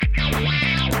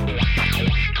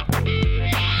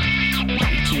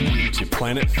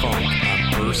Planet Funk on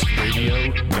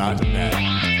burstradio.net.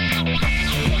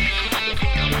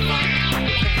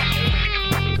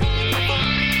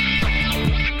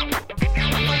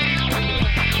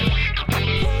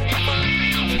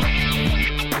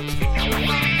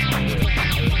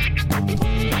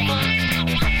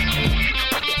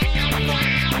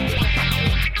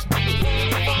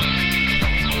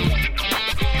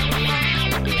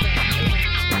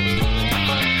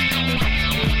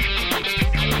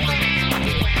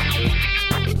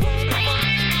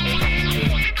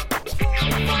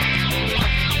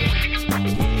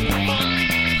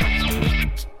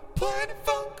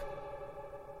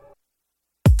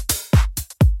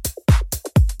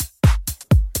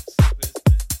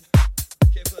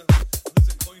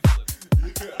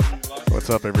 What's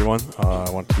up, everyone? I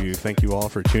want to thank you all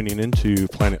for tuning in to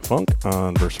Planet Funk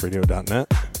on burstradio.net.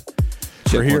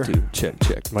 Check, we're here. 1, 2.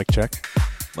 Check. Mic check.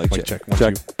 Mic check.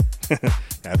 1, 2. Yeah,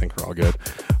 I think we're all good.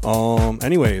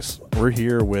 Anyways, we're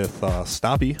here with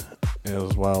Stoppy,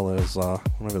 as well as one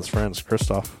of his friends,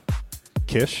 Christoph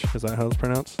Kish. Is that how it's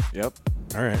pronounced? Yep.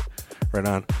 All right. Right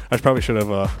on. I probably should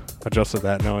have adjusted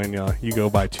that, knowing you go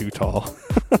by Too Tall.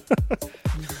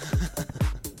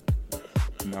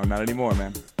 No, not anymore,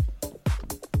 man.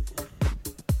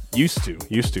 Used to.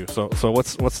 So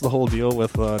what's the whole deal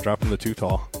with dropping the Too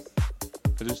Tall?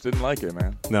 I just didn't like it,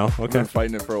 man. No? I've Okay. been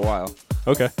fighting it for a while.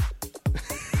 Okay.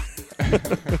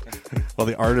 Well,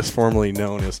 the artist formerly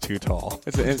known as Too Tall.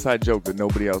 It's an inside joke that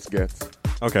nobody else gets.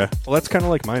 Okay. Well, that's kind of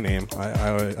like my name.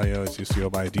 I always used to go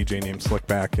by a DJ named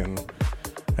Slickback, and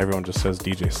everyone just says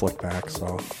DJ Slickback.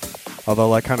 So,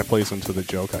 although that kind of plays into the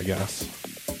joke, I guess.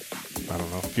 I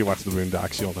don't know. If you watch the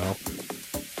Boondocks, you'll know.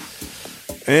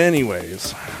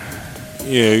 Anyways.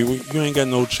 Yeah, you ain't got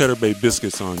no Cheddar Bay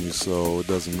biscuits on you, so it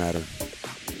doesn't matter.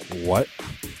 What?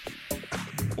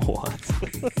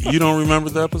 You don't remember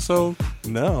the episode?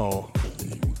 No.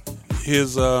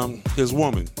 His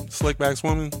woman, Slickback's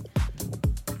woman.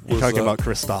 You talking about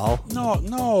Cristal? No,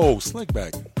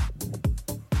 Slickback.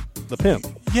 The pimp.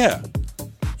 Yeah.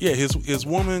 His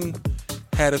woman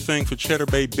had a thing for Cheddar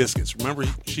Bay biscuits. Remember,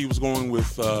 she was going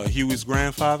with Huey's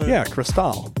grandfather. Yeah,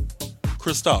 Cristal.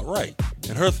 Cristal, right?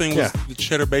 And her thing was the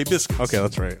Cheddar Bay biscuits. Okay,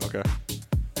 that's right. Okay.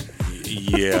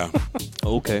 Yeah.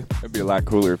 Okay. It'd be a lot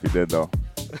cooler if you did, though.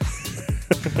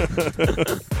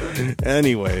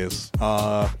 Anyways,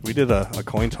 we did a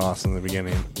coin toss in the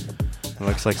beginning. It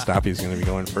looks like Stoppy's going to be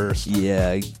going first.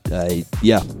 Yeah,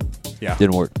 Yeah.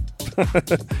 Didn't work.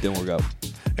 Didn't work out.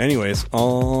 Anyways,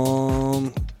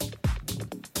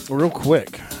 real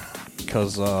quick,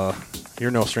 because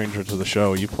you're no stranger to the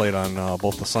show. You played on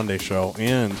both the Sunday show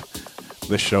and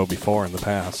this show before in the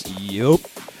past. Yep.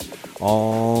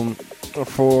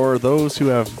 For those who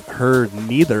have heard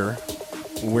neither,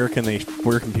 where can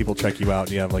people check you out?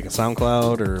 Do you have like a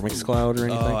SoundCloud or Mixcloud or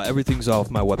anything? Everything's off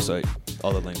my website.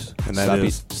 All the links. And that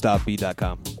is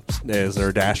stopb.com. Is there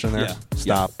a dash in there? Yeah.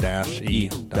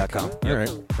 Stop-e.com. Yep. All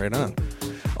right, right on.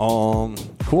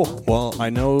 Cool. Well, I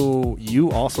know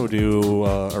you also do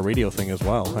a radio thing as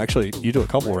well. Actually, you do a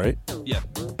couple, right? Yeah.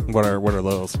 What are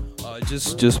those?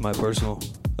 Just my personal,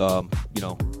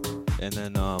 and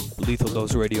then Lethal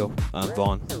Dose Radio on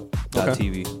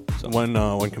Vaughn.tv. So. When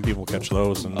can people catch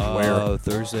those and where?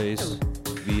 Thursdays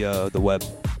via the web.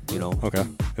 Okay.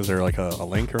 Is there like a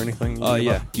link or anything?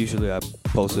 Yeah. Usually I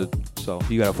post it, so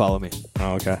you gotta follow me.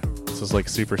 Oh, okay. This is like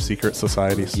super secret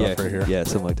society stuff right here. Yeah,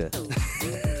 something like that.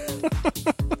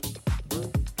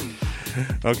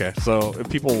 Okay, so if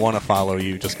people want to follow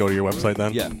you, just go to your website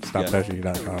then? Yeah.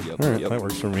 Stopfashion.com. Yep. All right, Yep. that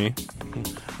works for me. Do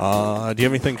you have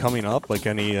anything coming up, like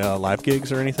any live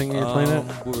gigs or anything you're playing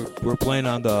at? We're playing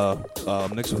on the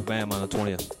Mix with Bam on the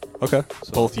 20th. Okay,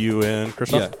 So- both you and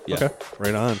Christoph? Yeah. Okay,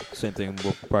 right on. Same thing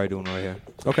we're probably doing right here.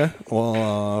 Okay,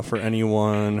 well, for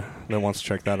anyone that wants to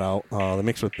check that out, the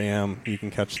Mix with Bam, you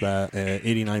can catch that at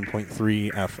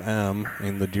 89.3 FM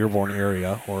in the Dearborn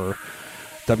area, or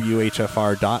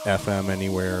WHFR.FM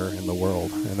anywhere in the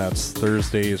world, and that's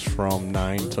Thursdays from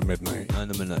 9 to midnight. 9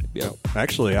 to midnight. Yeah.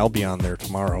 Actually, I'll be on there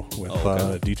tomorrow with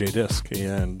DJ Disc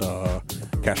and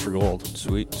Cash for Gold.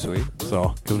 Sweet.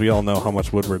 So, because we all know how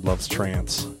much Woodward loves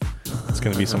trance. It's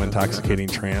going to be some intoxicating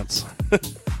trance.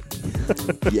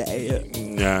 Yeah.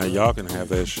 Yeah, y'all can have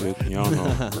that shit.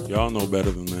 Y'all know better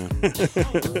than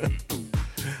that.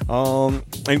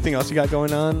 Anything else you got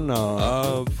going on?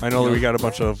 I know that we got a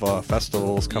bunch of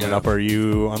festivals coming up. Are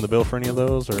you on the bill for any of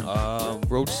those? Or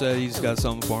Roach said he's got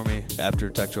something for me after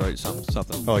Textroid,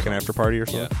 something. like an after party or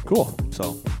something? Yeah. Cool.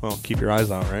 So, Well, keep your eyes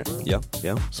out, right? yeah.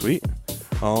 Sweet.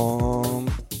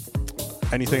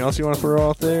 Anything else you want to throw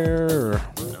out there? Or?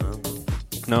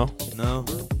 No? No.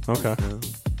 Okay. No.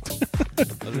 I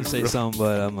was gonna say something,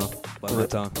 but I'm by my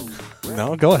tongue.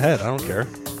 No, go ahead. I don't care.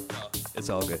 It's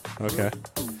all good. Okay.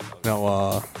 No,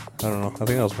 I don't know. I think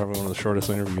that was probably one of the shortest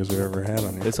interviews we've ever had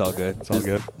on here. It's all good. It's all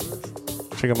good.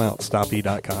 Check them out,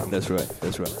 stoppy.com. That's right.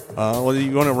 That's right. Well,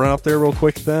 you want to run up there real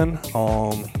quick then?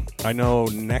 I know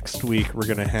next week we're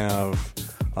going to have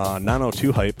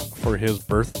 902 Hype for his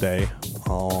birthday,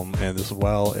 and as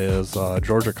well as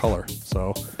Georgia Color.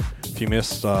 So if you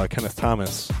missed Kenneth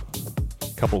Thomas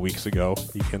a couple weeks ago,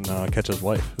 you can catch his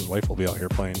wife. His wife will be out here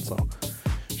playing, so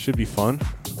should be fun.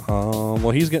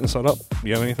 Well, he's getting set up. Do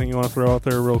you have anything you want to throw out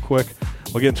there real quick?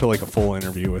 We'll get into like a full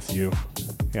interview with you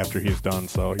after he's done,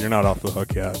 so you're not off the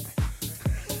hook yet.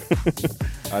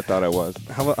 I thought I was.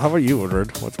 How about you,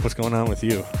 Woodward? What's going on with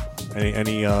you?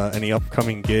 Any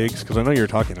upcoming gigs? Because I know you're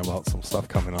talking about some stuff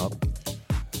coming up.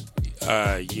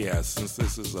 Yeah, since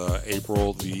this is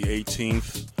April the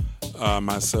 18th,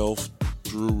 myself,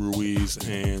 Drew Ruiz,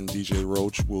 and DJ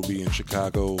Roach will be in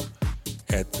Chicago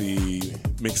at the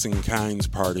Mixing Kinds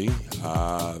party.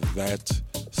 That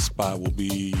spot will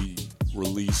be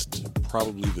released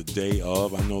probably the day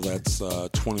of. I know that's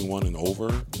 21 and over.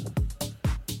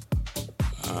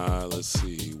 Let's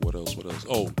see, what else?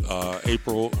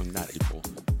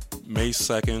 May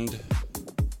 2nd,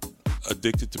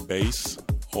 Addicted to Bass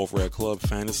over at Club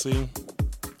Fantasy.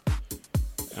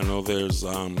 I know there's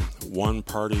one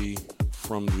party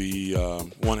from the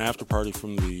one after party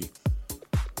from the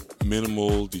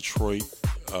Minimal Detroit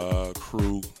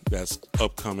crew that's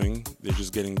upcoming. They're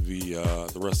just getting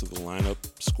the rest of the lineup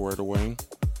squared away.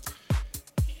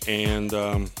 And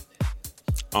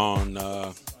on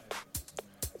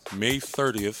May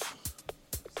 30th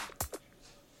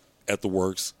at the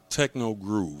Works, Techno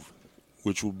Groove,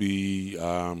 which will be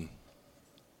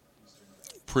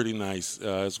pretty nice.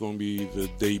 It's going to be the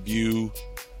debut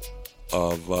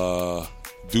of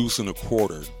Deuce and a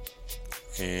Quarter,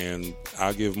 and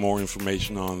I'll give more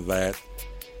information on that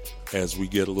as we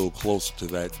get a little closer to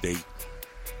that date.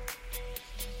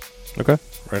 Okay,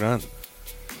 right on.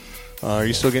 Are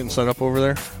you still getting set up over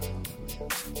there?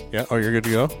 Yeah, oh, you're good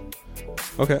to go?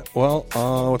 Okay, well,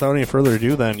 without any further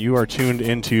ado then, you are tuned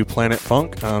into Planet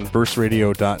Funk on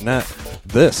burstradio.net.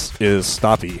 This is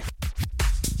Stoppy.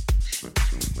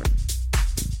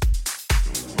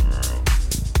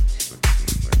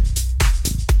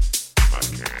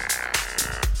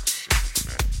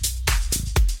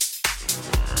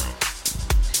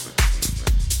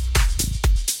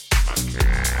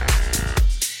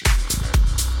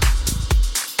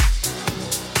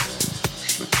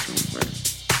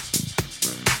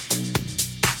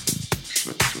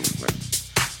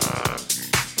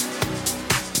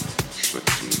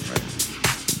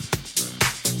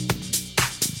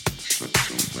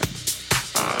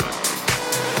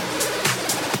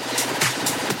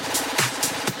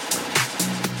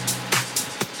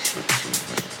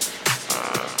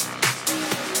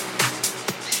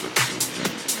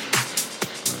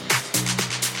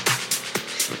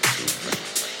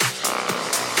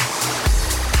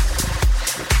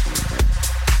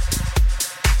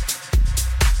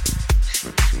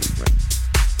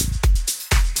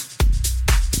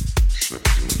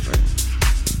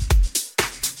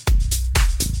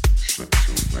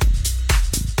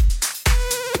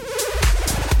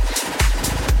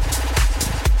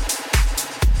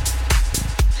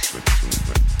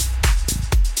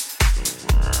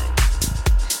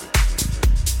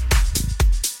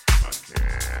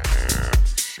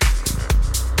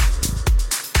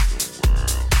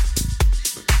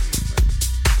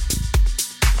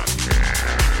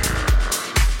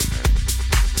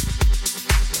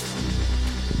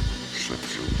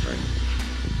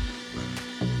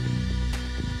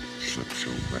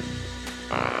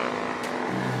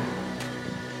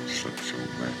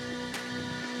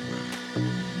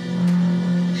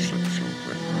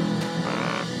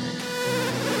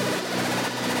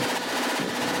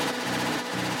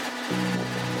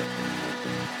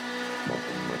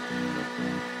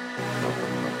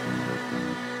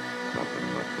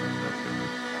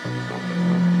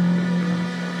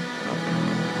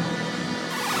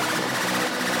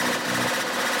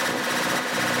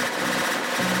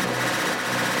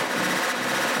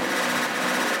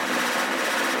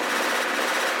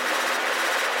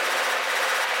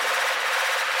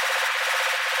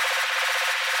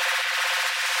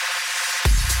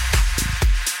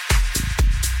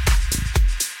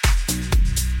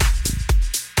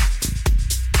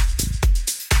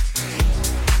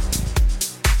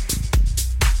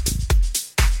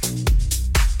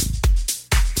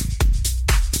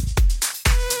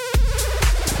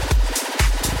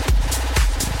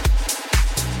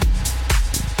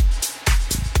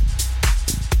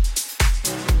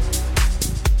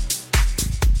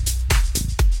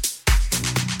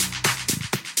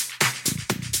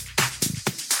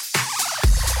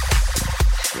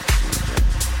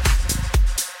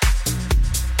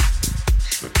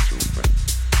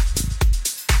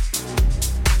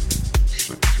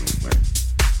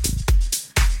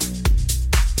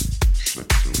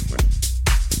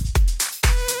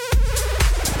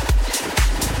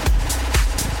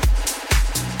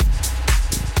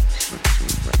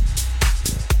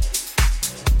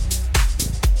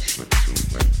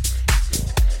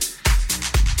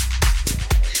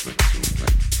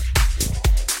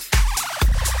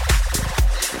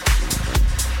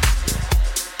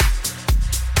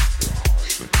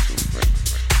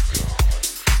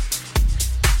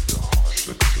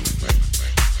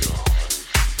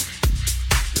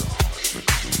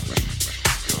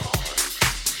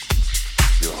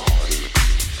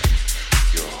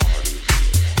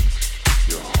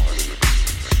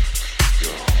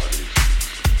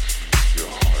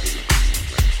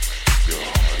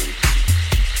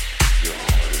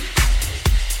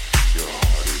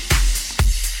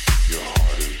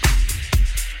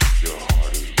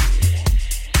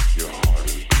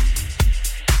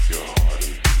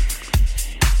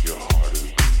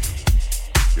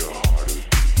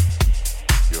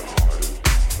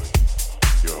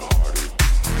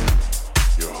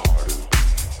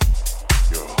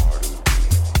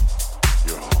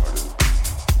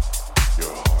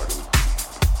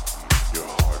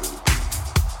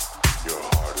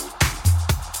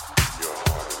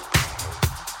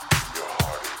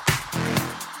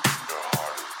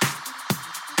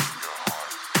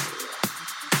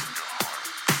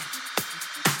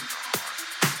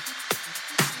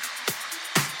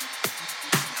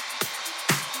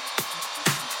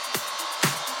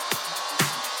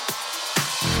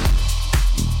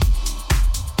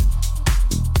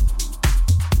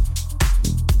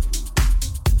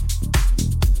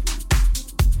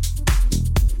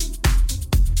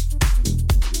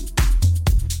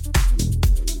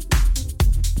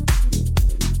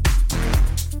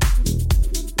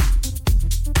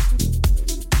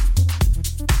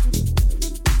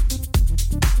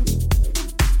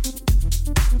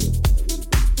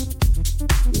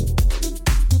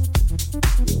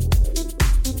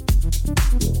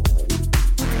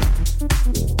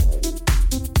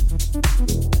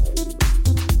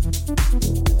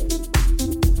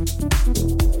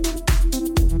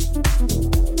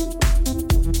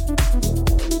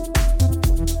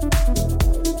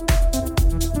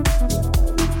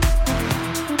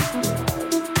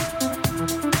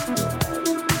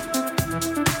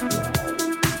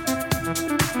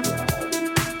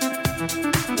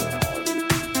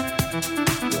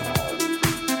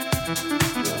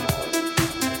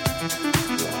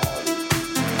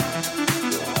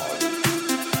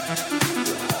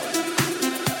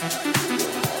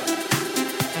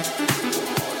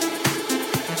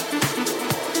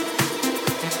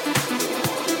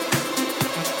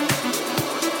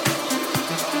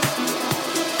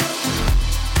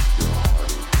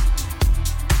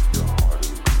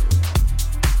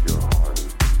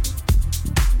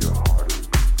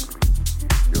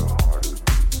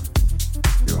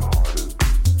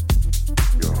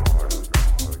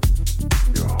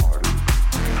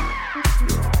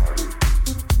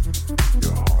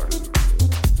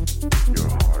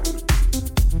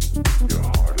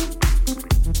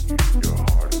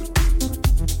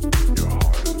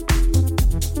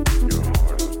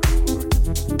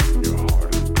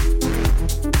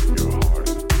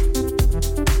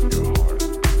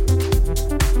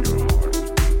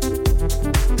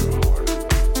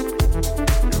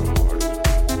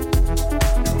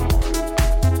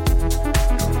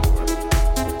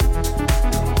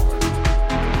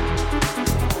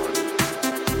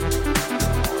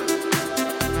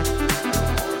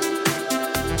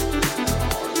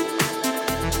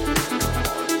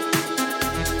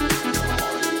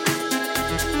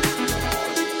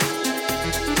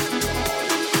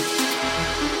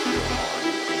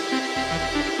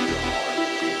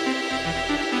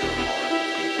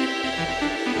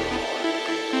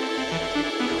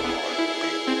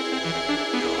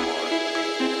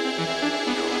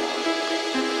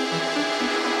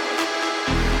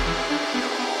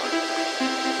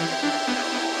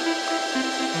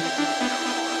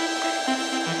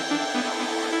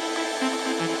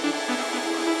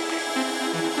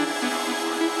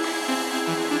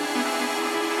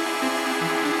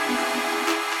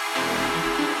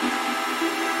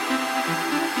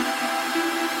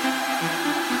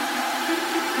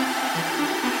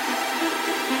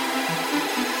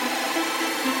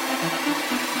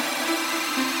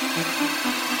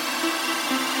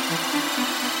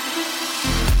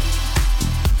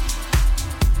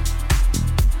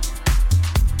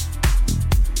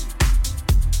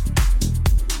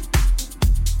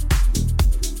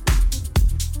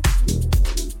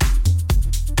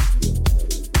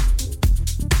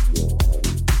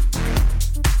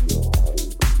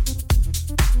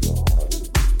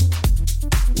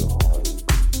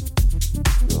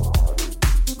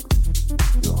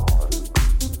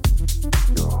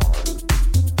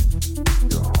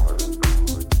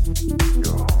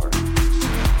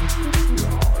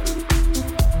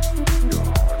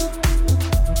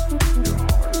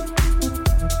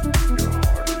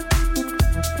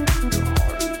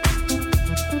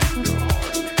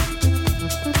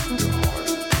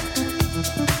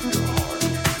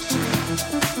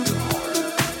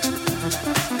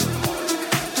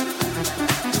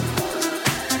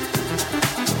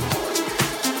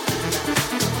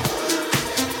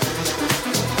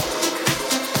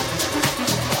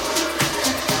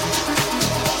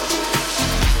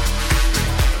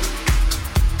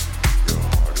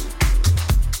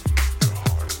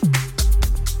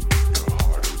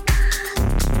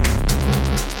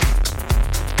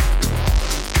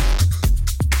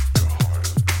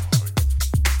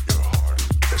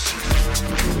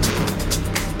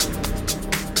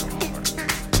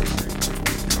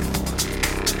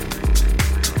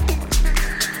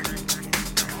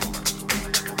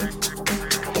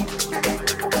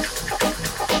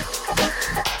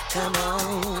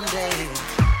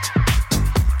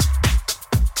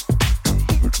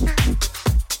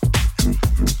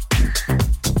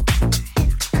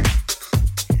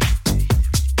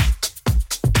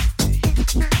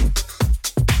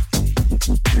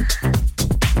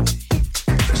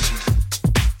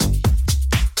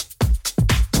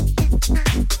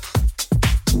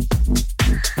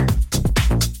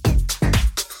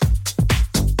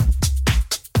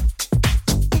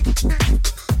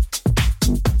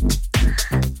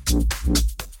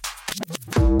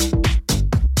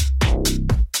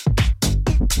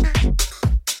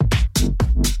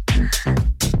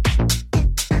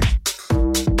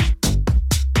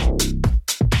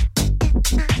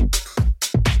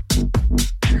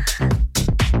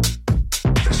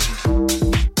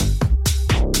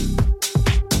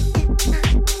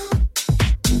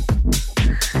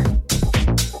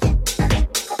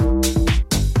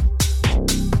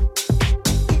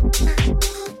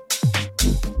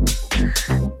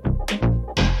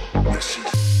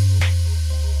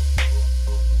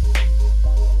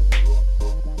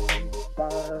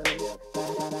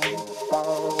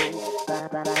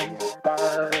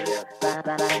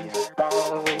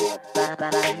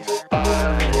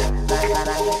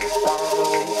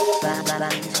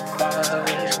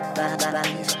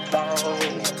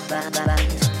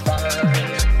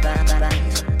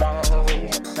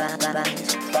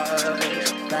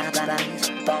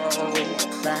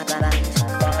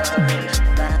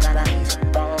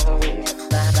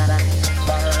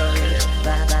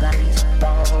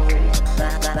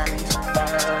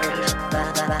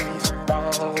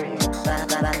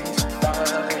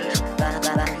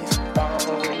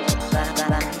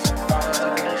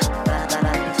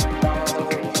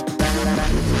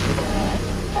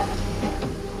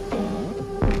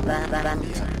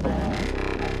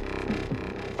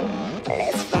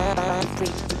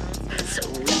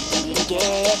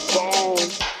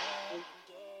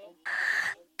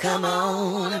 Come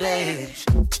on, baby.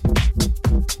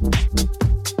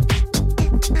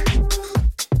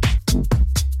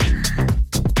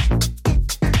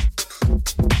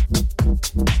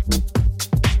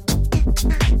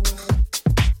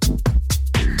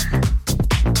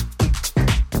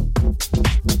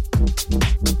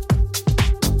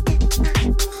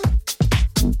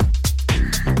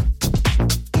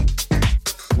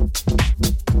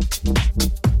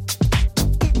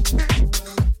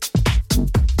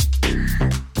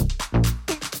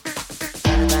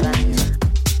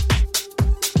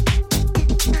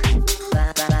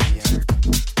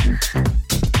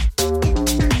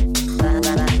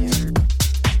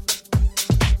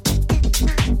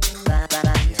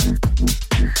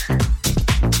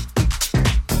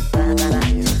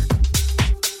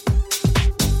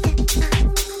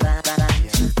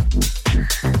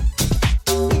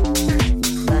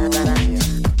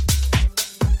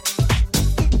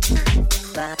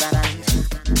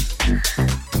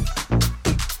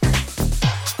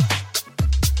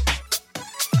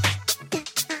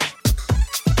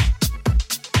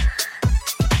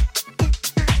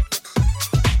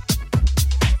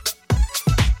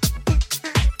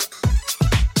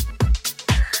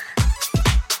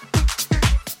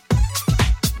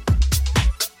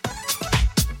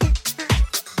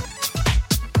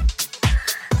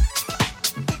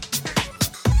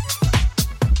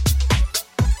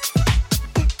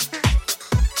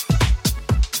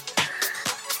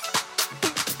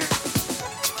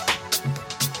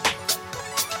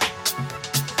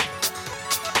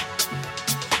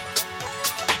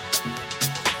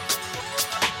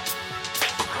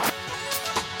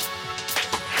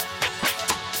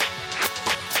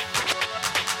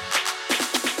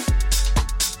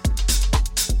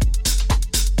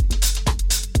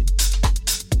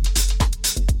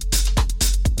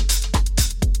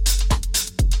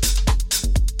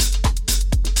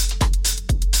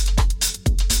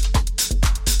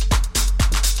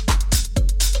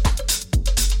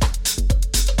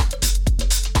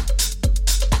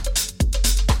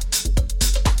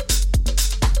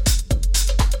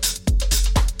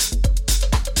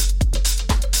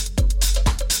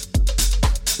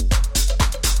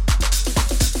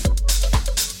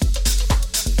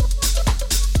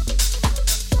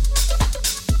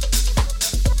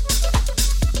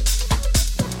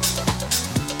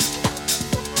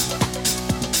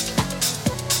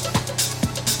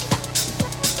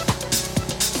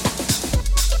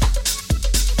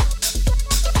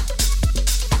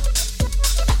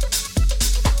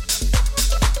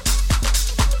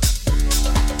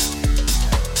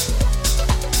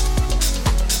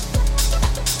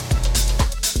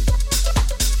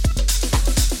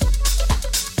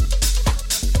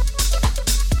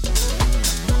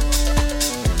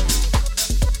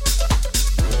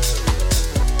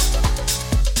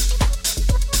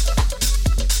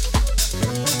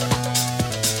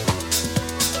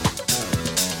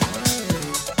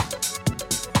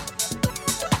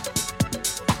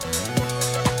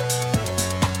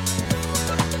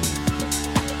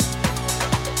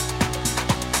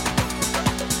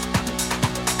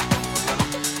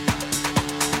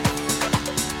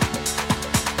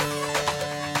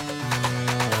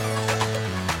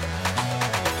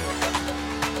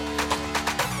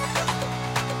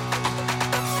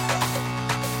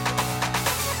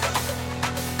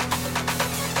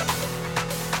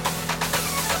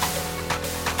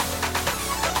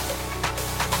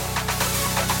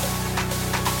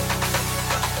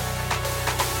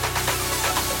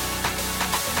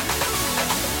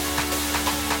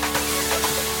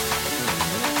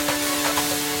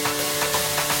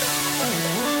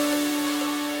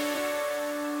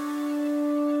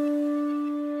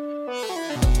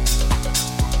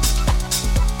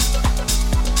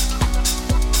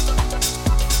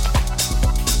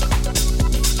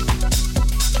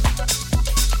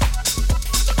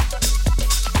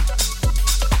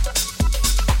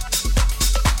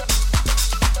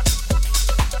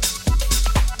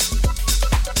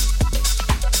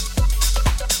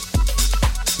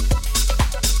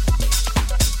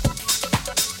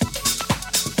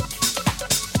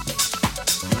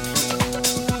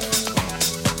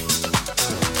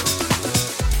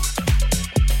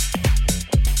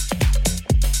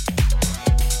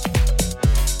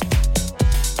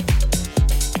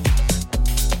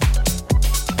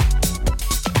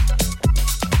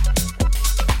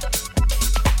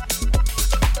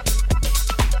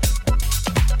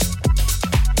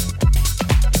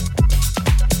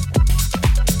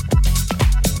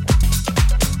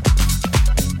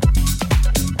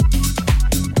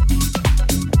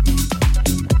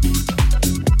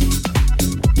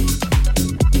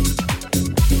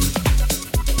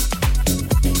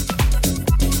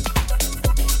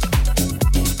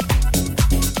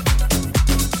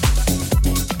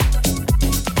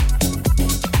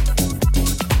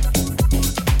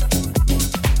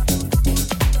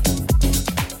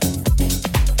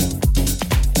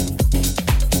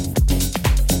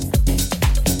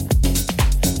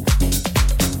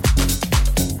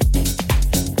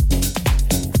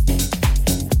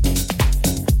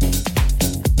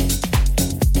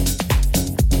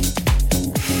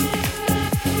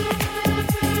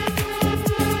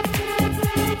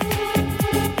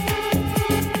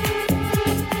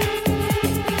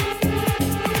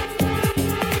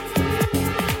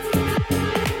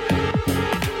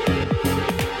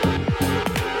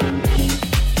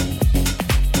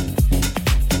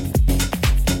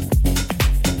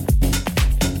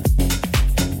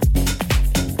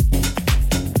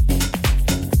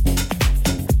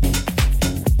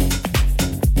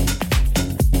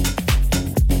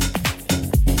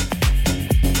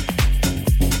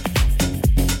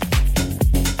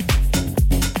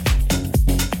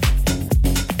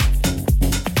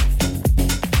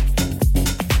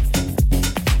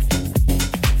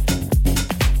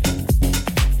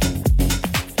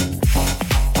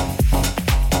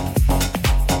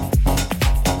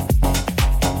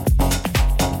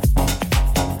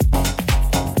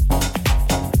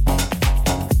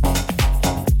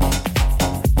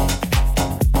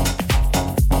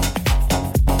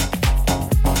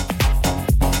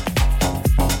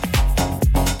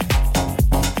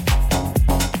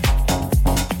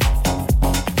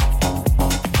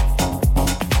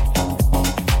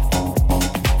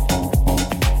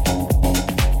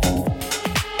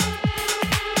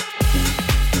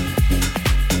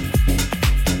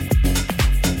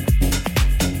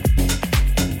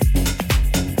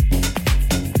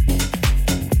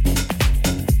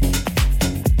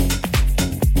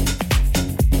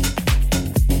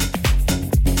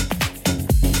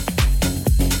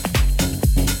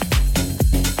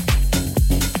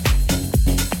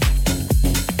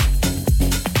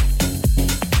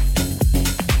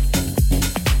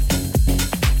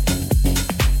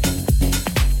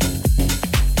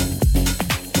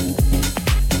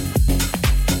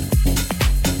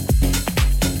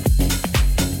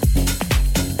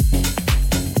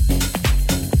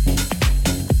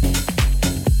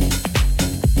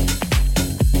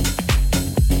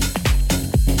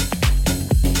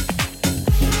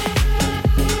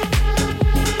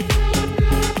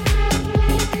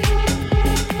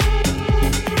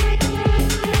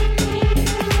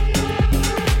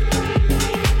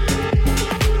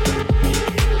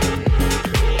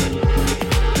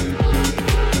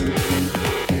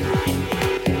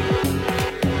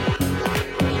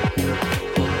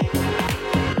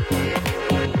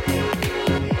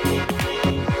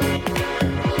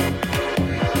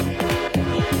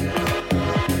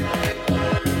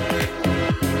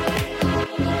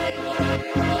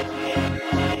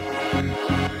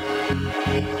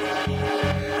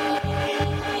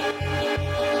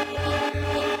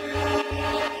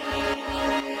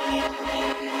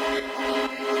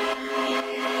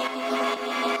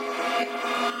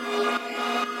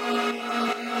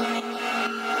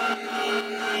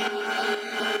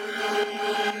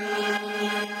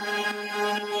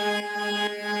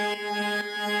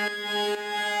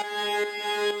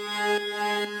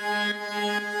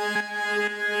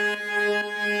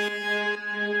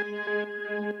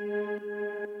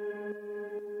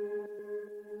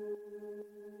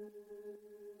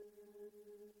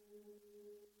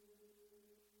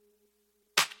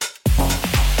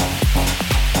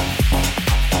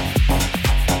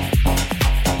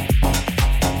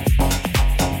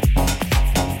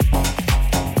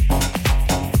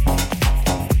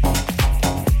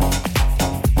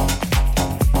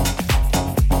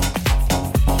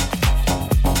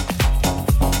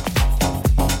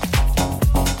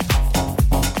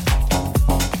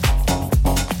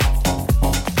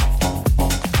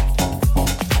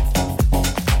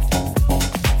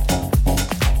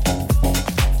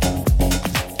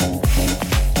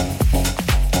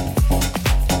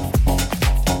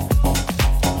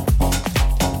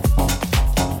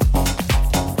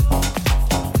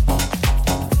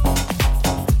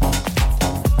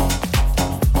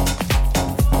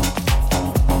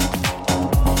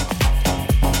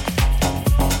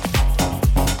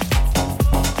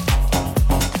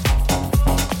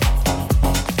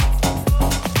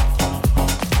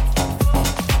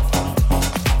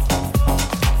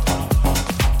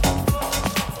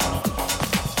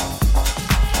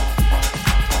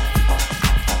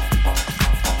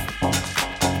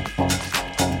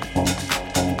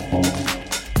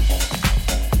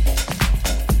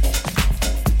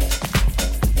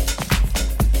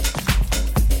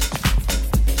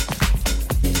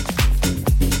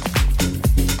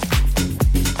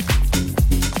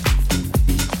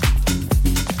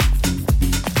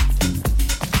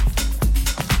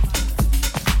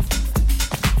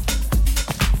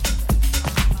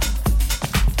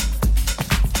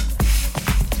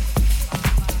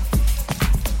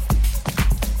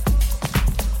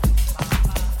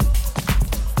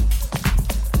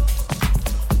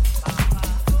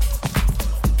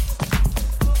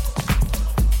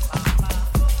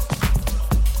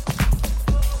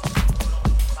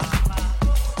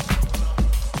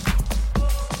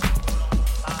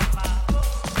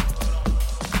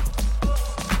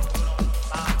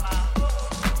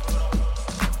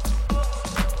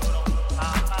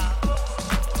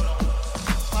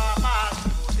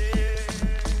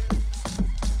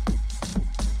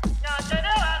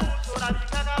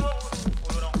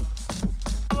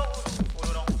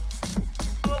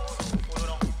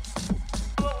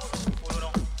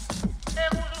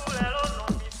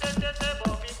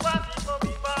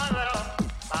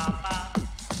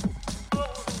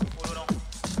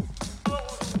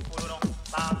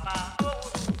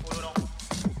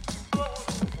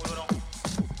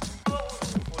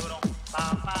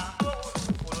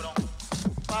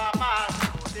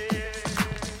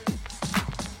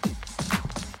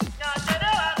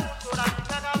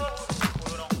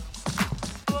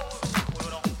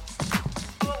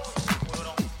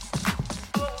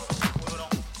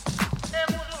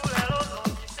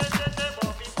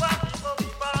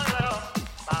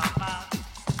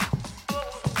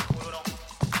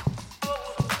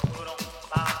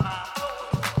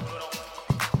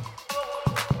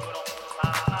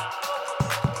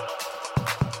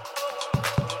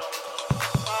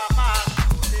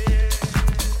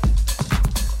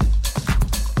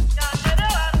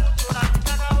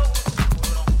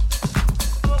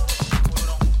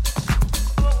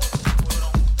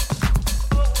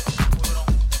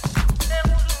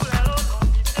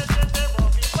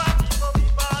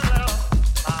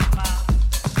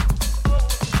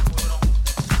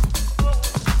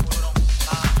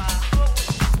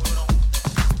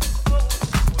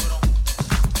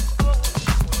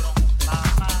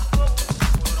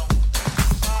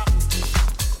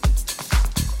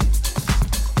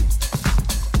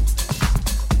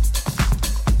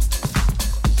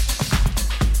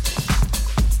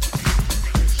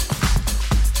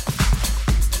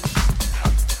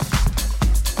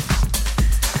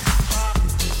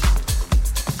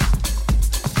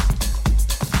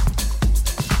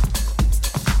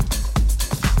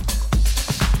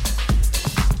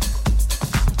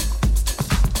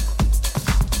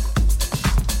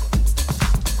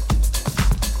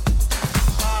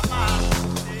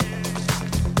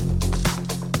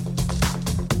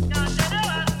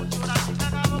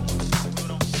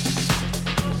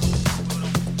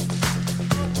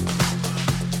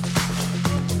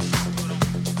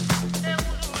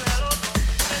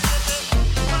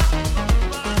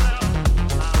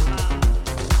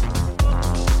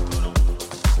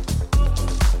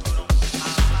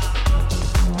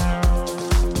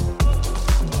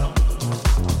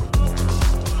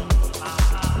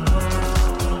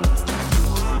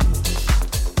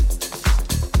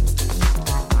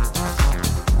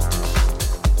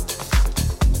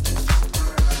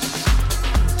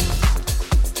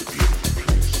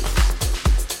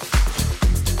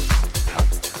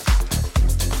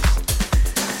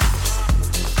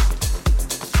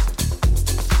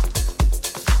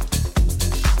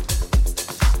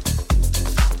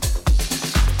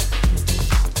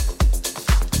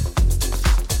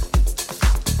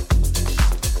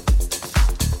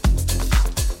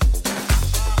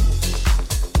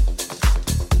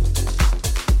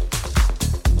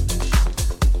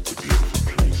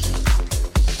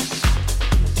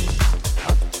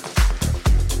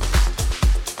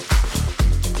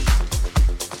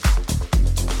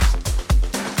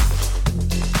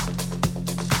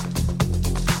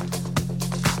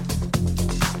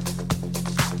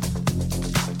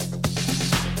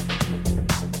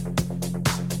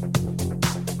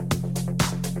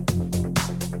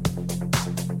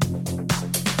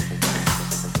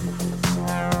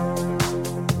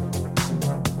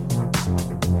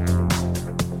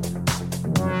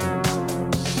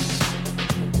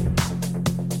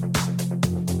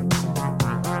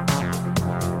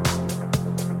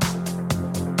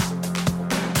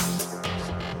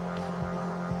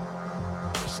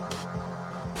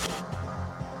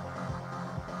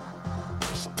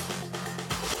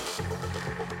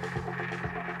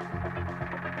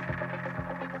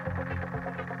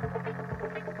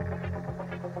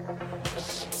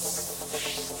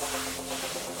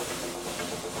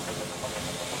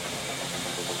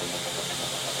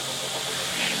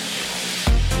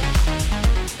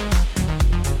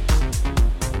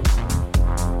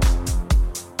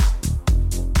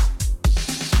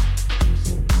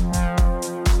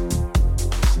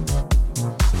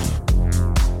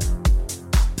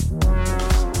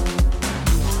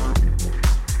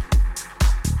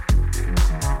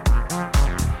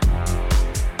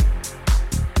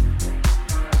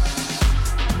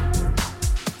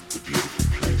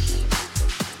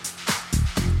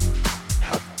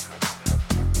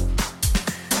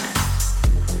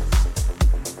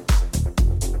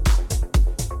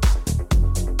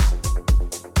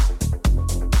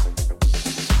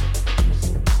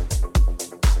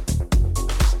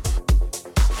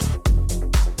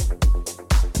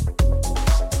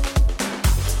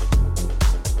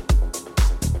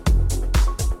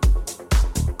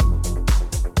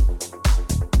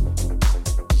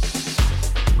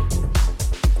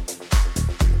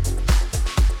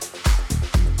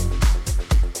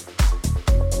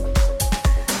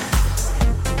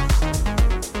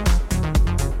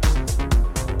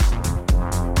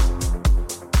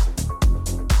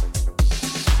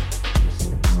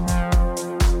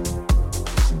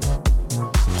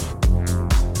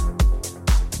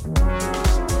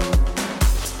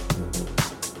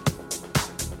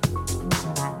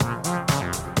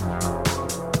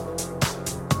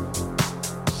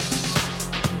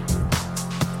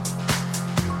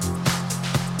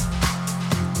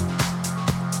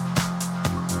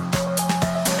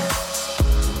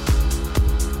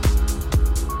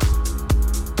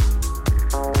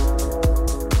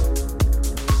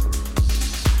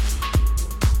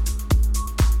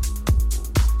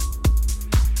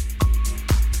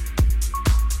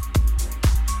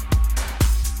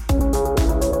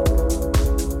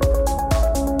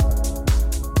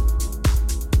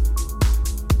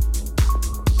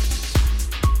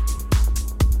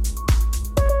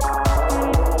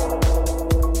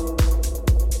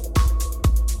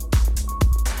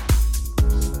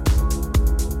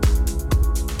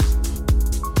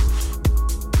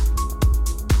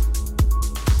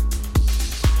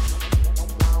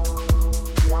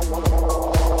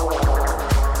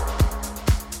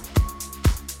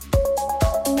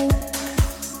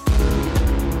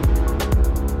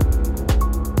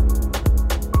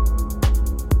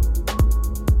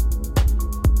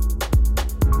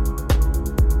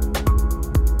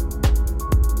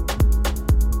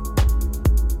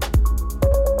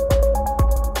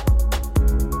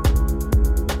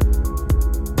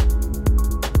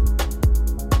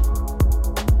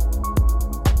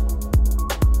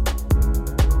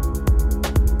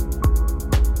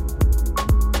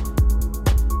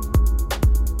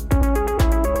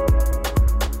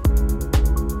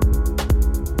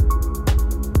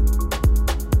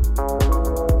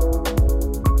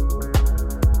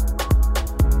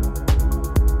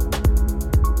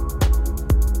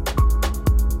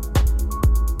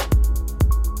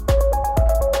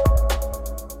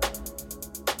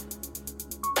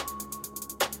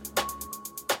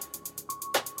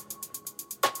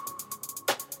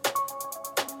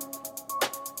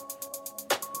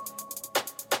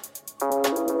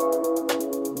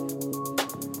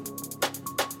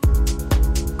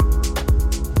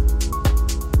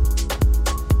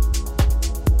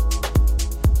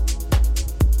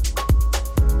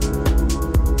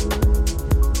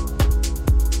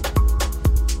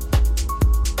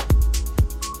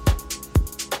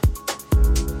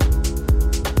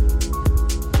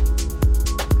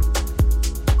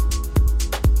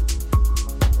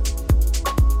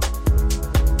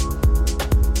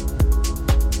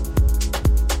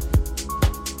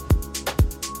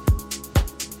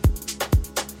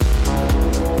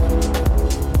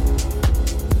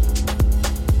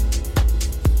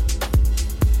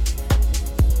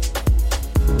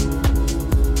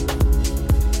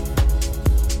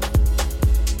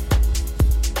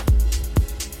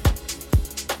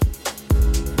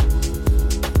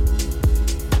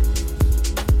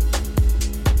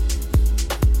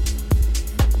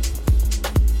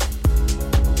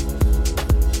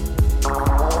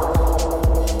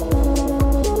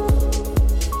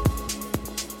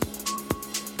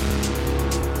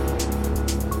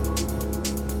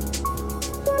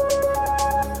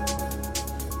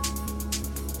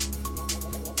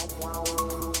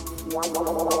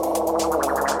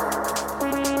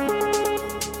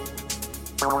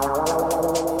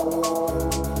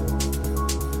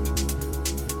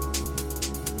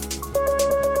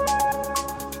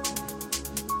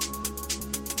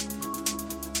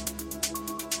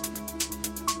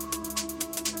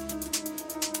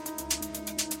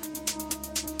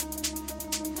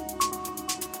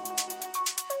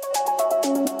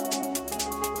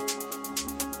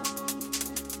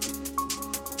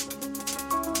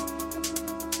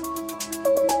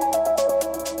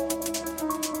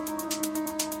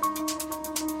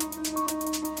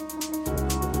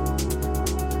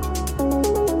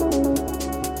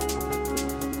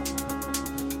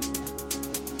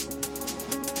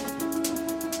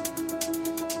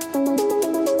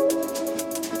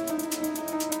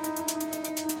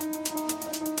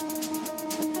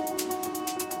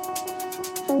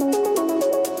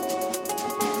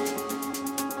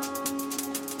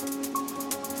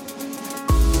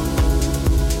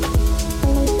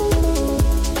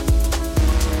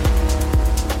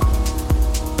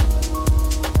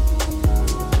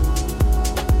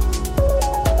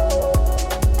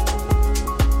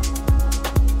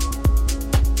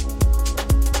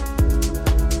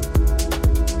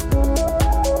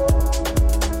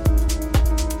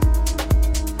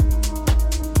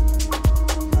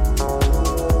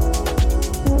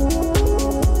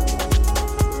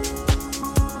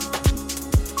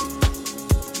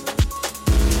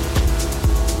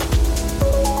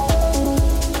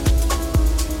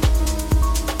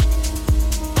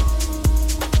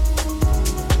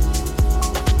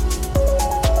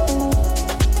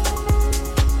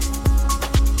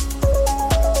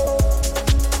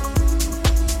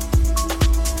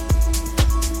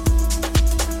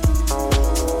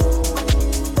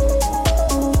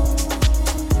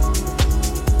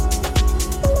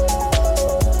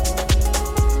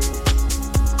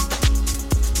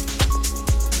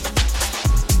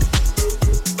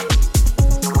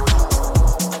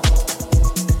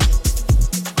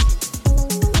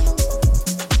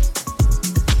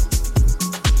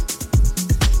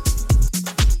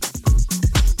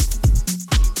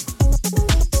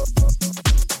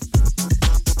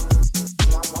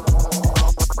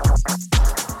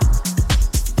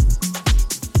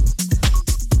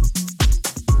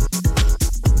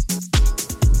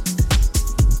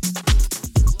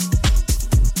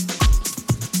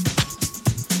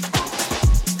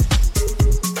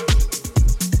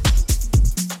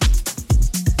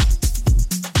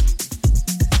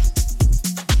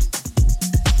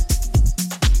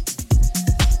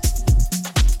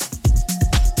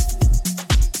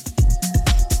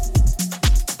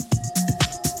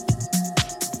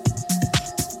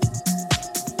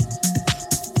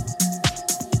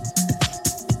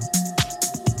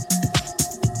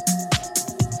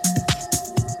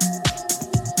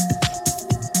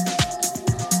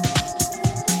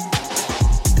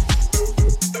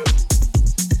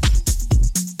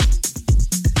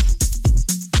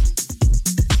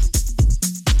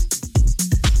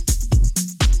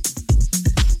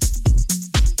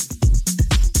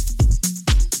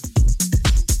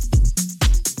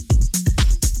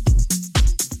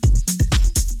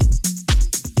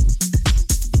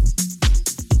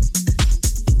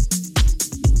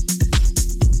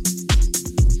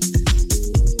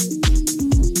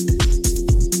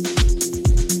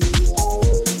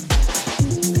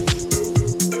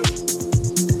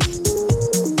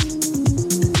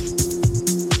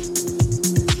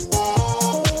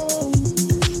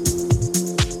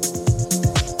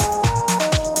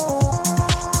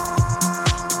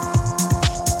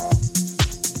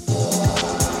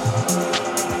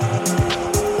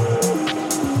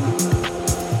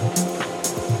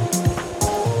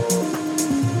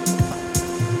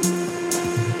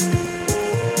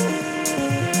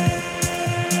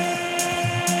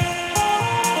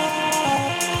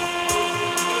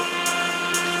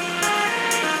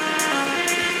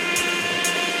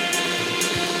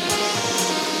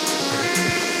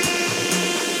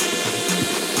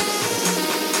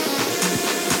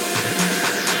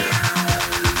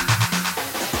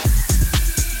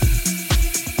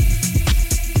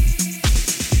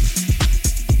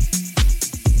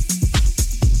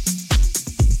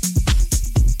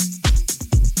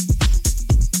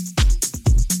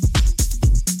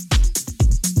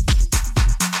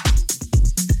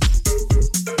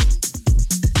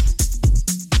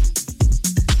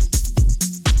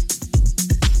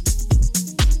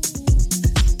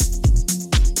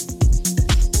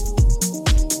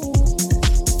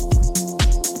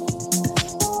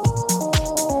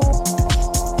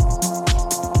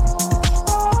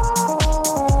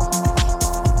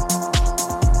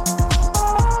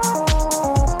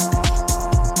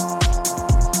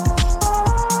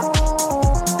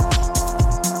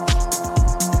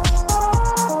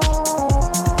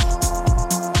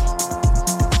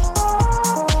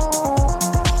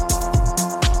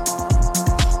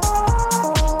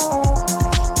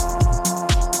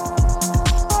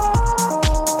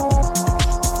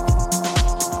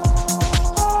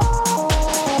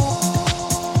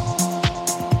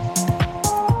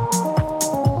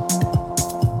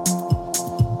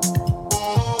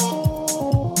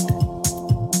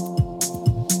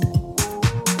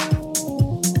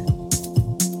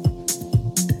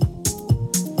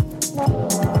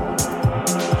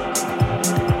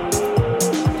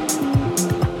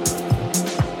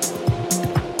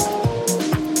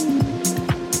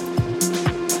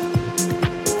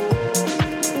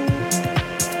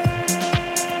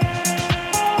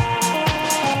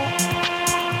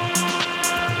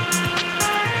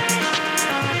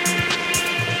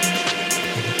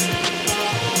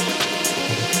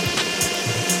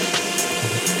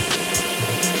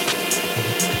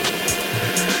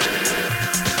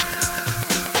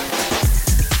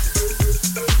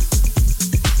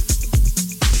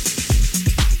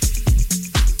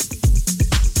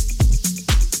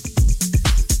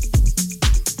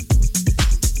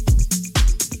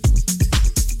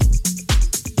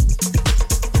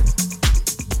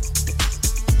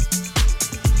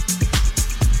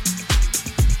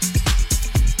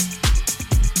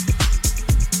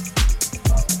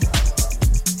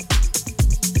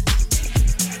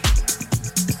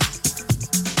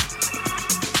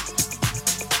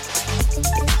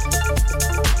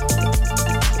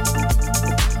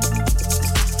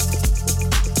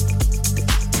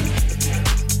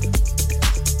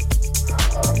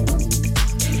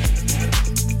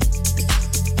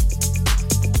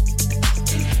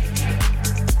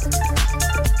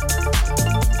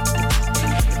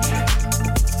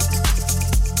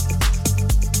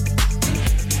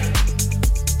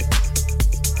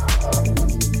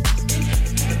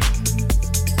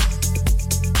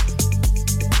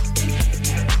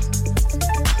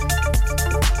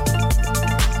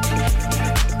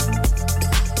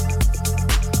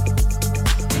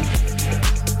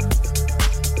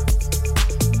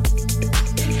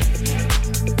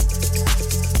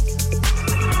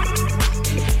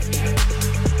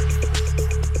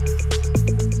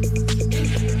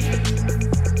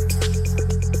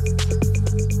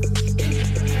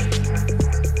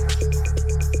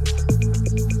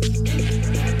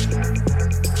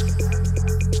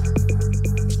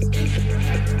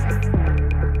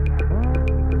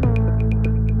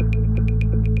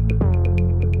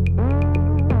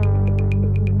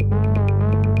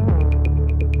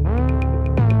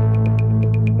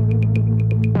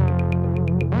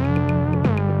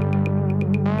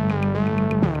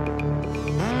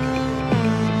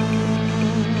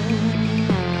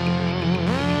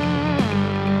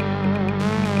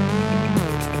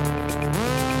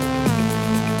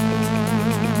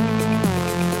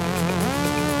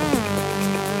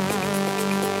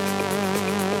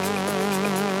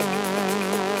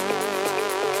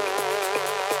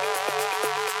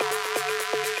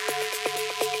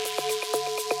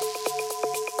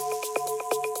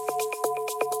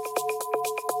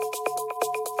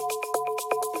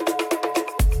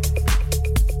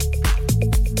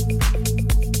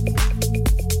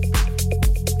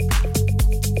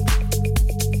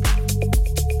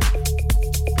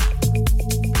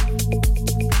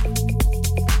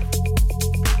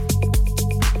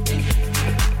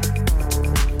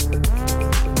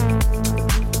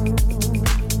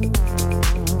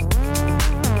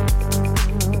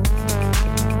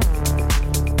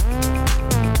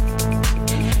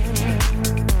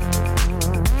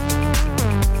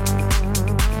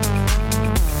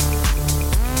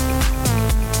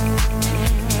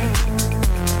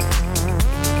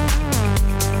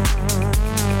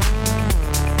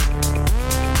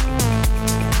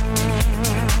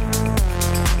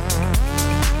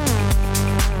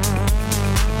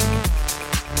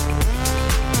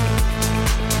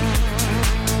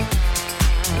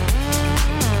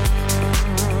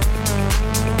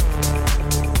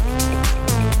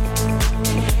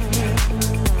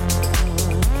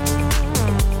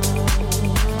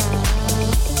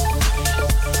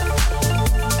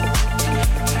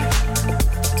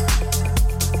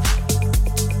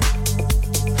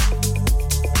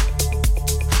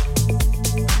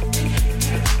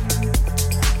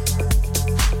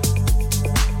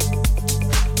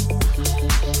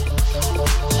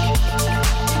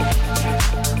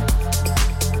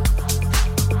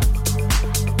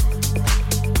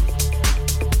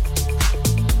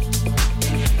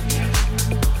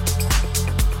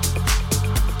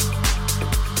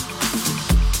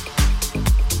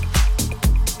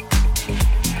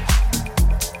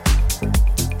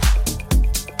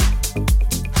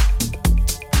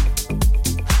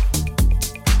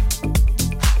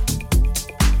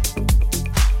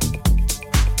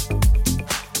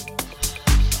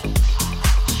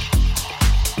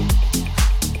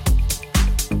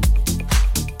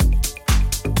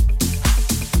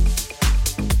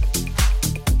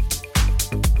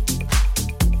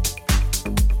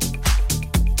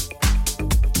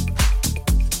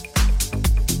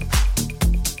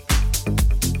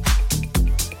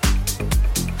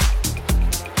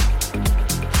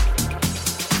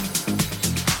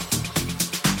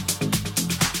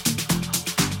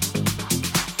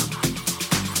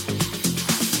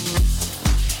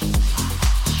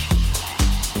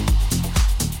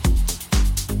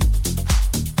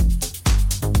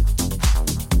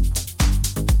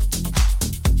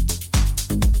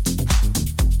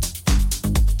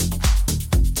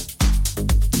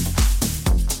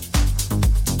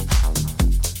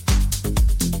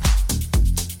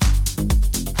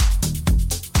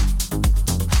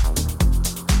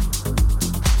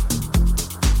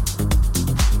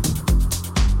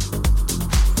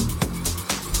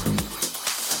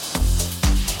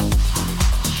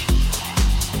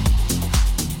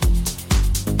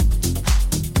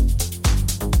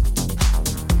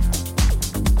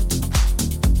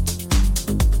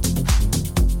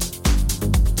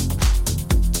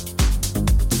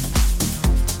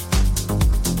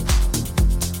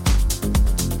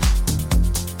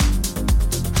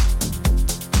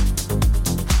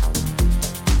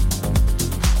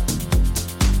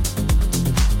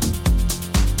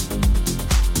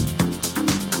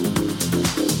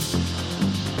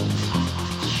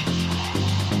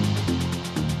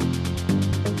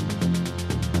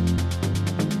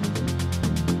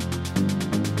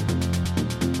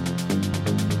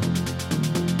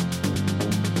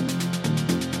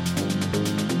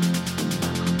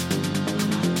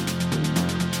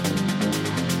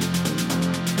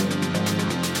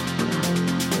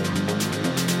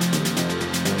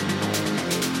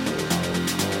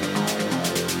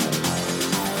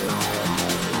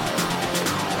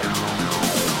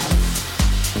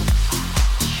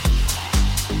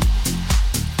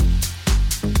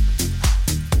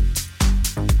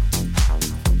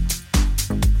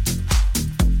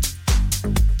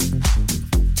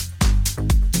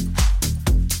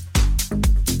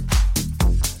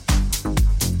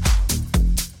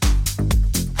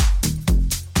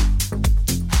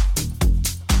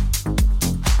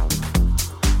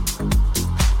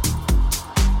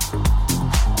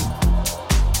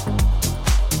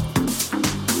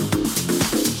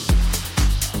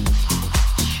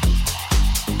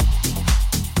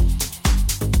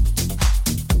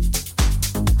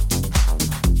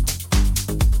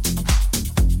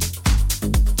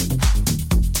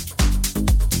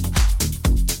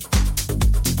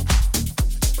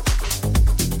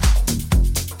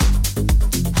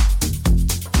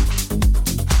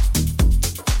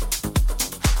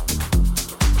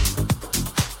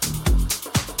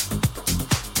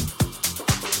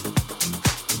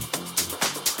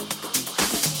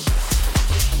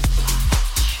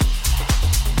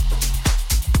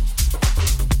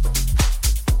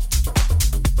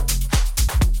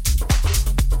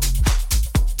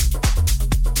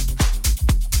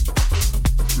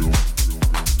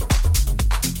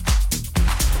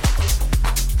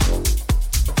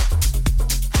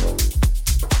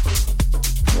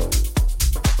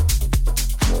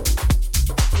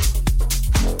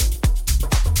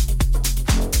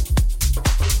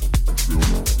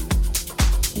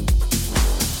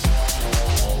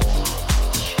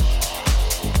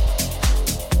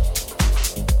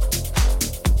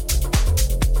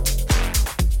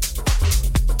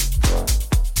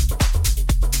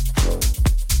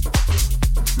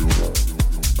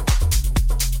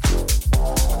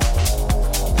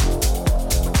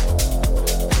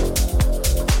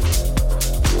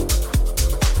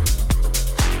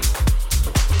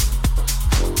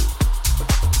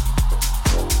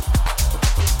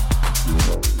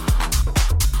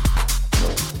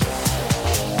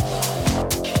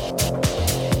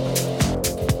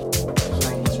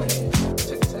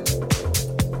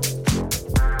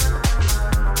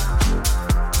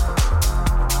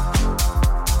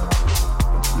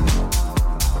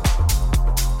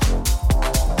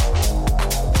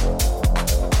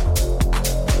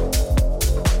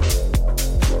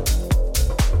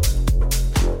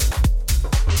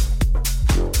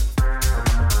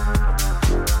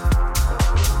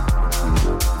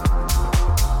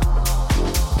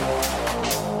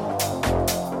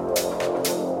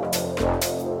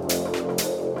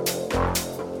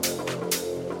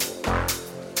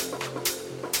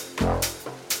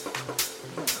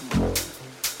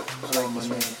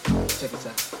 check this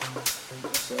out.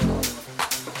 So,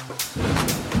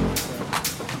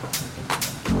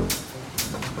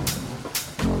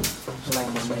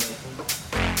 like my man.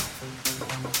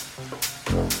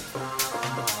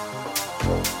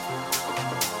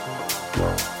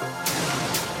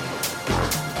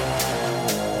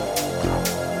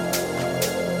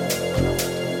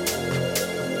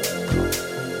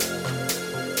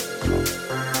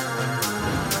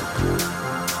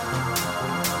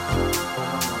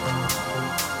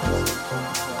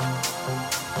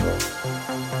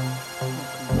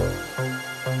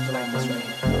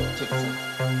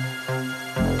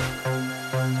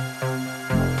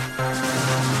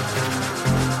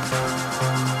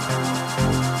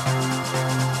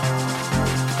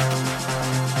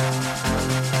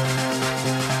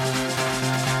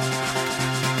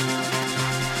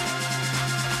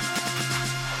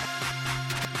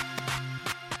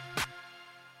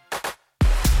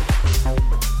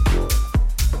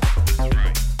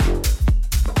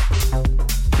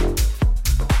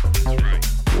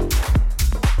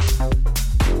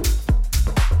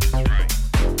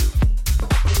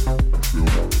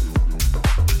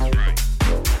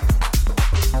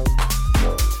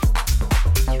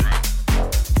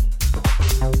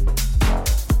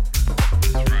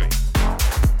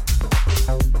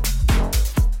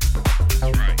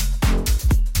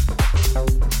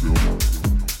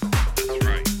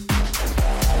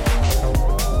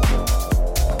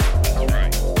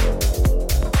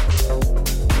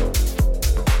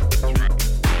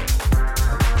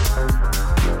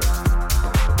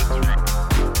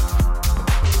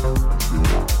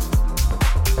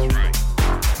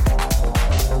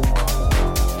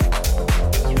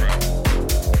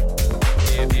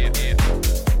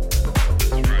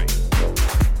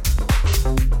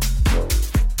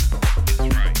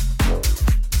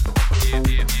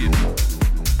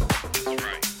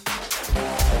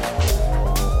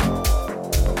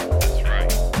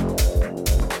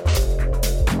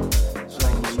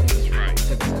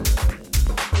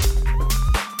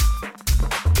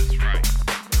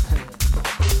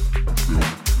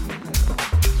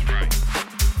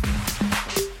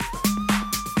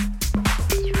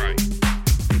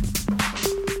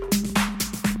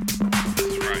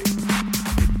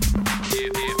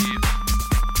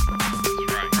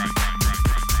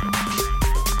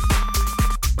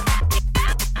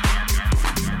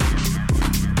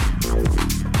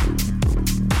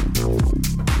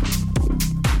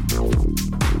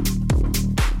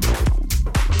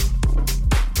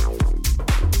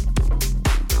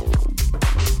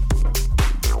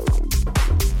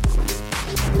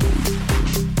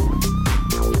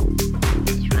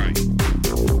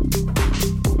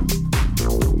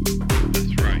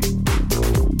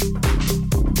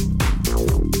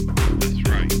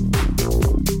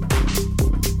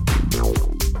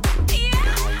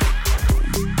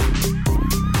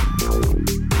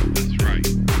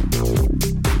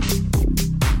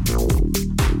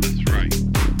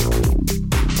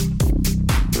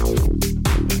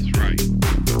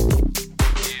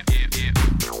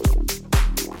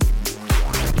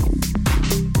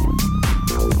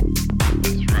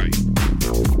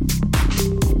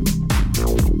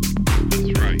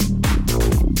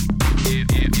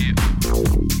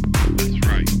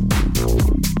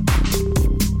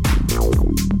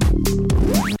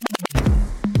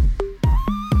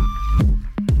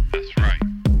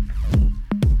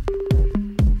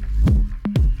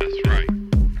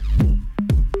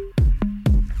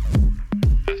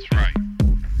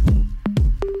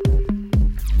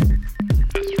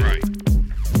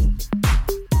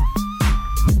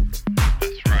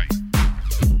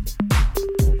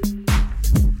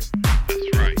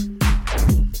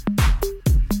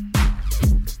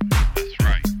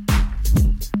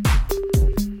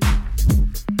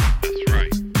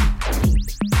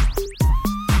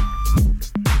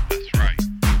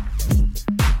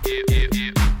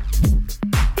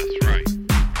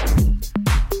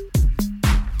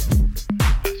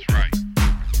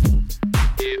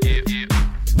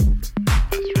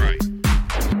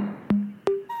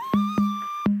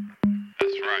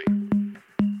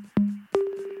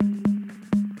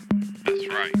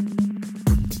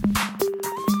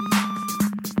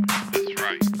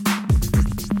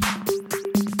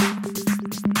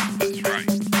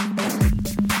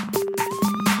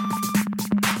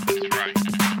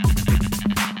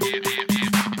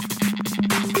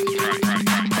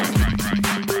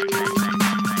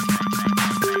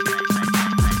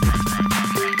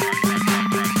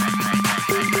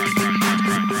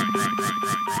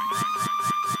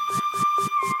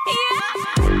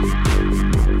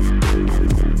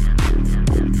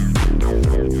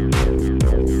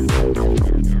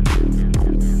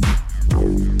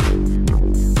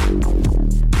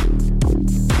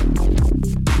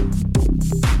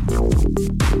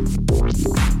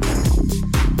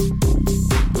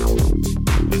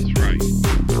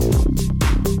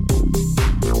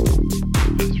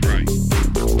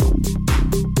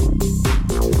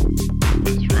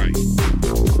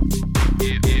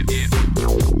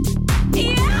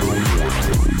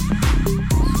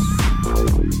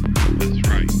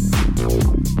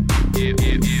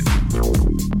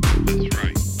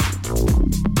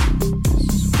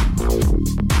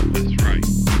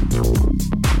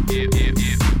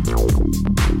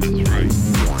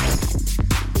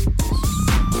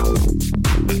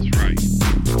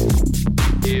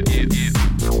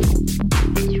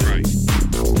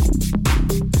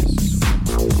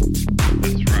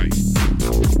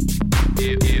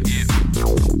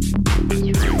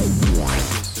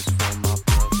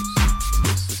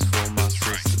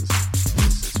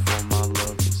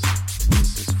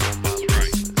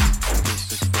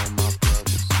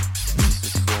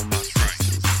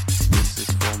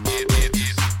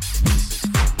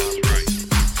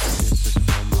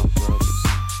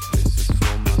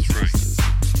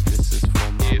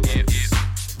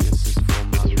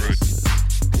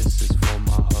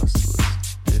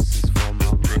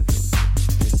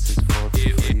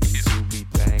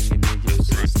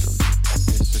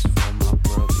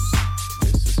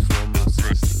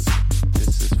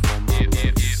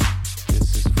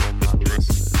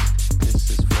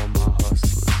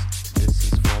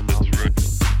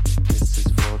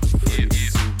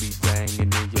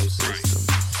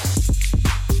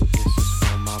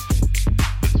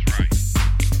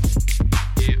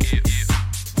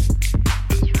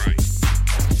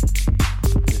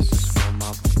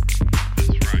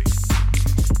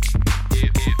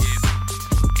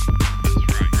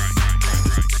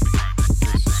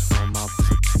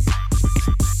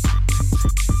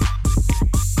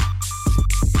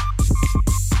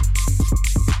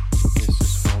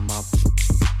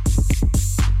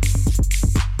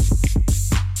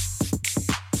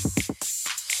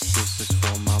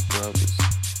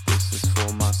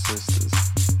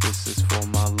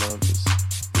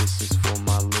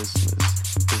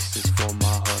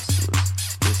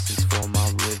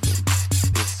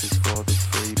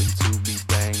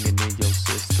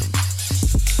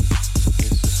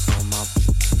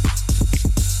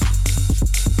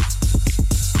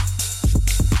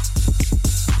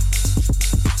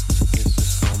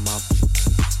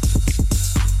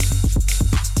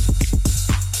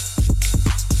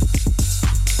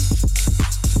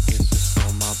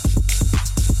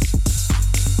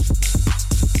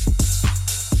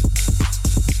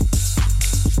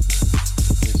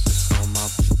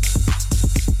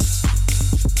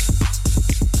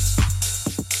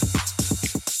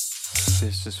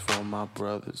 This is for my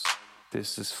brothers.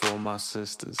 This is for my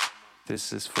sisters.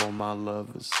 This is for my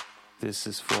lovers. This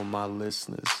is for my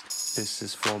listeners. This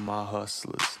is for my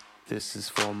hustlers. This is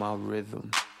for my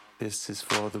rhythm. This is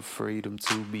for the freedom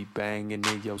to be banging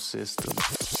in your system.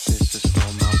 This is for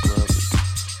my brothers.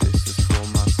 This is for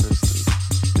my sisters.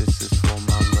 This is for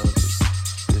my lovers.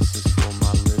 This is for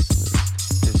my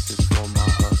listeners. This is for my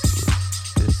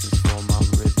hustlers. This is for my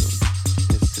rhythm.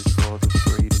 This is for the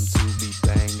freedom to be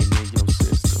banging in your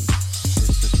system.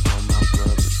 This is for my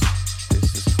brothers. This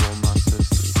is for my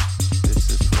sisters. This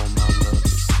is for my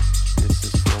lovers. This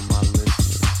is for my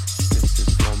listeners. This is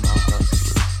for my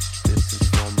hustlers. This is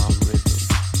for my rhythm.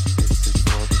 This is for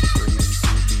the freedom to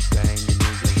be banging in your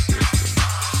system. This is for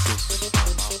my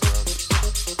brothers.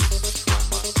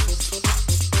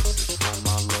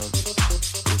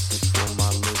 This is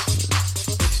for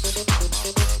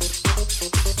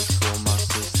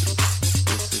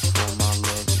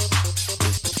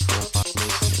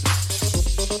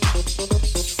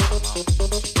my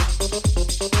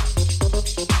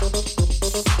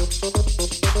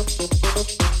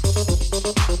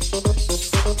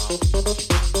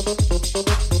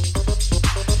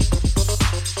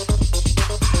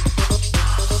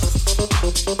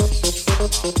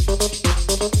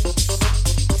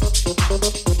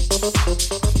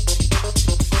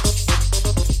sisters.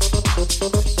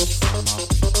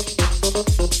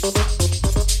 This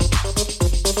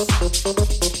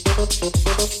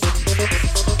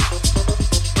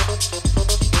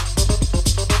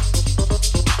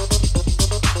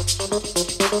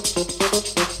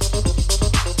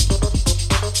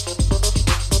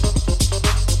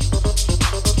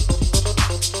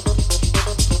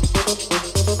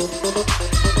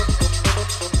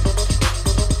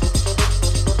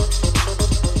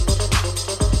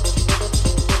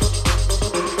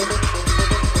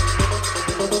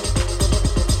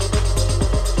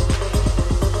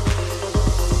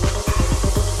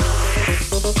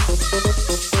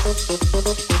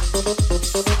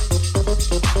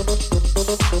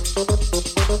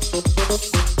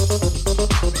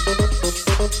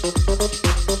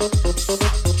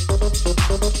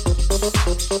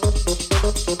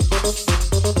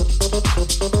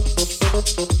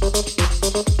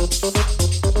for my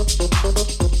lovers.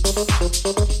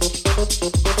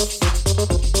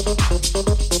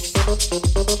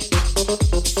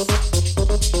 This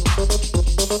is for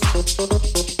my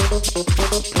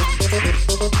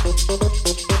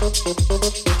listeners. This is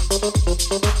for my brothers.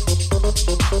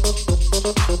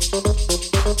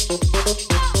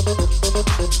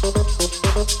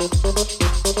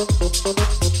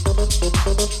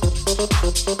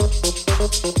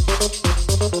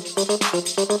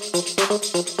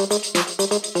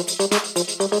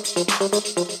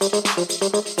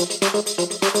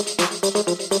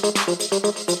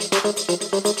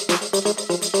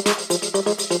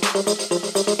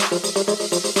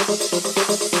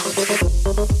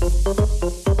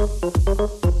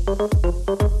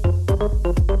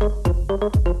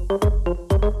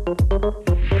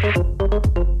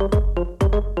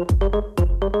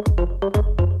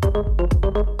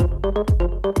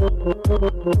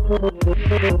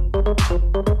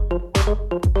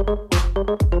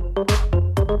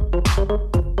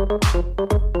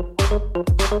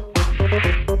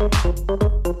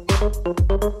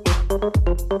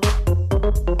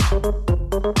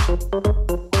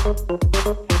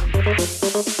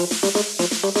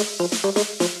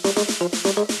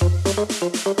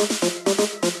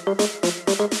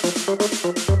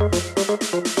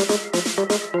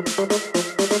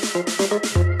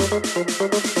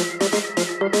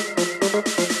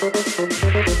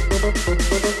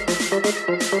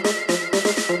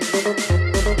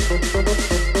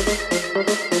 is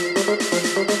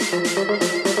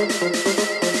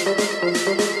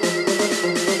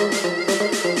for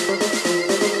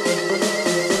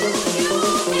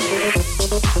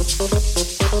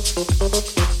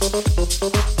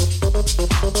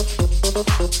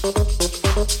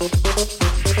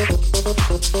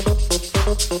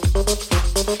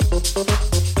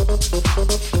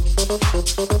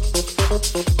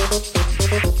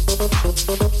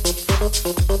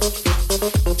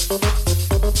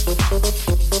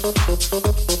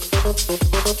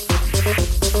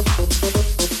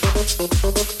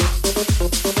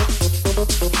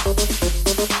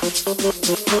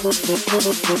sisters. This is for my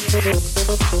lovers.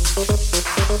 This is for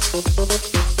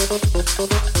my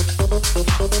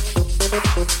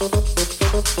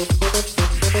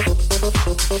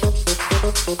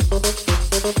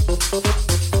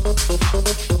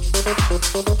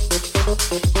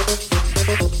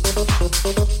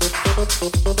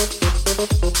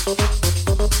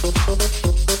listeners. This is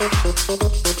for my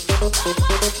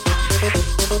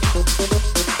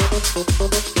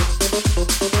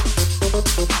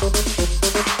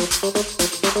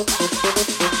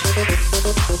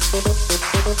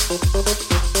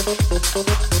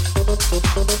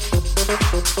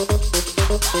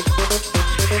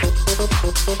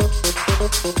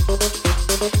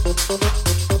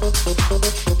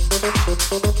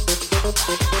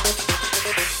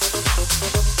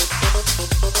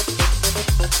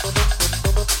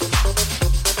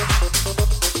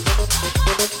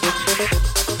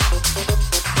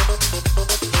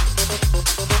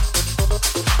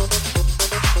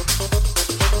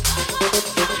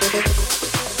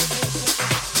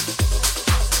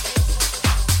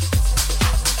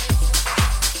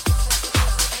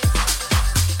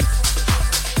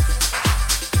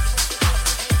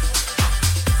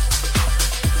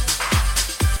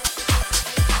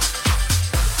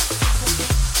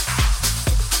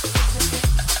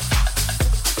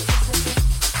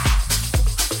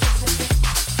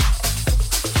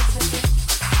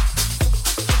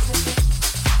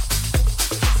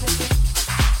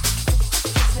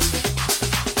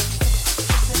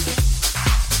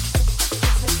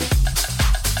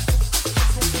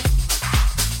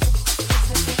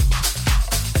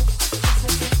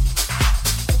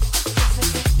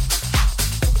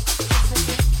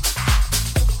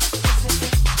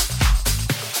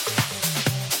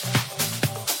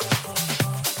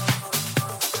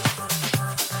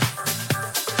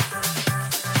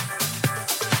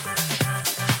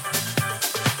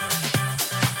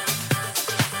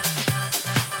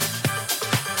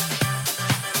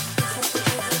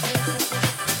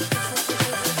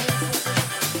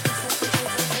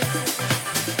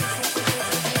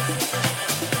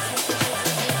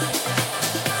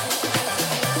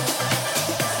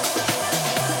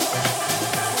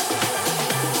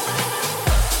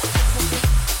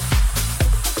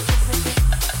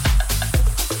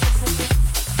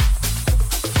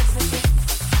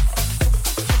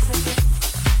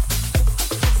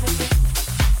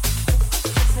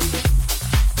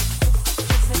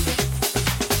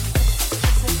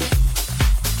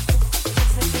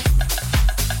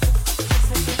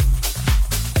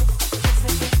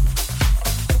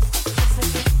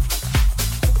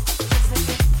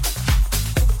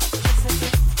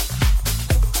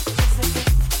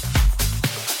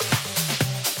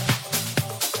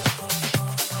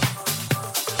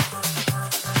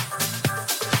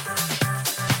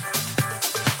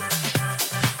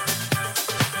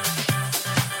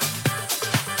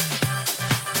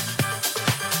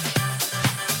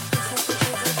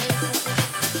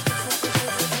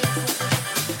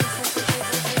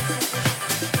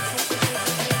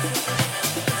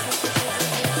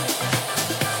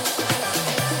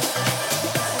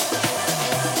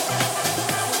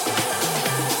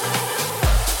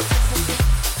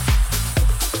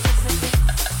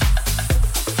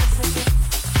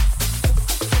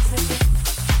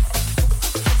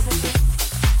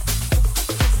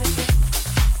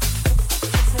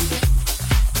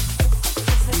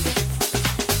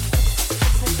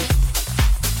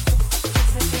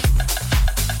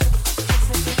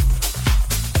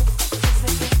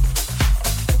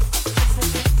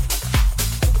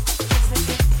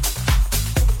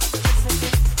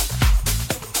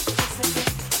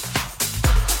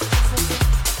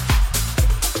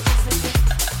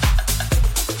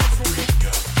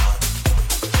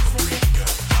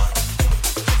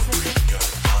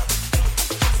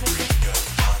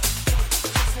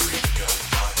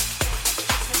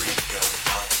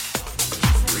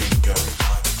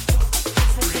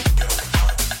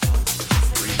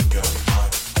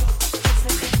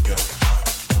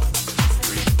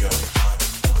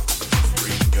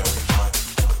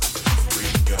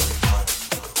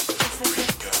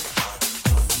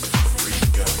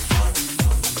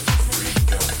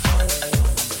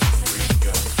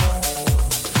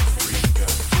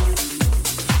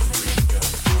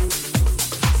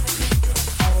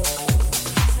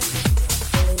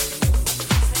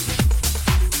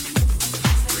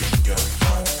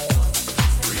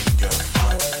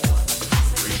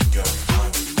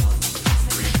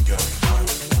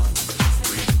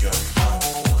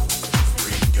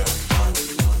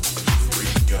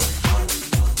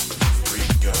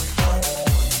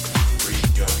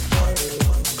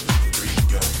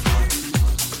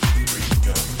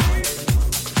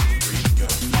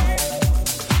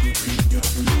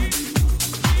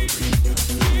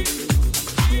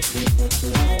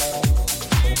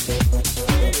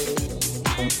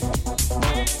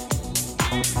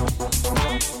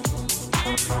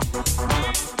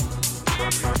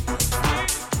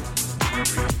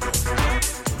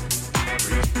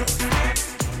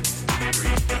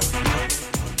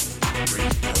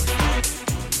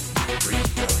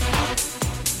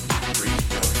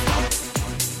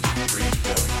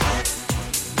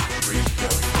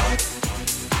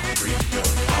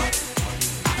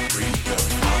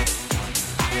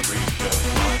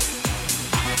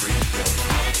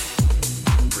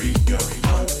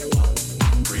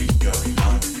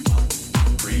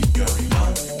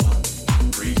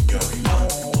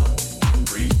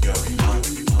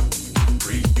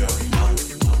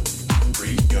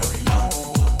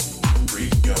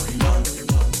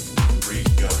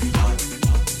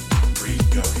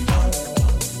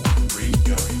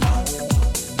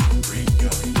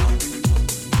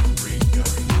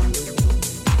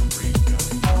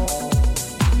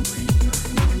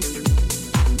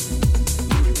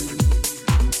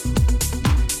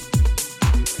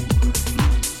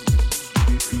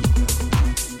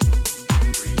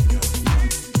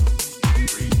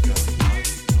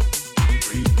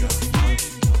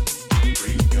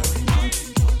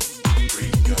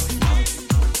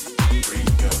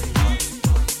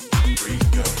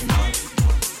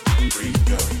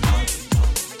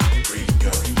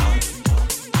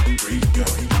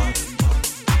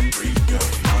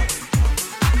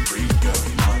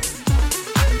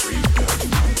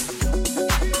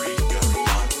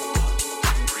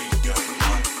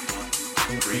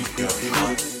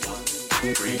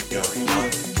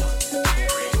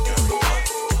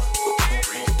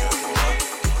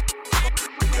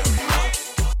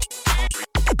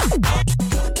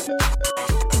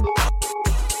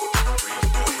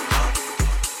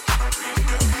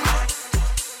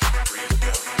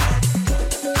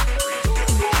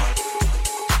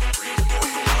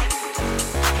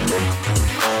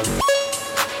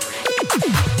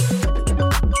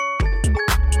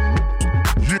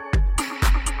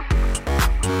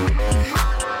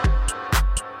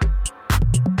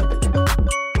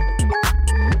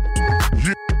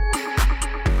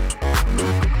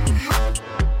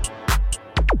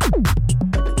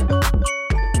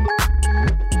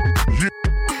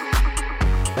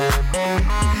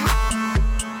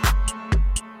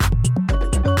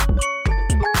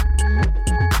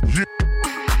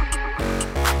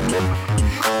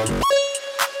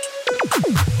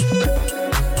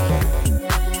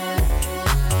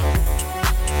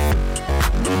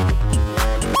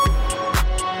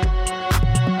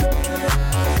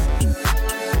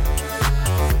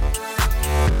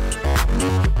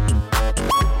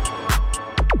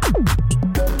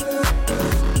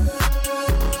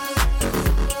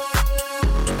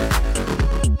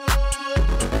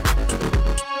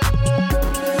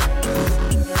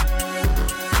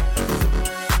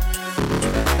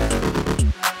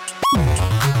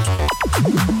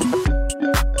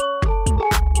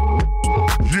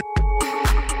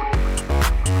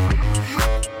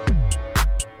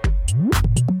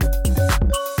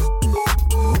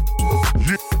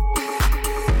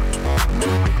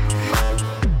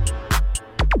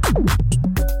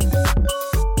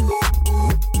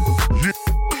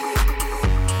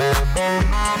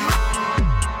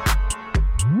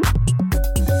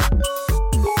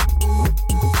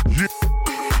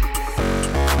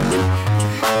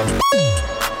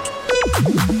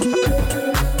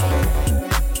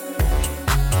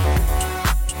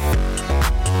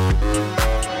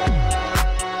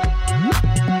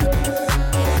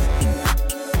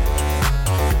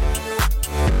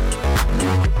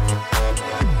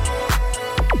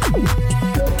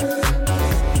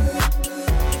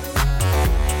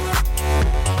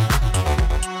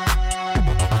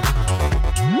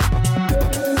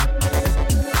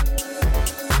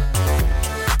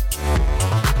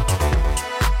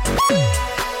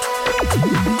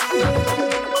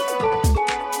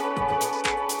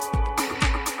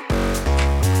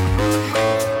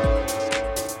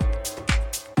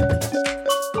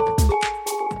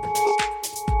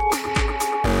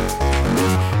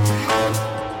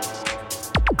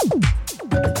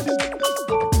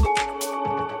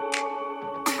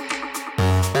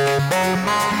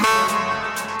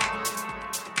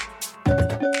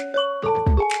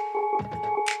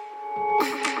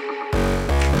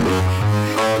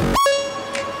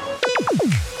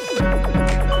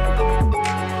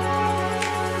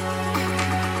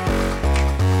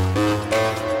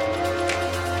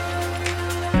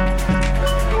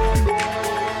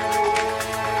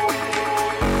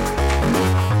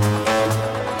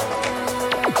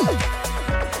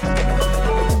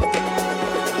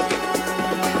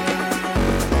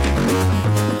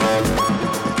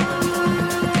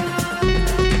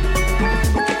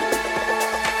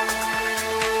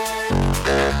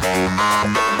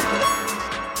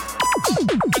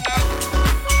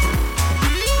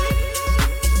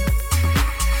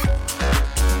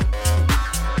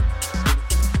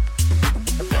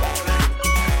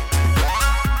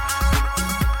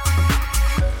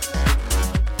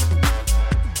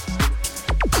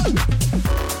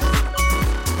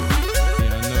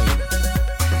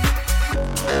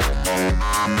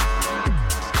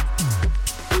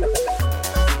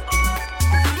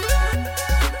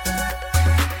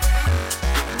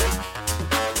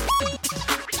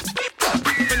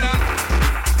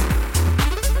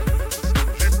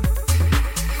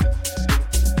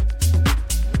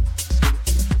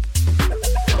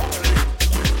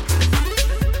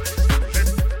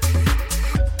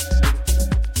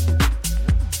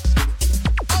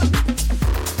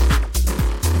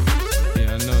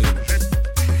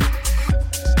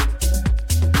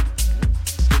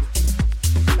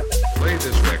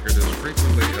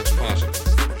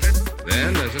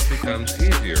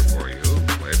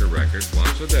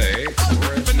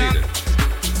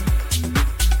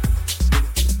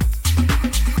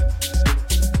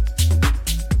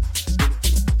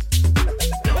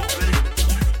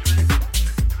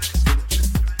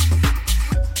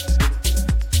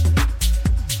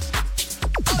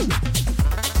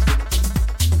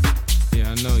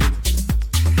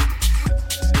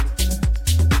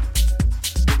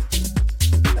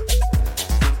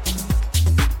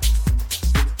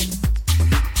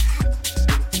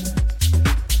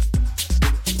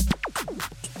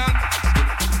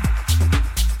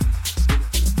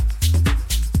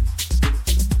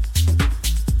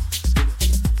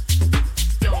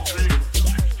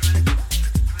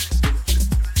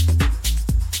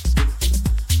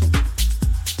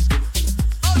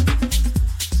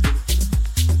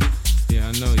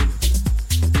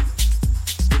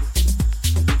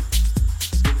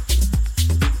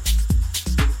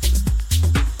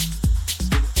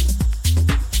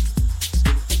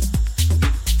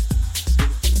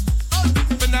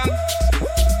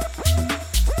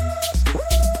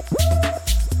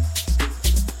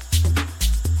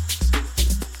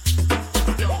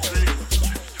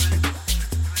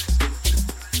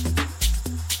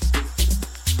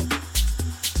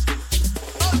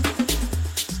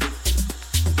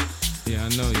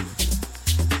Yeah, I know you.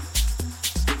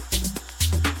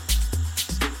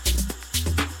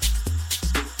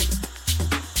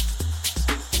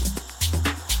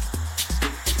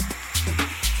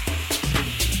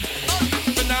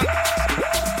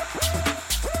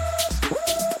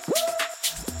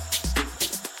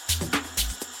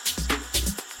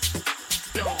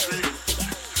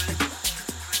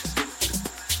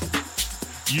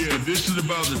 Yeah, this is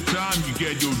about the time you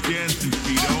get your dancing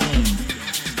feet on.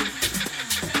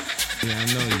 Yeah, I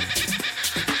know you.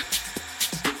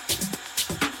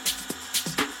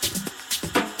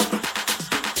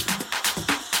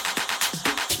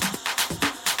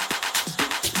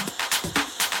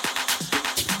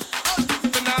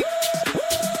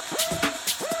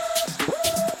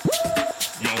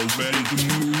 Y'all ready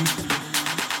to move?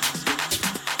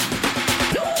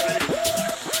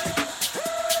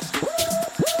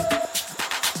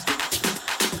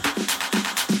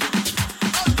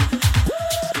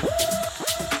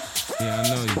 Yeah, I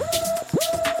know you.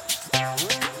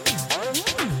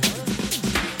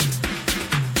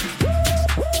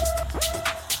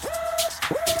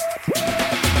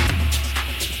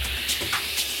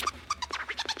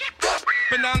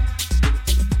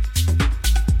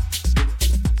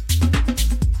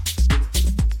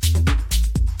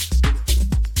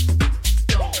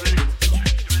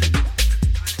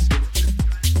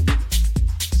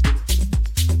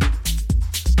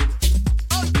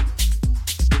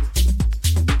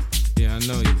 Yeah, I know you. Yeah, I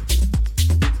know you.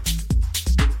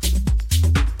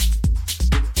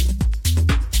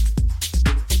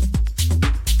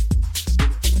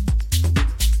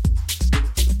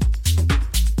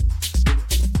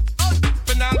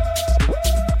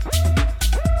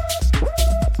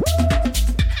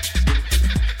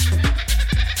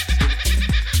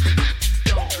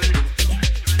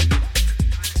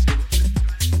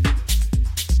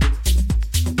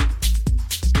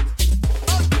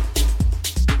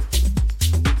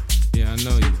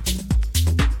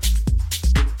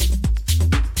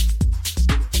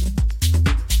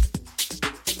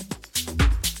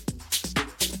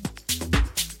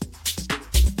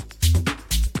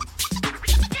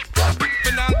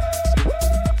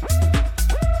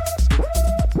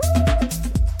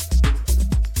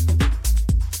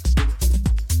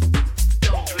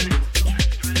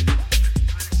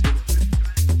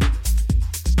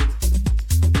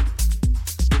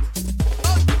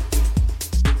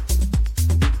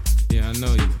 Yeah, I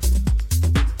know you.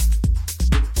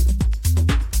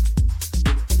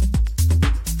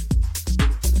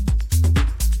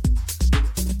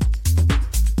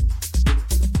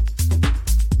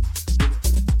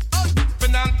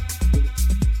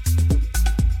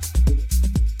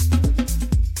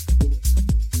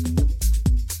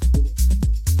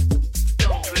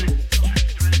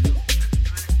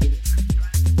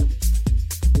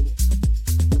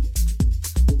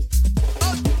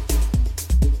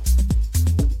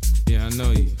 Yeah, I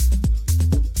know you.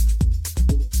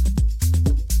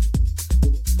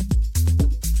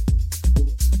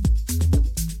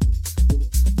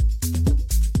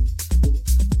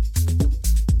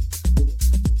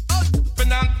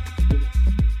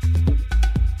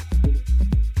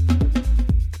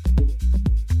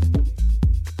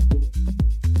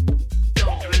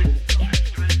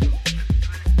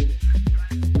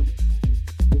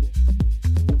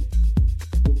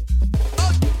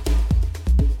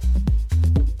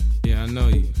 Yeah, I know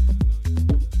you.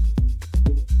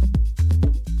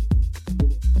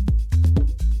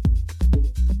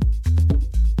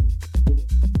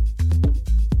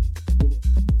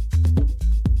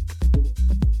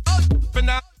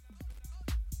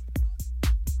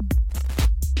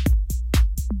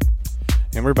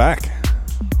 And we're back.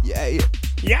 Yeah, yeah,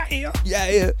 Yeah, yeah. yeah,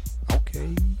 yeah.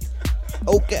 Okay.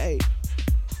 Okay.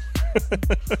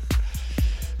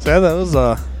 So yeah, that was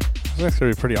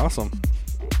actually pretty awesome.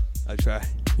 I try.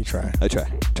 You try. I try.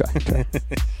 Try.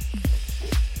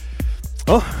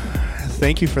 Oh,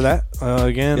 thank you for that.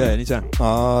 Again, Yeah, anytime. if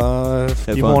Have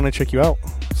people fun. want to check you out,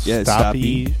 Yeah,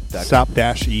 stop-e.com.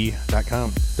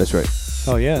 That's right.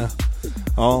 Oh yeah.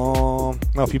 No,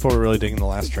 people were really digging the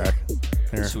last track.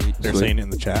 They're Sweet. saying it in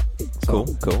the chat. So,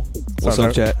 Cool. What's so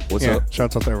up, chat? What's yeah, up?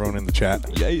 Shouts out to everyone in the chat.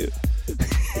 Yeah, yeah.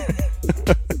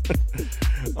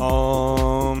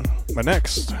 But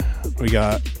next we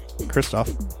got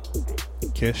Christoph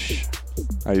Kish.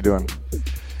 How you doing?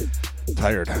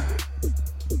 Tired.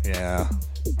 Yeah.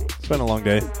 It's been a long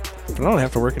day. But I don't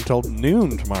have to work until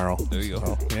noon tomorrow. There you go.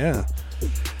 So, yeah.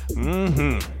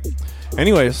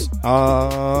 Anyways, we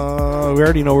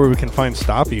already know where we can find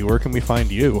Stoppy. Where can we find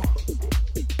you?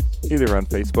 Either on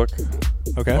Facebook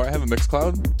Okay. Or I have a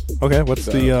Mixcloud. Okay. What's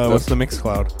So, what's the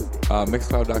Mixcloud?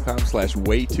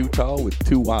 Mixcloud.com/way2tall with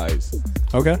 2 Y's.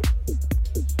 Okay.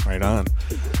 Right on.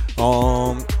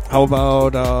 How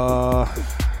about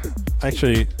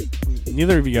actually,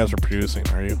 neither of you guys are producing,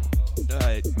 are you?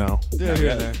 No. Yeah, here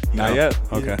and there. Not yet.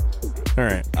 Okay. All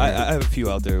right. I have a few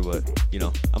out there, but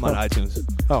I'm on iTunes.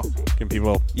 Oh, can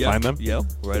people find them? Yeah,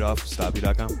 right off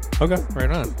stoppy.com. Okay. Right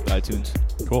on. iTunes.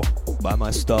 Cool. Buy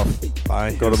my stuff.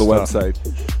 Bye. Go to the website.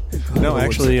 No,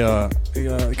 actually,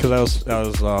 because I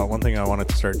was one thing I wanted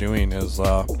to start doing is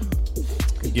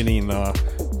getting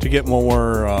to get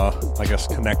more, I guess,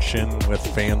 connection with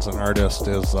fans and artists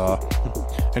is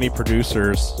any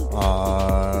producers,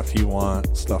 if you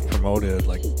want stuff promoted,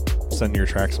 like send your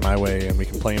tracks my way and we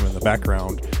can play them in the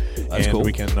background. That's and cool.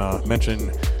 we can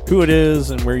mention who it is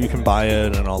and where you can buy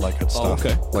it and all that good stuff.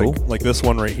 Okay, like, cool. Like this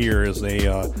one right here is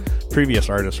a previous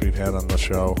artist we've had on the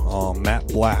show, Matt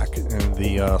Black, and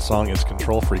the song is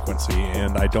Control Frequency.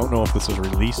 And I don't know if this is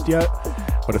released yet,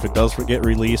 but if it does get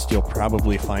released, you'll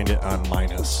probably find it on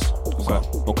Minus. So,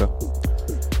 Okay.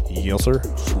 yes, sir.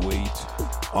 Sweet.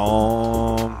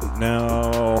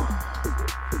 Now,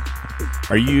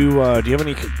 are you? Do you have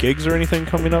any gigs or anything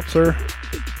coming up, sir?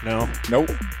 No. Nope.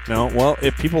 No. Well,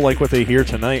 if people like what they hear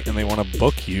tonight and they want to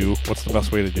book you, what's the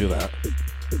best way to do that?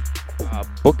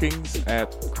 Bookings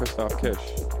at Christoph Kish.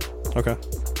 Okay.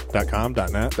 .com,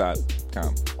 .net, .com.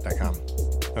 .com.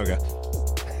 Okay.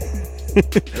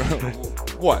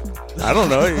 What? I don't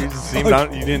know.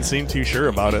 You didn't seem too sure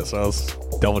about it, so I was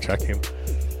double checking.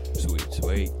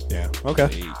 Sweet. Yeah. Okay.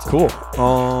 Sweet. Cool.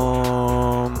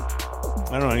 I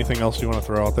don't know. Anything else you want to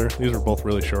throw out there? These are both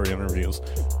really short interviews.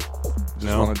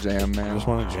 Just want to jam, man. Just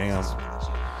want to jam.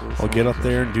 Well, get up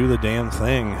there and do the damn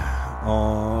thing.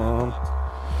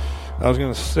 I was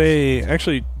gonna say,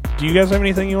 actually, do you guys have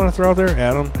anything you want to throw out there,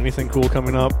 Adam? Anything cool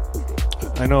coming up?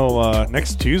 I know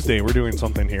next Tuesday we're doing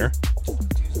something here.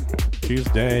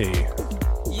 Tuesday.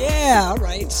 Yeah, all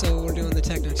right. So we're doing the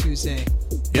Techno Tuesday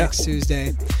Yeah. next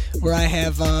Tuesday, where I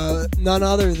have none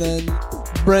other than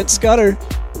Brent Scudder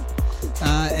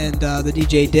and the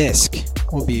DJ Disc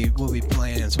will be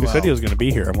playing as He well. said he was going to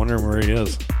be here. I'm wondering where he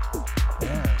is.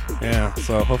 Yeah,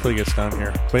 so hopefully he gets down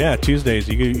here. But yeah, Tuesdays,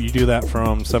 you do that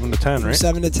from 7 to 10, From right?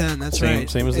 7 to 10, that's Same- right.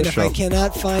 same as and this if show. I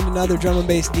cannot find another drum and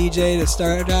bass DJ to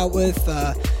start out with,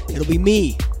 it'll be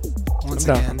me once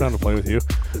I'm again. down to play with you.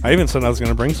 I even said I was going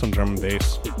to bring some drum and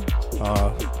bass.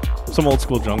 Some old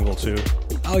school jungle, too.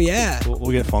 Oh, yeah.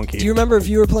 We'll get funky. Do you remember if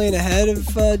you were playing ahead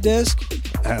of Disc?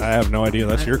 I have no idea.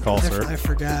 That's your call, sir. I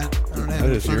forgot. I don't have That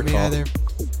it in is front of your me call. either.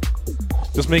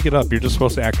 Just make it up. You're just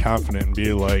supposed to act confident and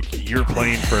be like, you're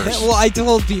playing first. Well, I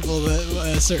told people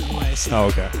that a certain way, so Oh,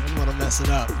 okay. I didn't want to mess it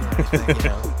up or anything, you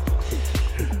know.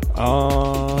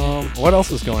 What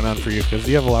else is going on for you? Because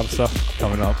you have a lot of stuff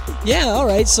coming up. Yeah, all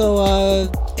right. So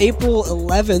April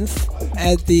 11th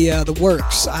at the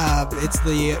Works. It's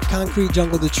the Concrete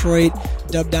Jungle Detroit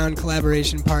Dub Down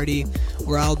collaboration party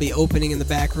where I'll be opening in the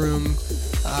back room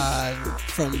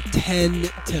from 10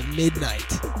 to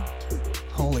midnight.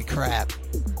 Holy crap.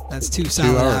 That's 2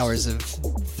 solid hours of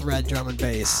thread drum and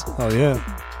bass. Oh, yeah.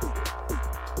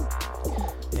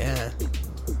 Yeah.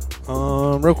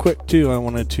 Real quick, too, I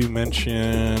wanted to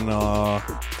mention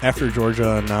after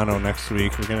Georgia and Nano next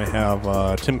week, we're going to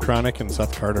have Tim Chronic and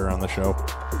Seth Carter on the show.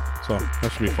 So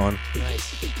that should be fun.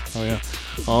 Nice. Oh, yeah.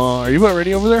 Are you about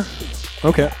ready over there?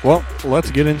 Okay. Well,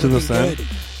 let's get into this then. Good.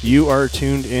 You are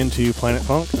tuned into Planet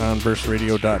Funk on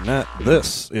burstradio.net.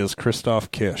 This is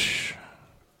Christoph Kish.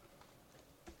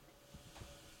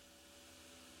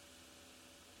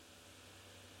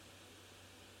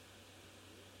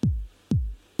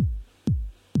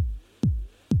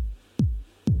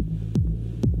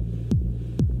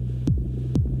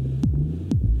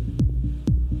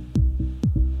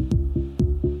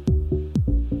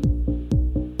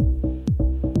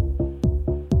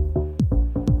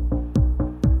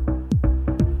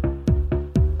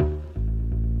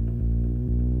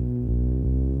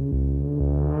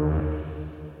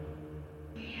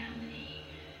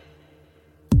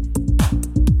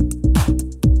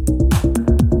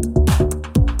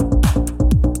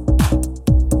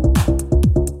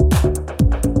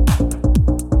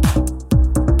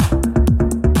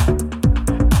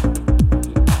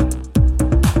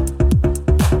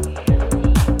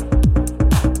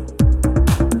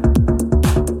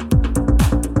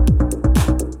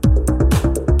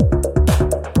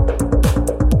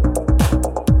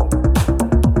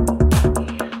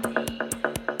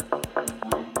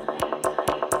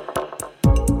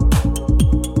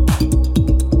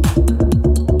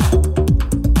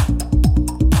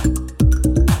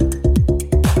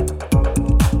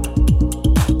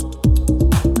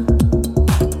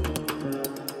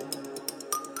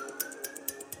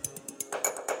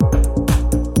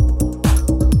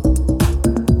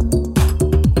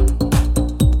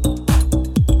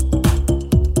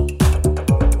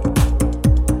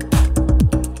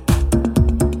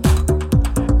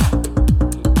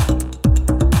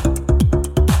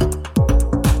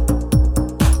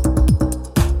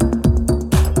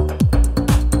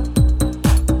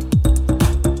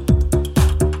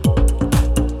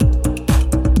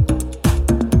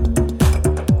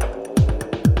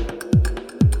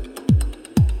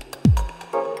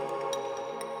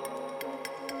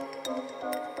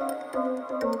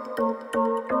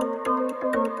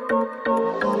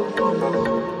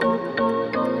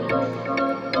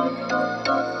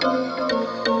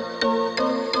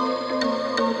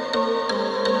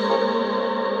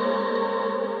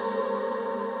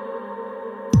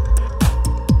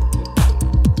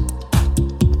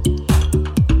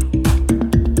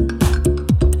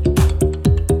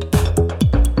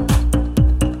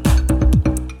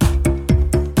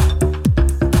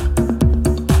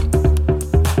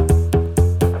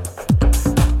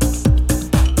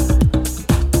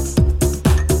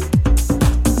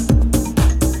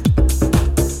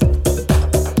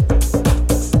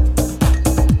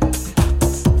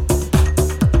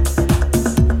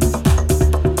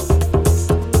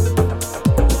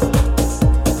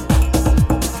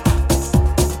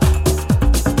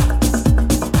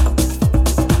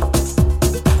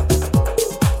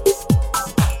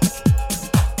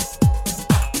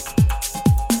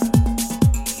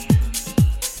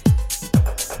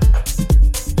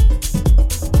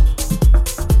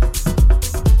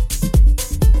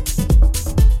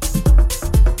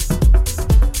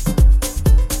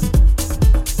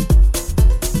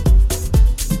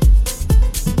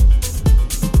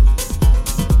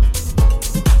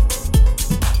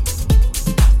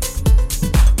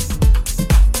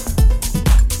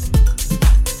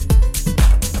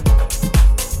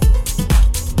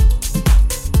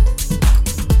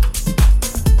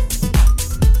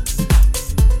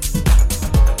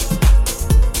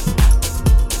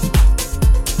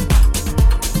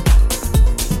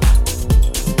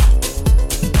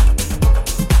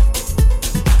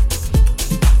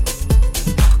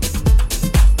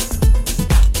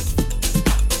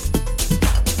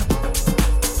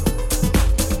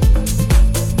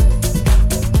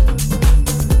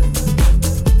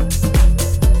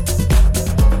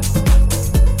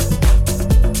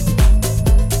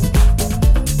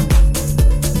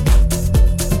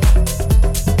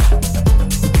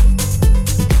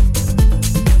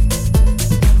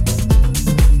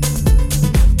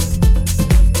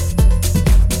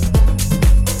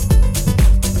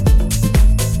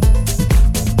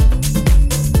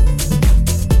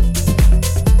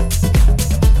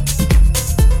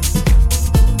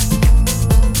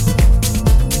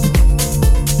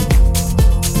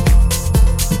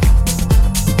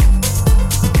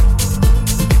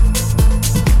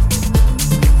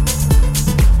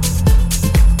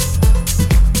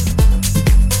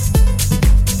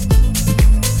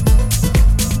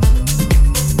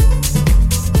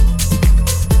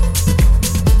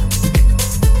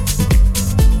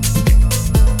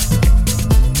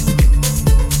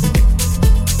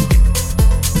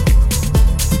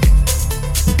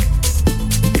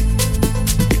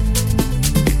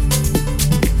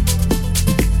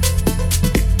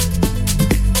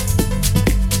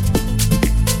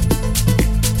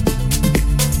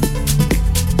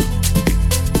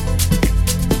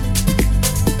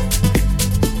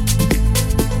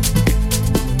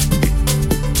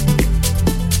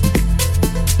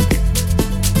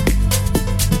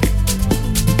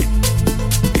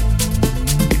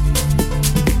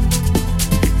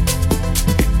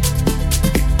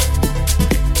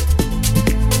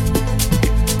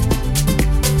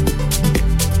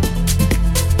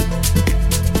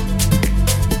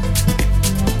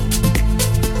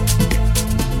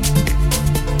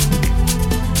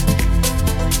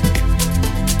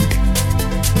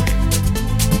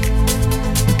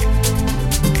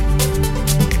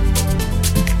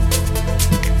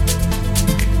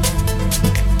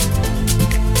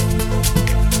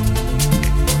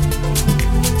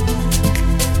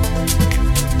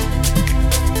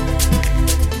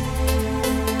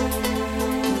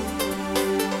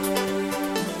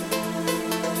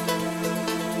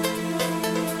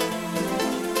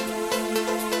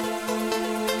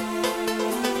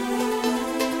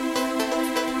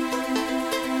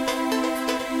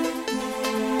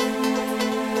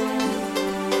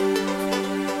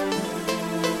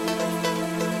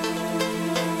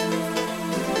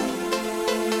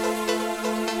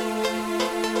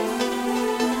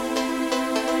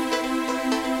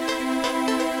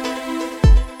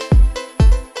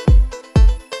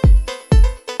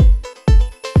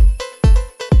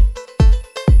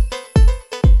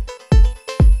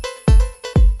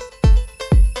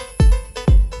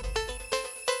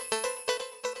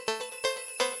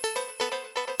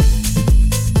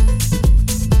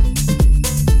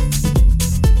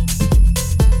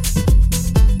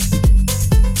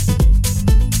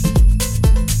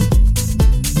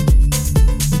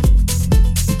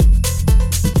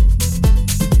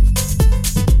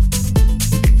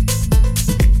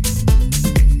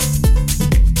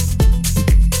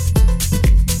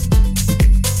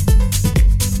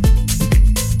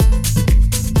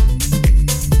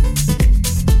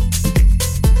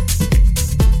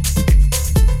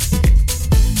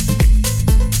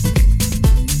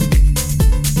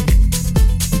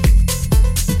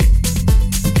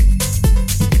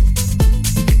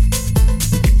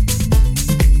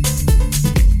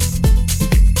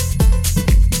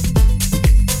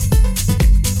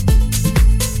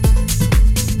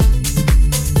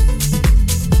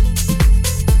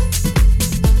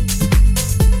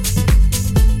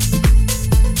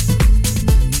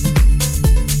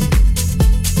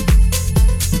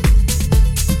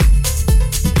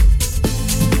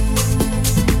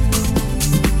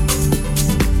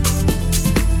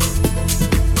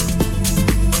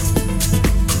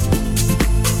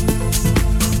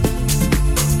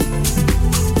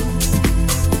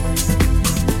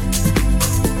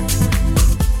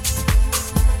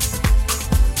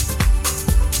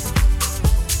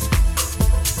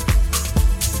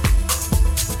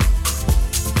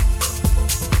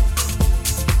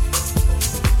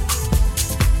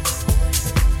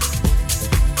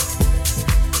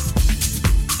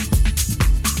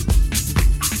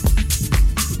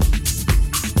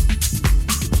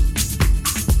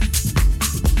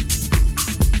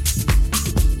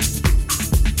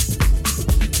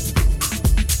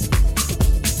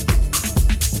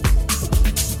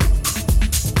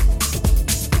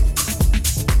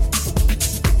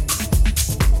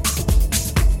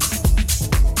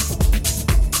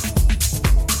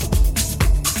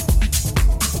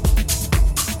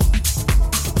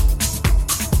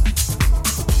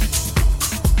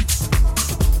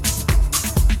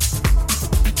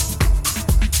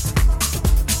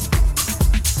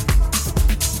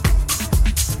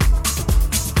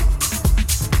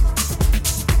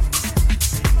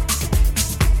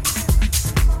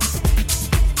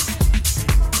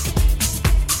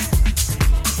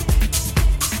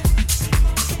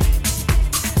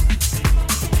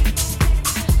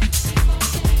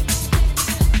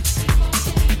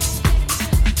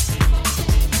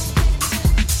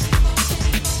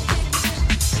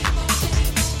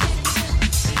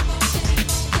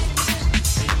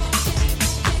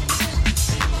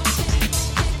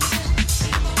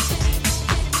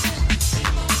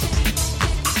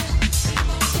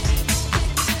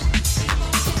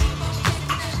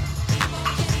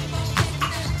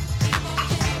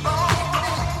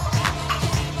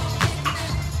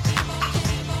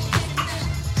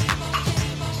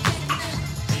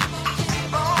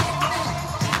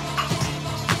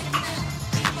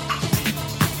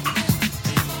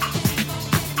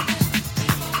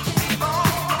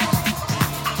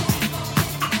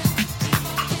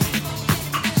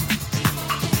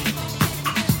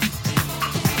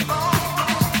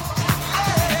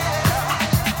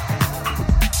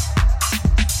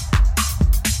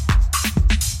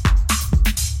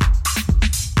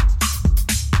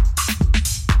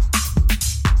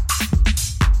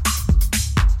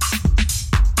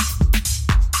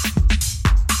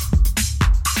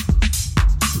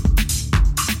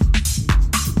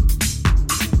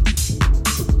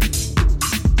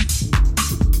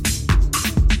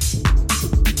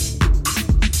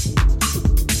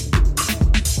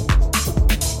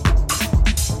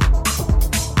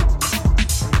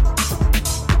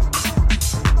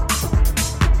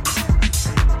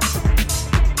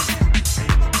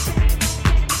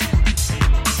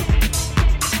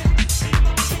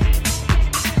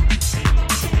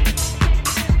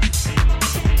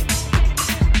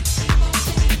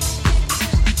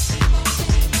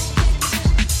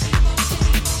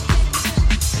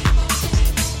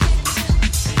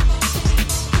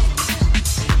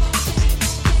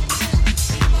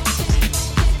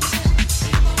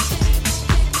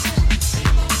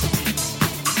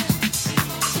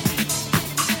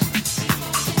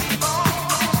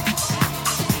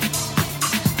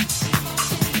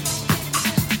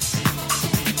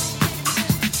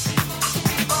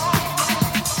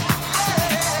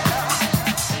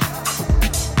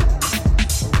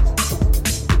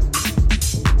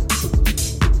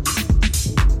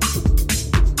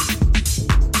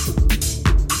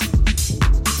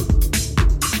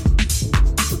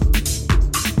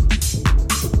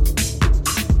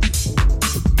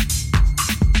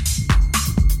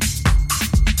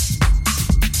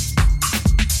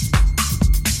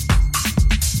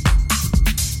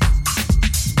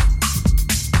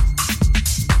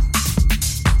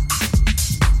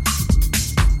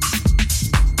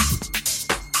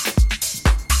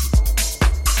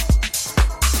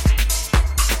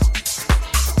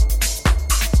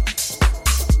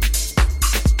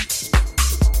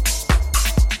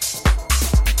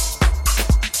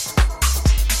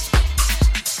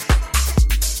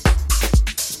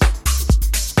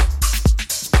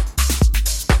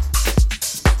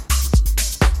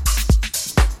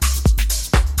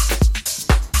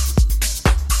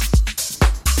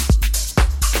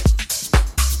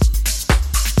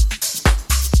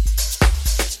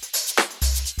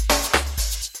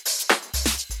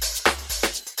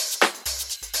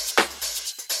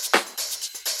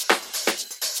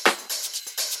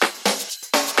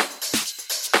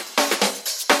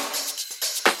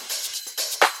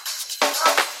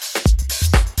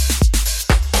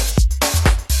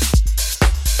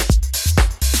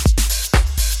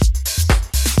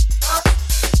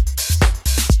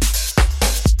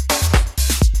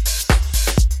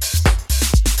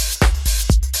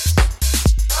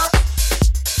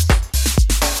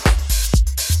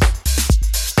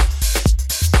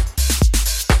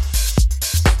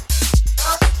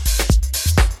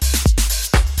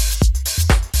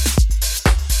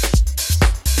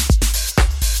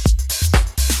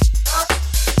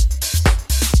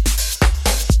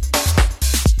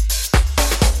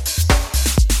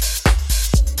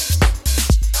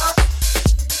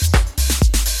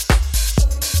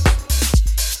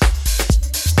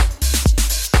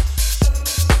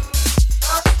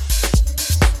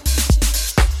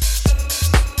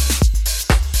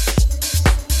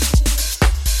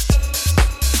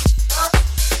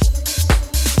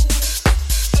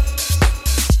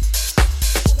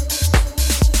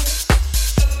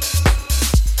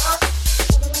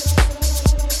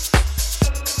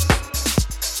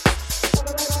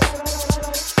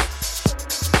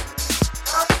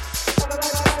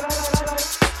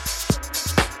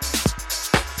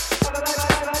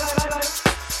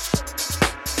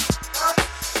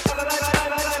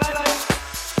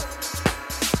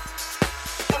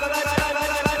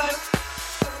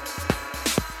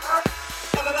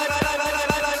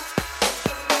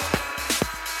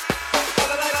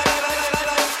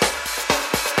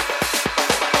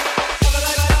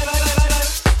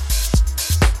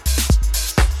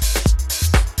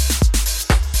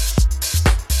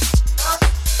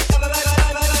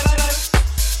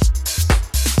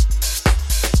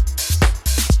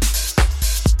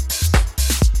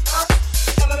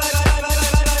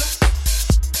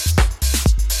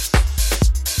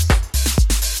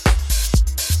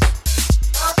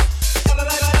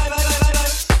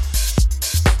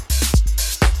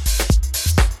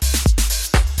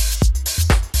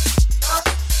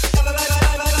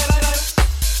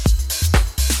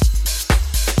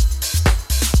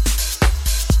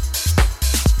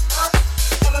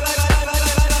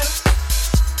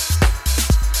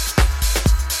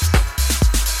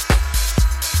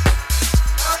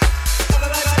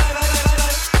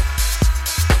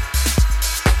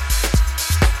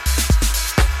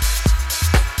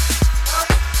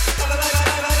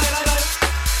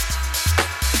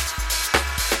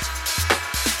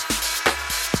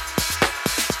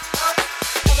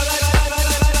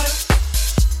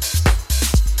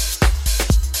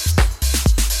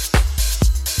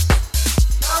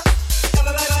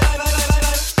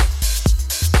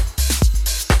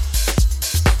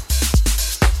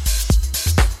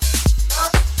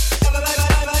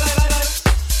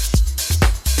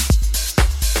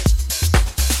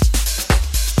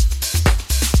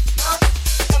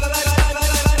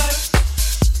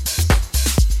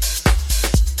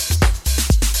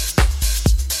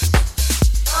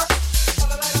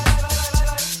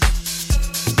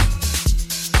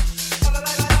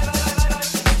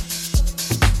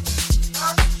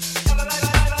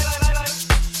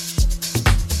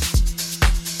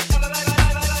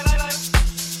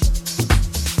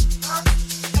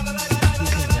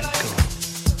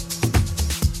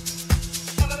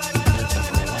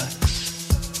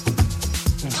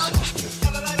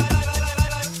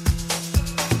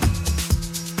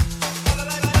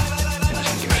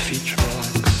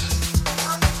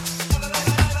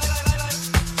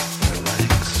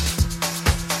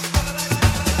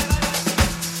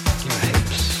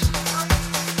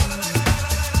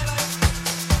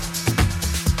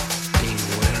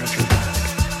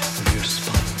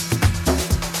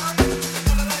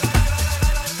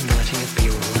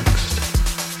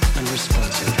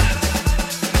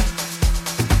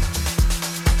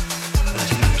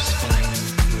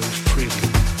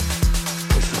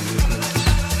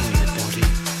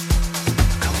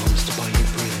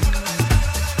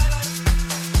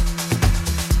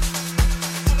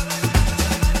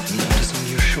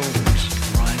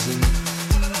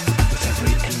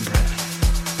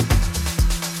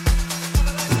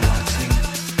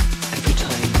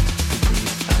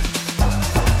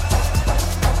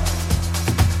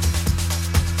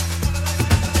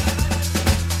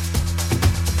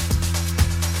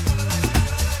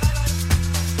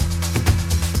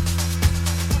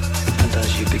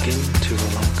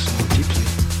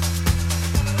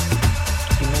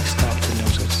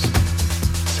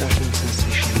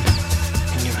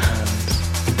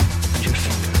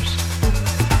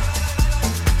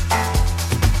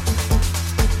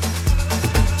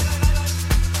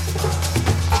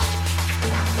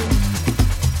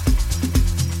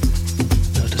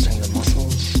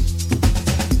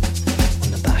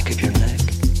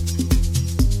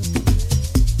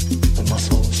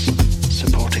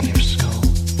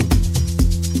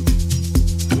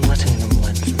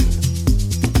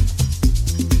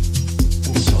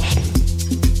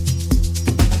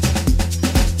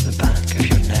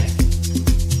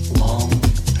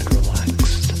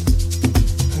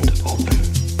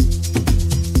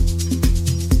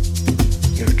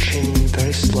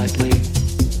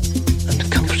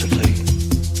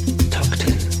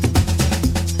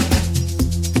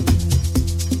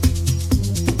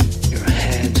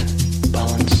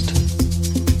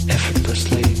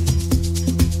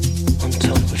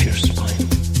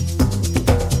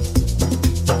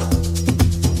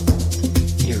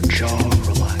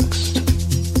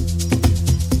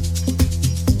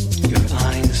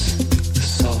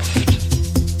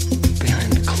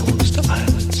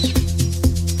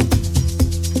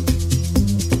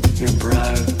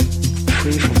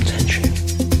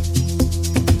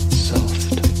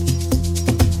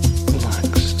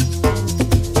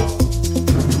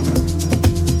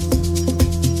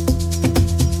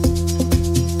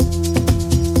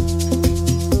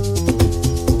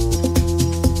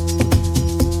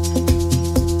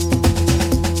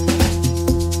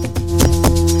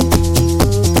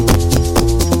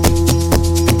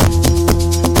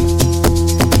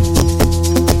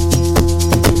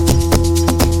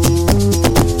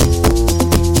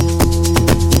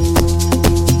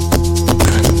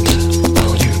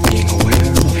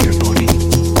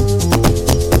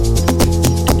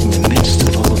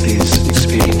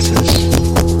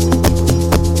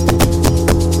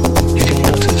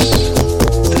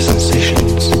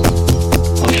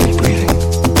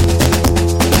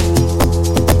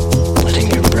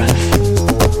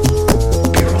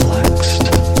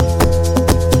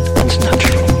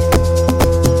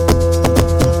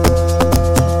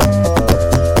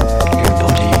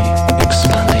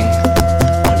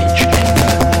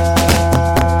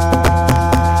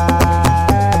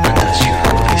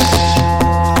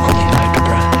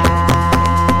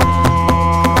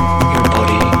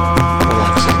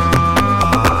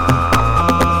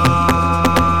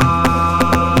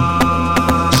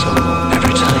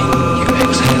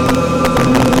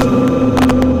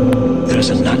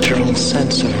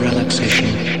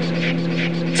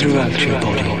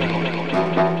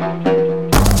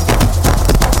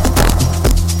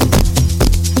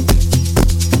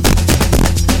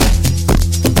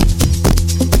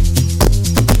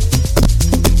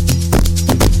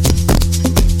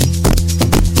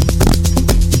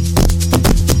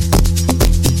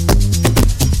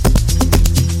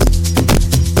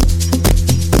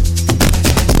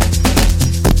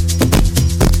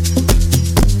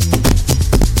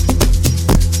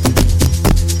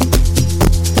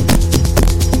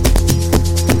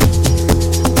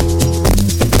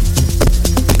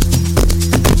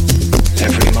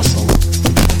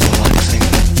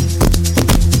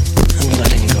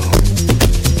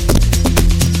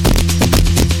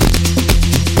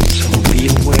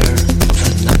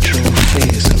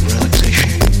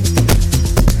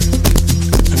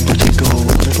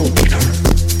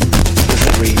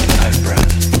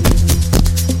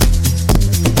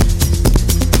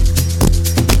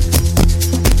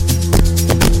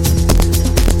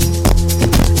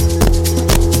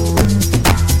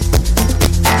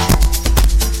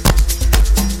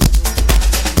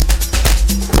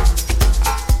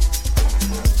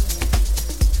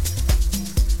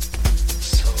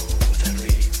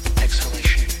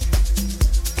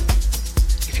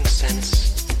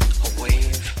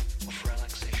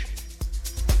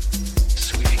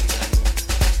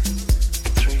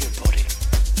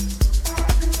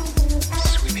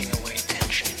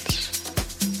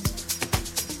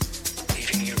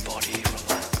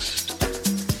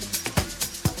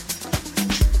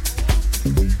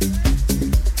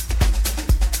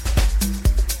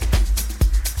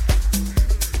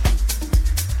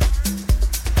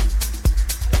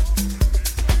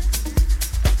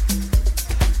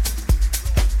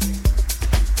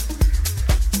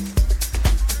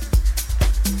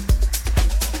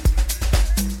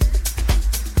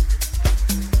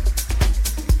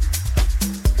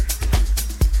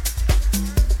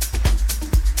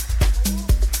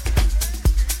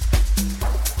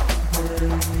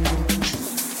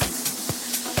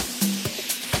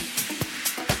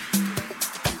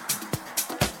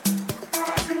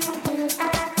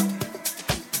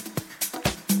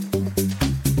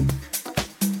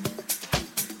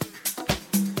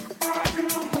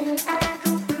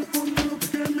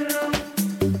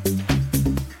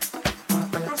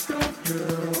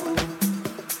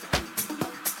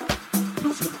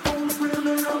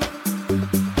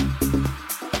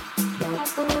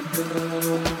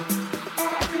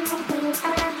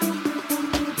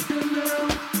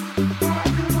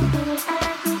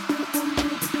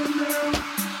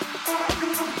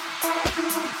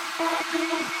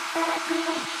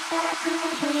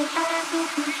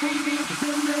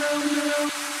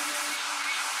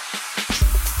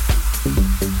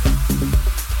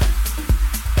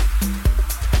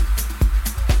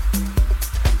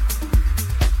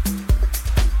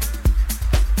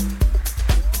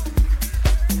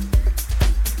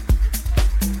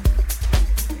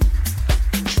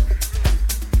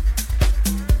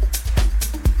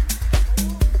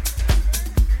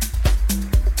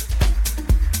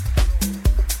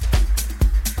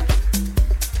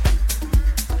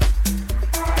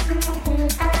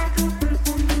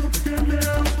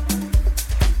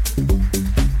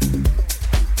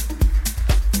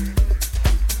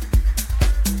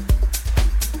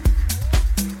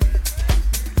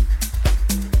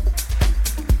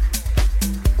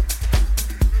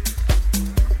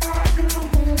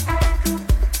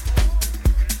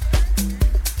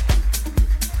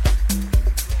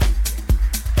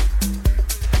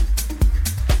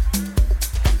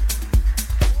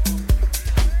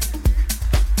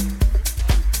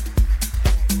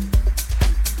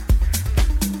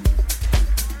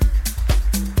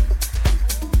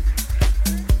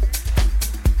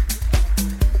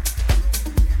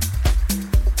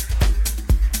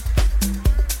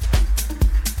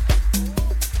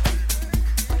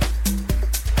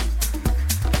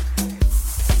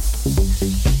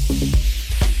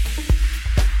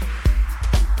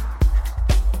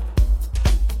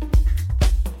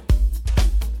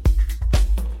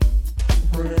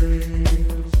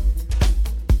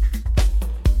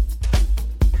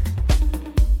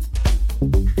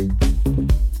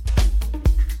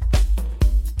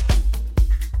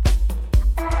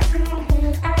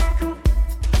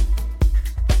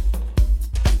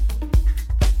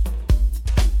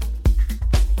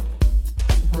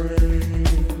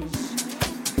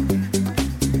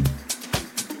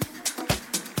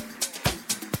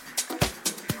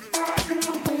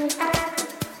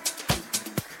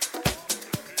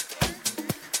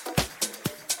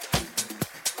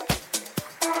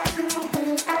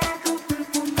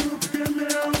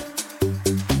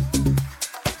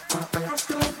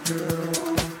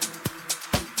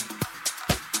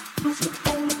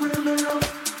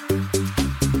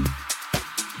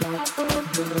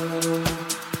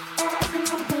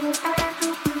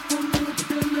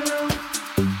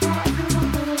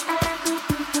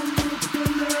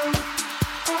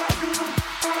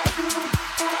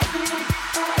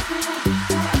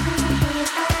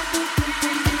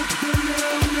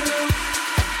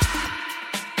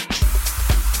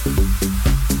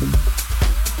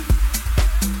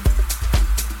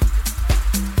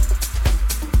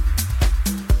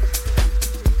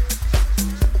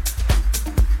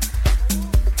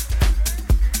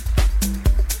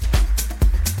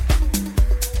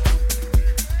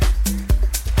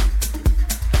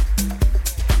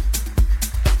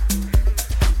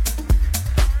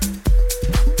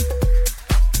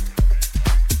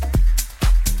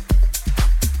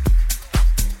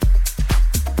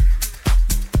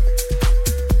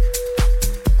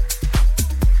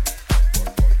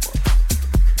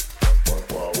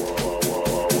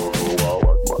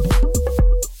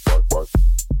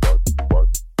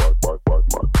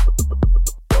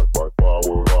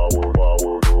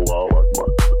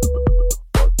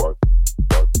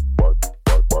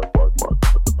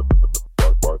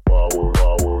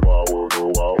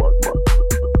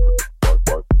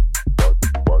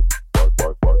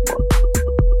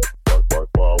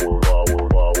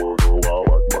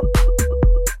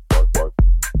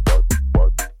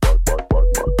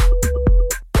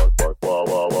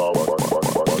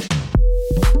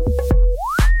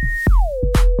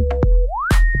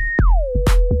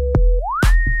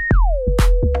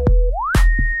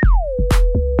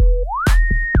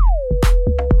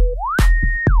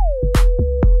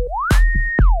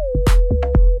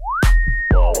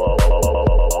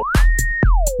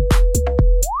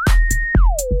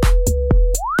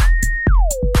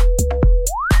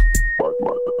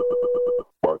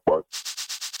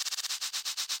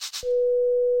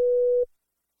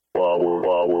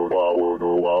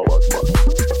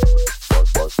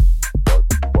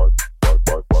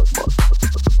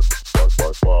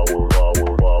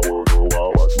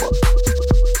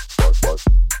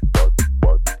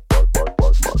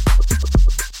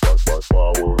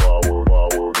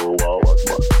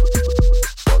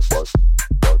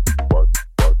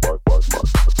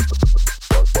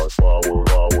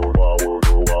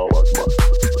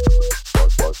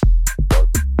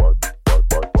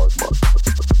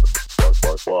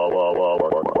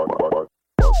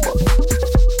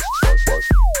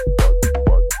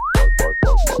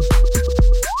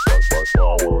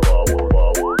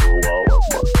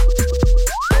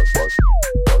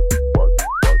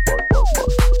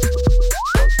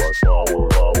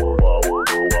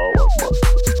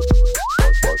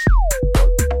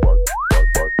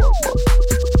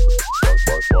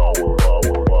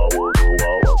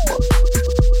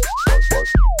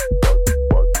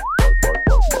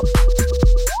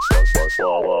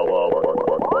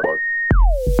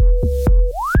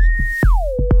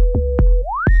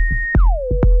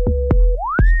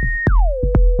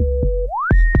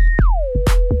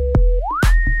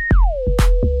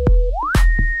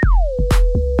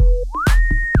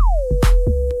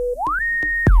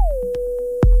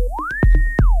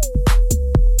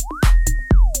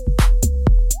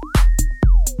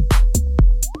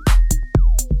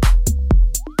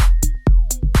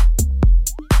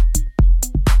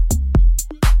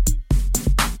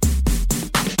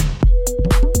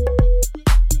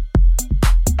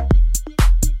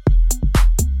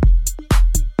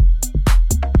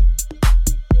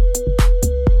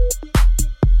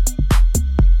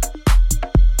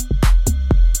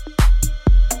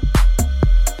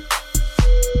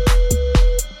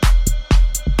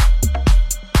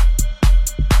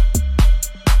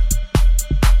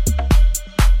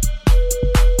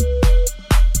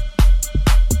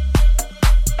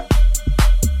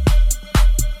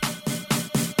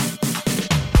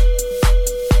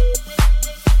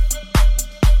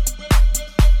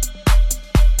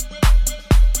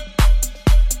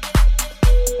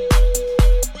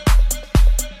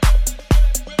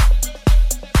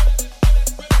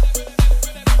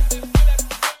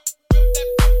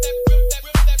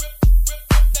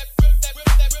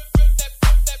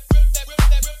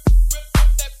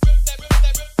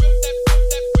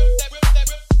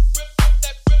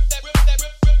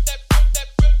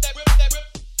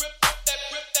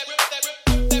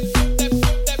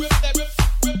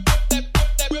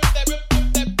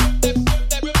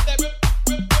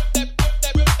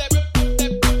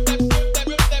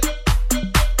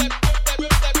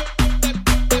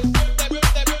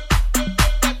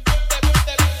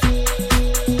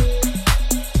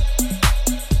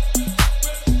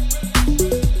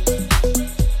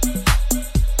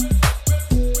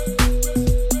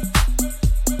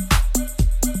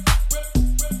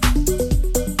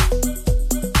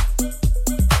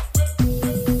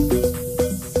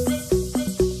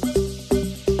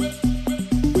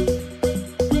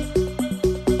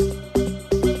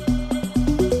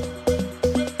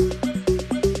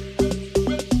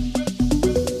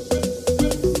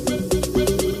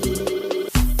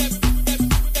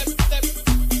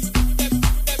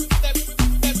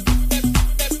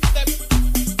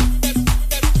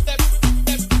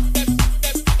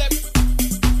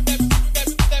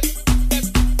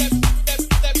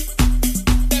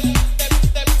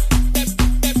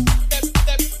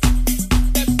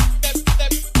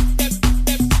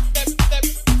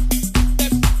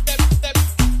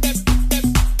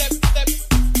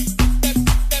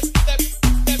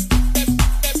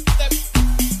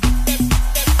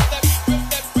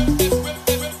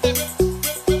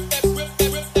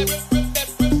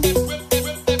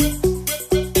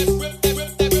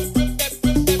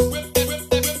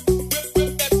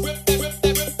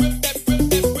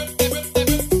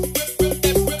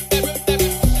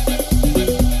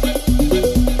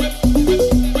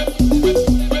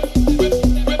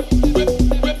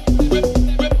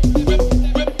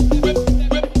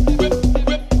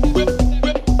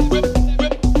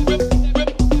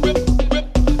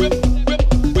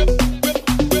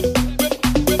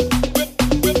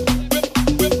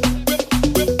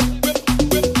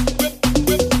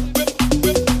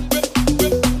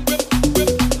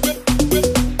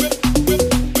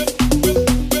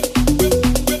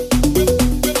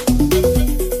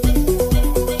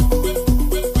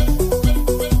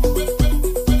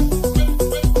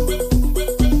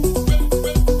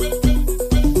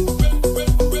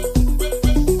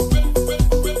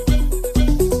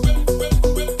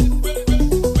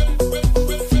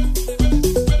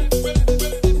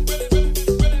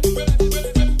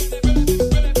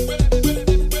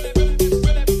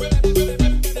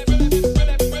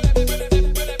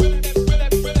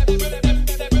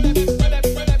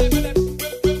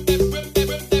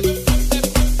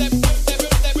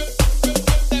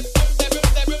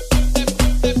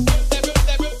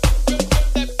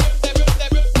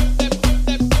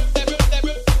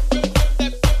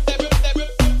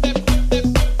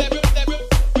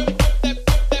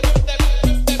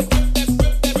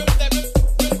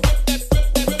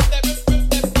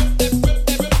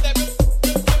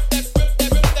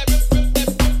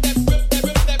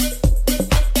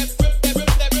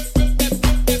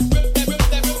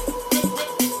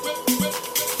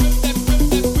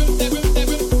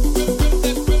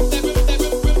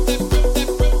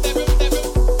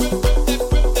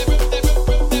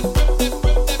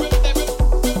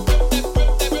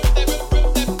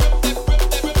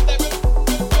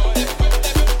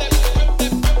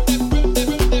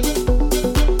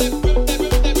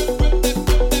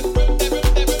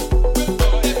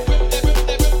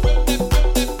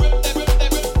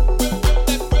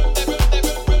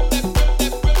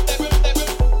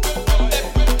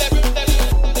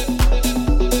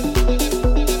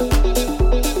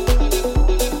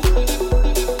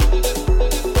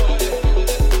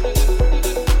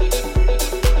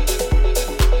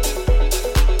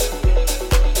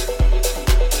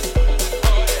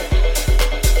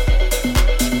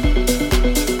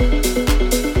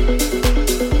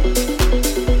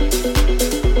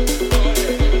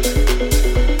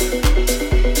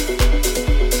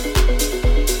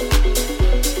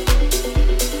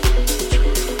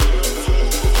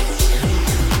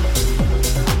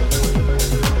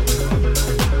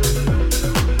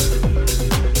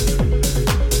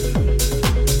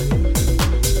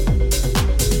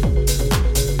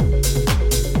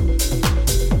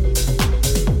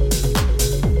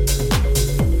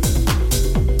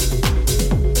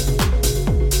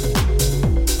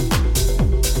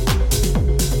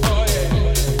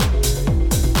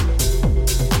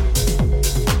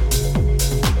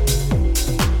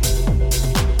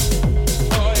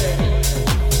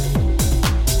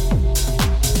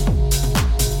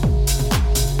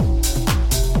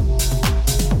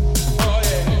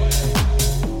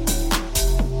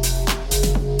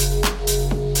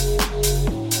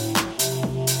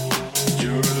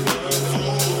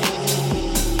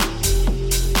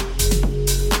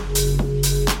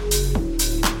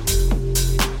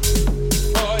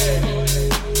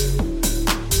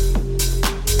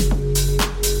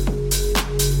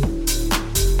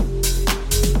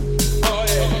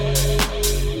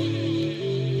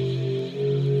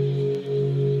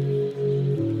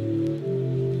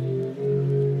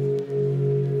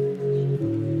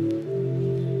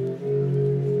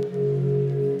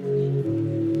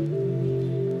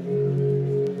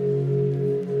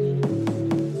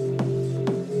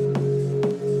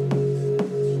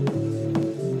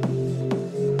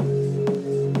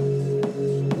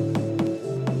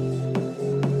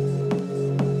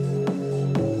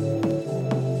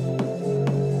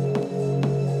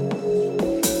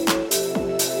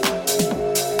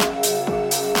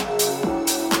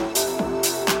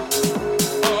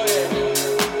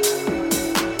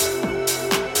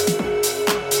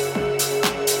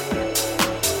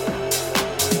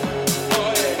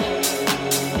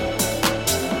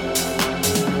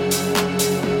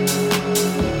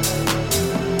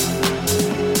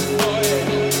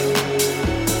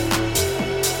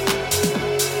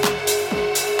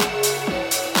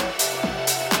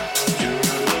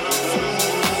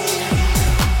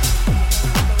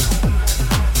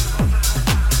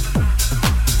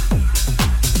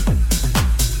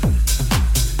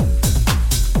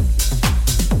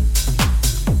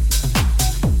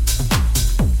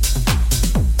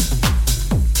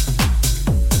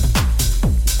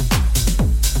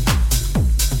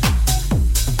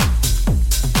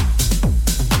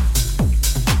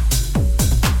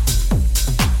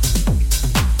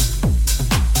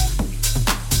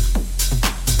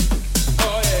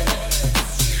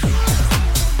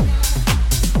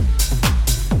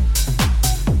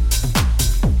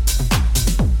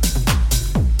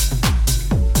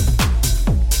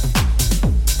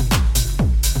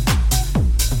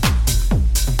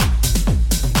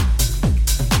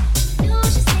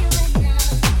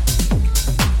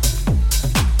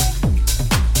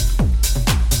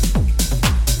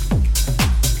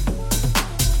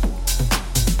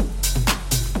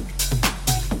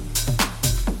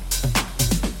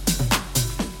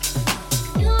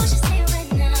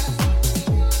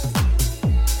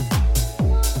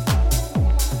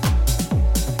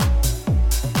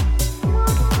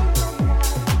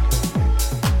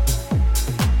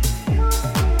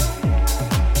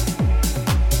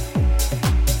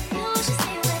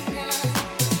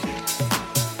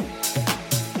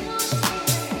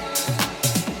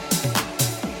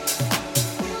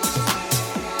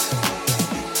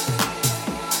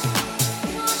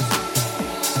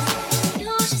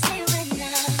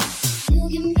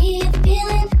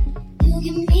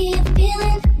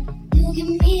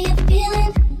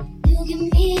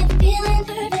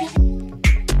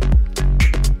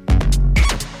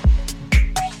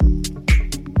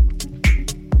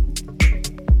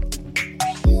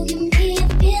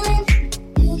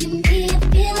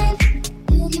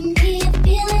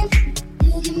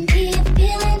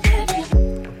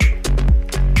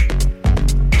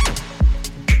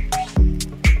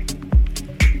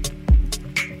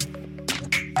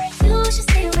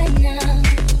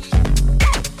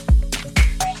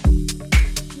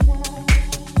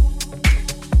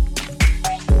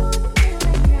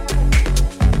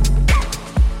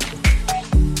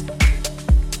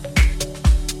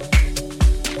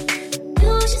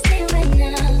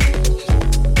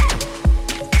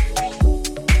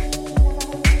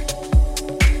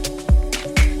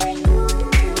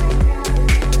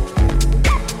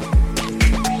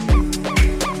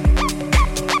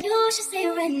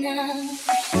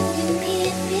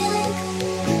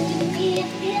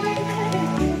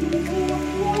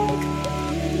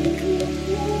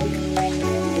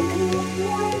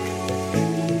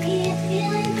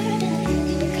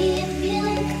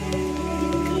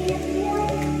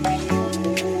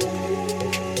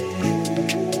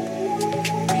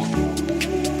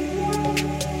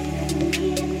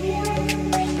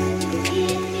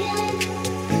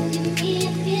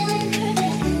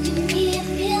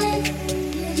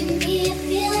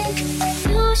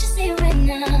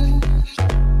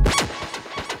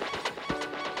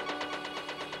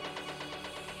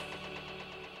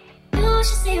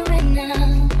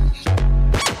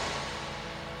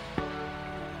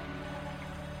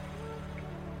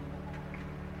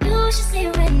 should see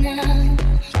it right now.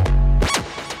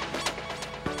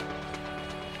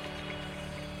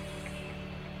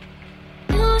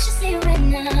 You should see it right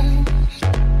now.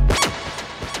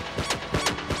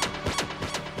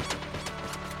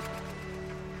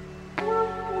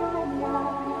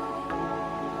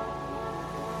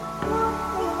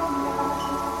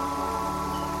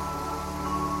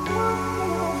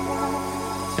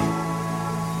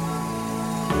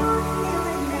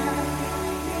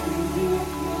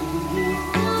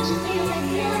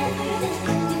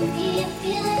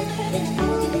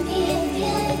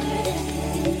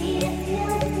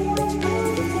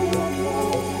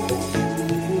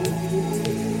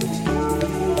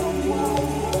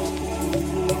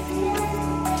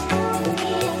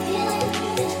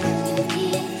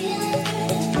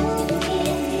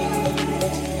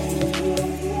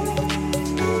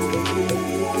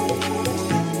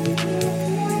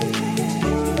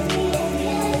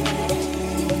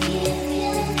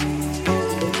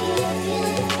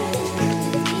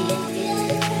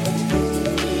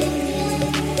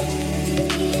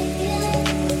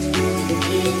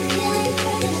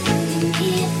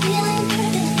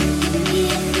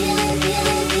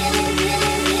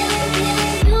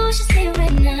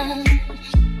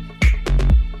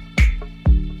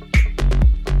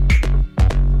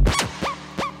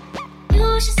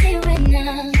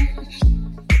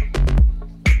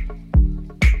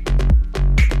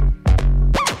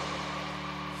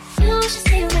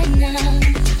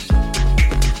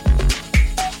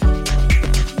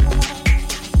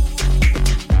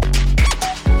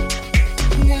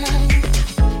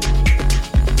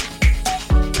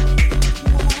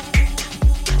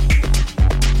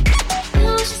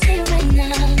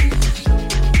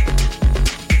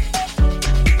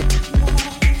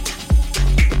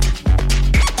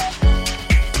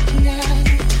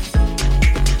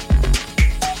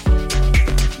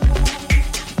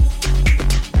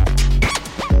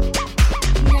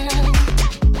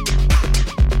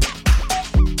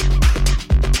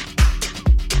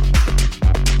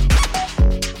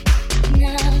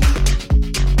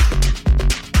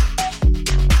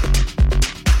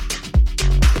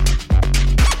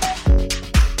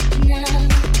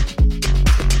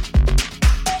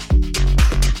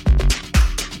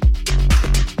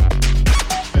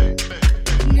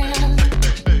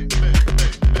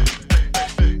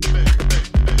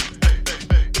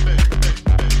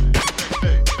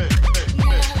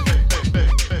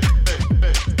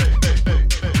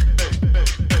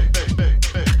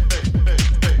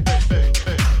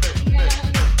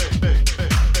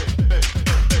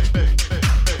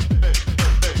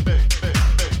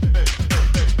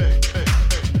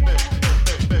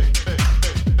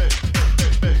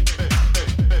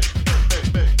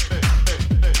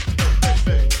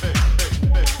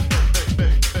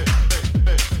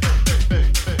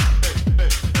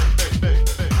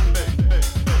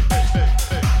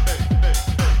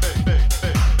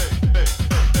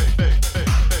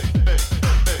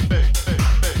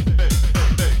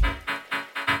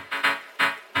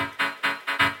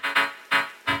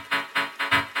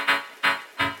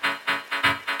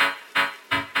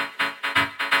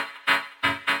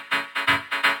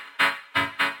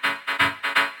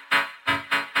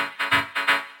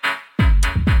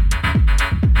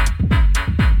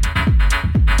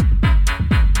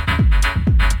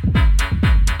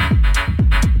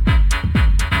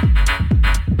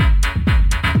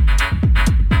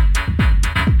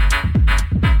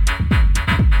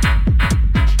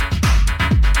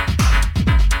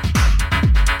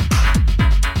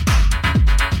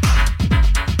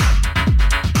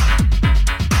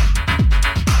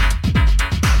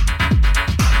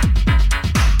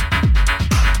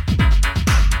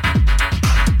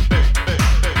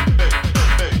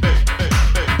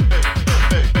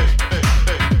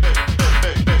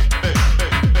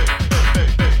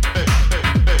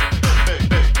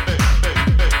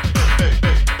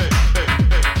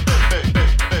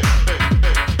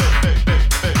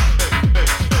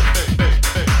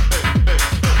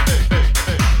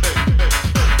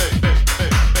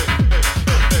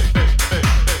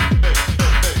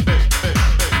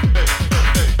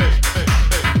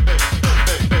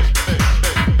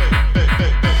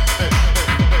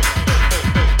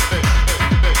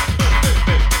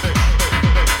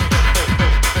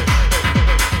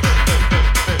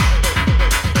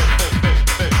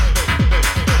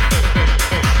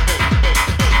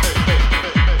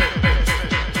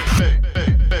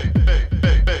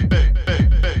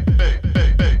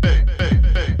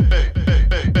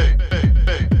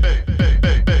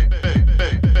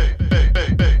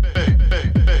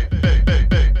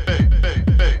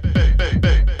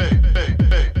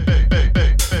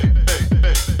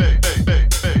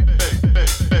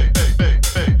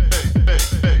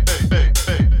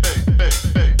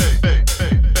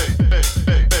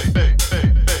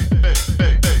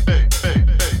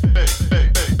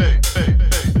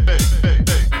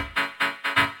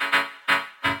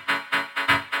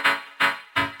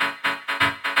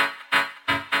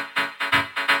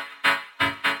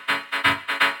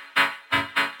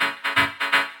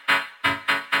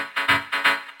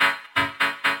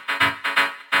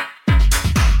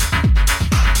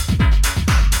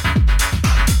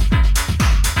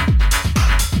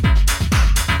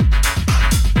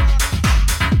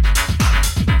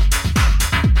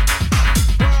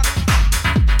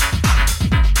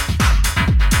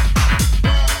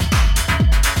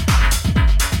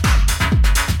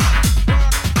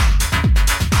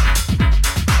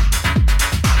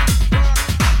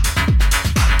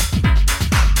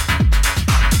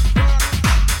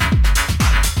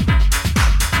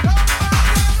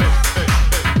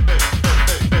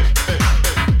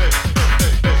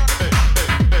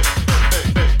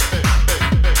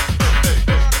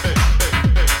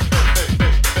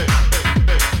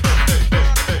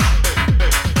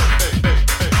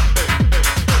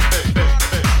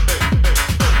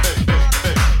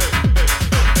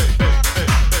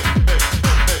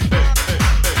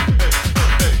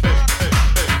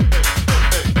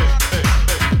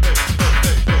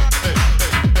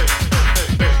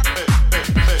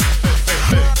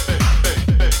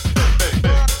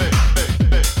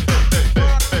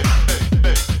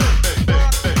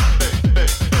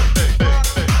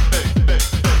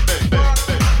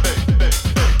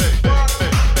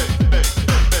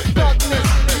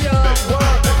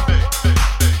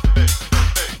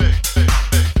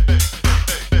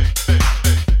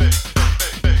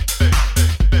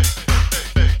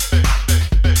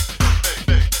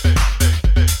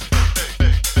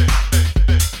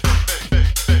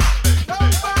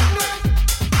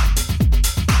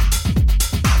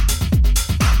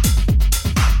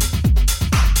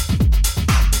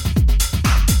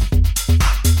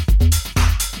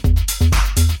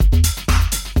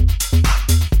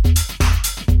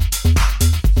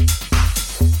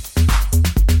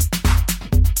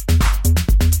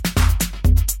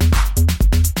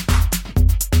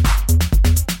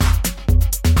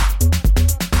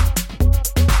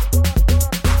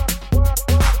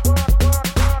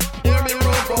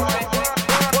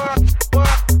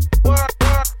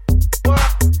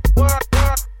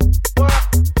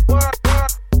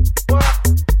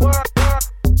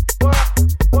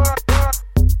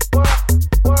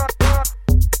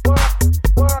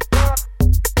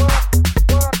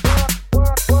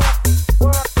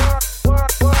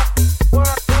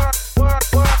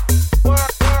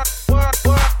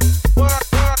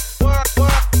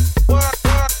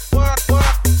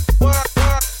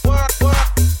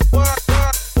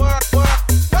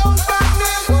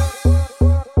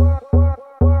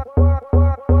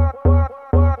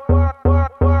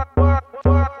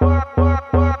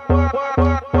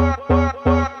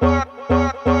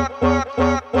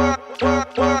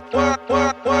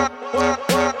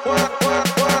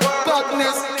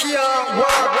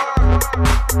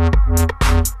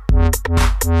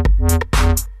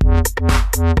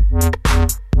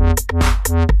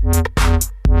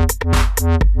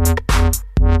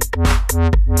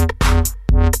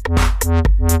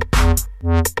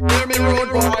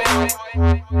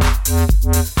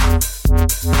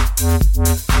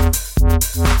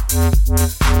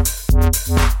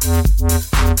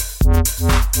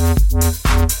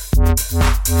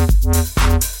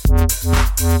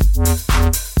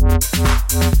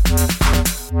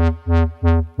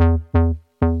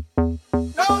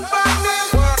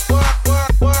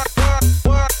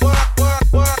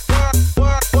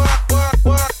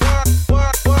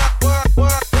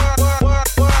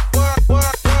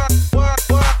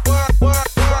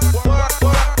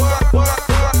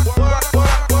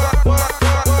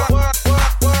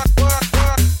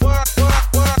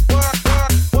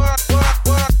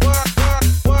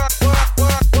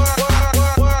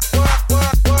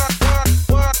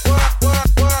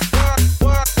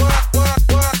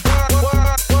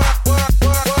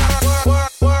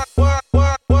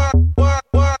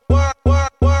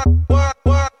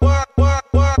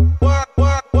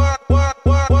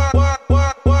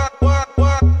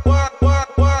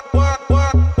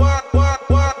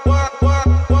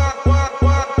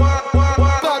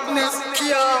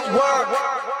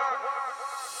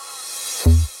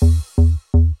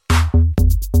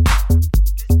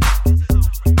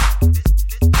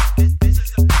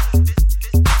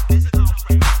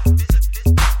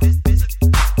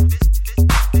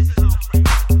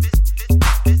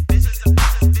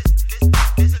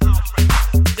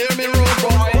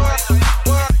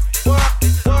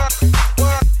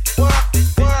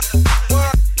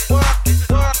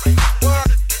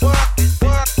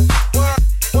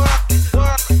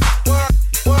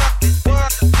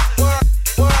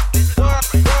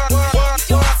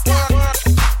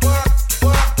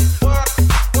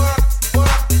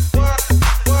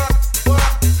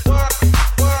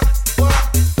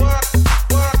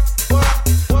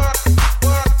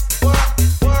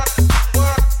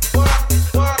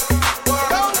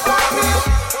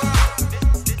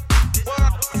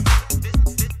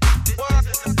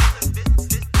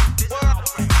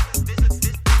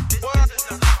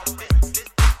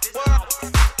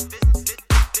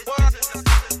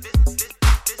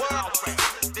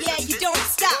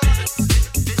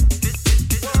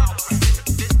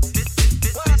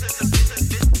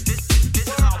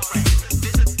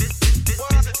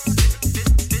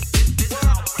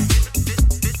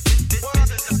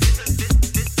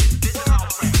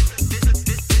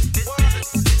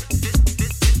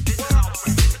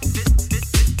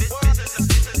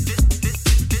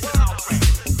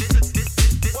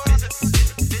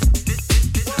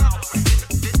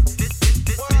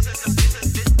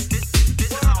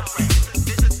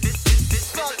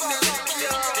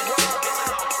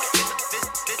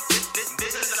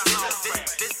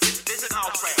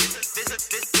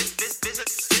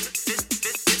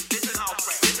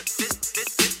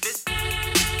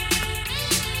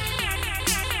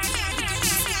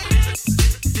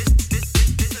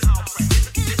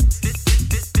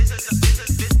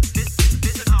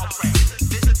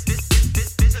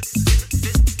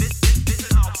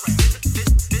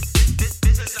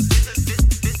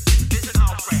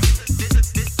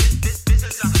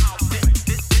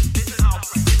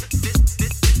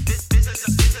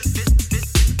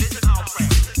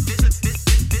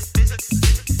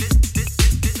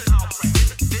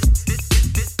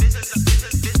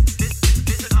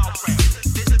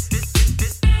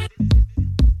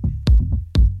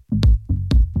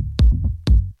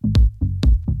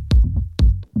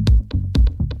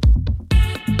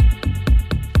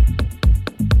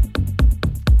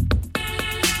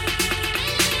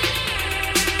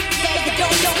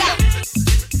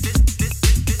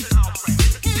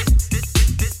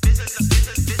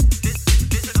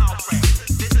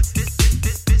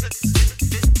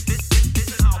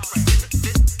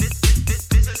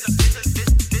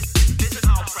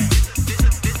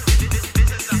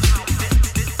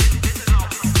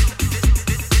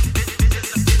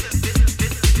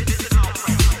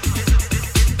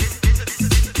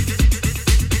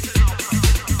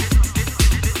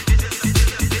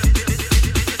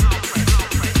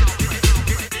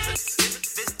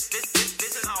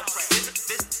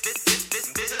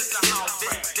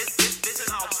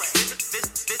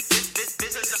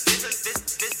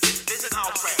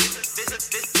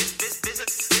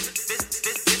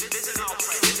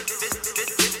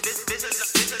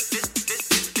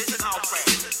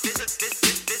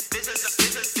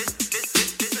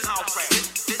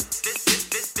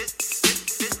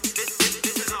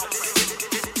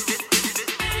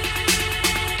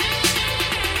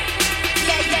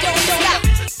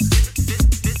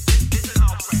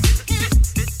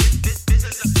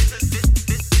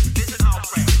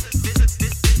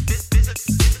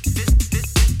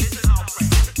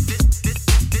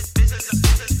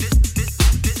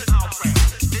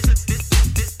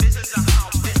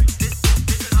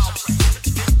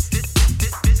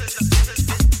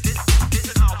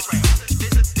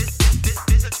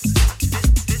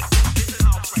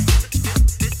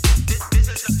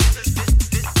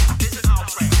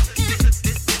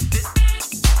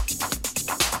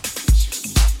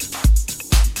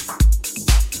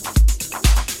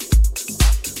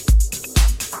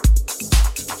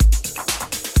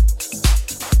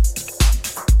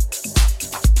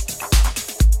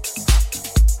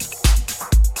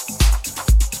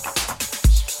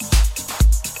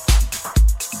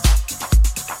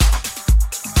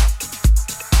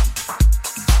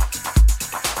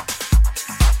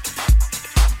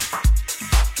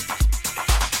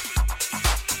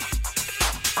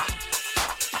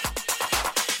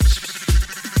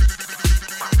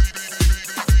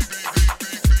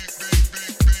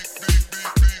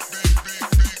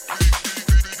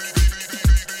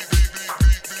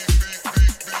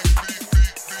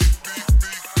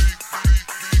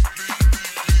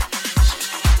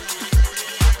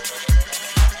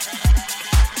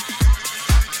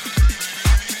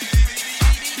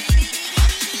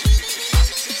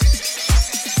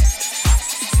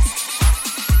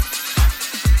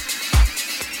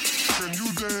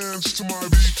 dance to my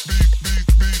beat.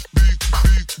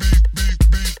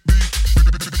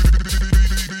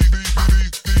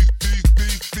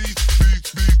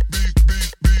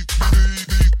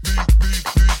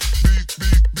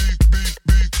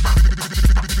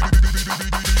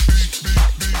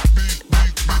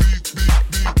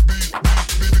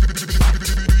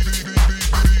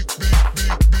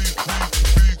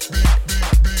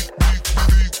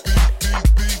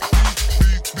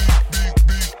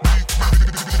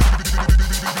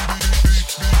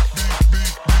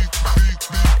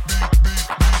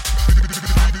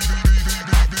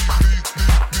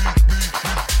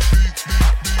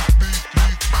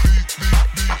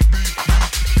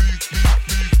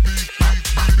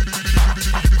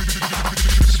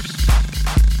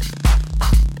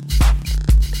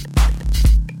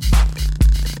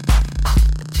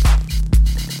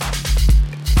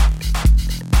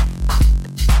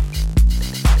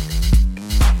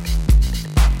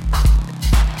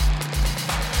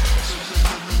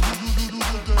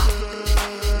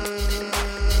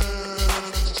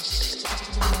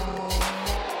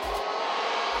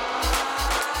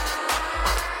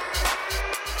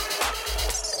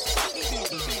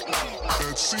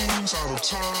 It seems out of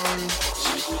time.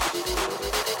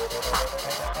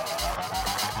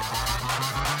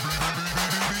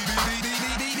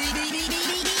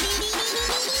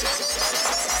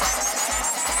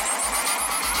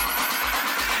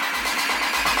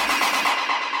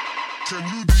 Can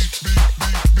you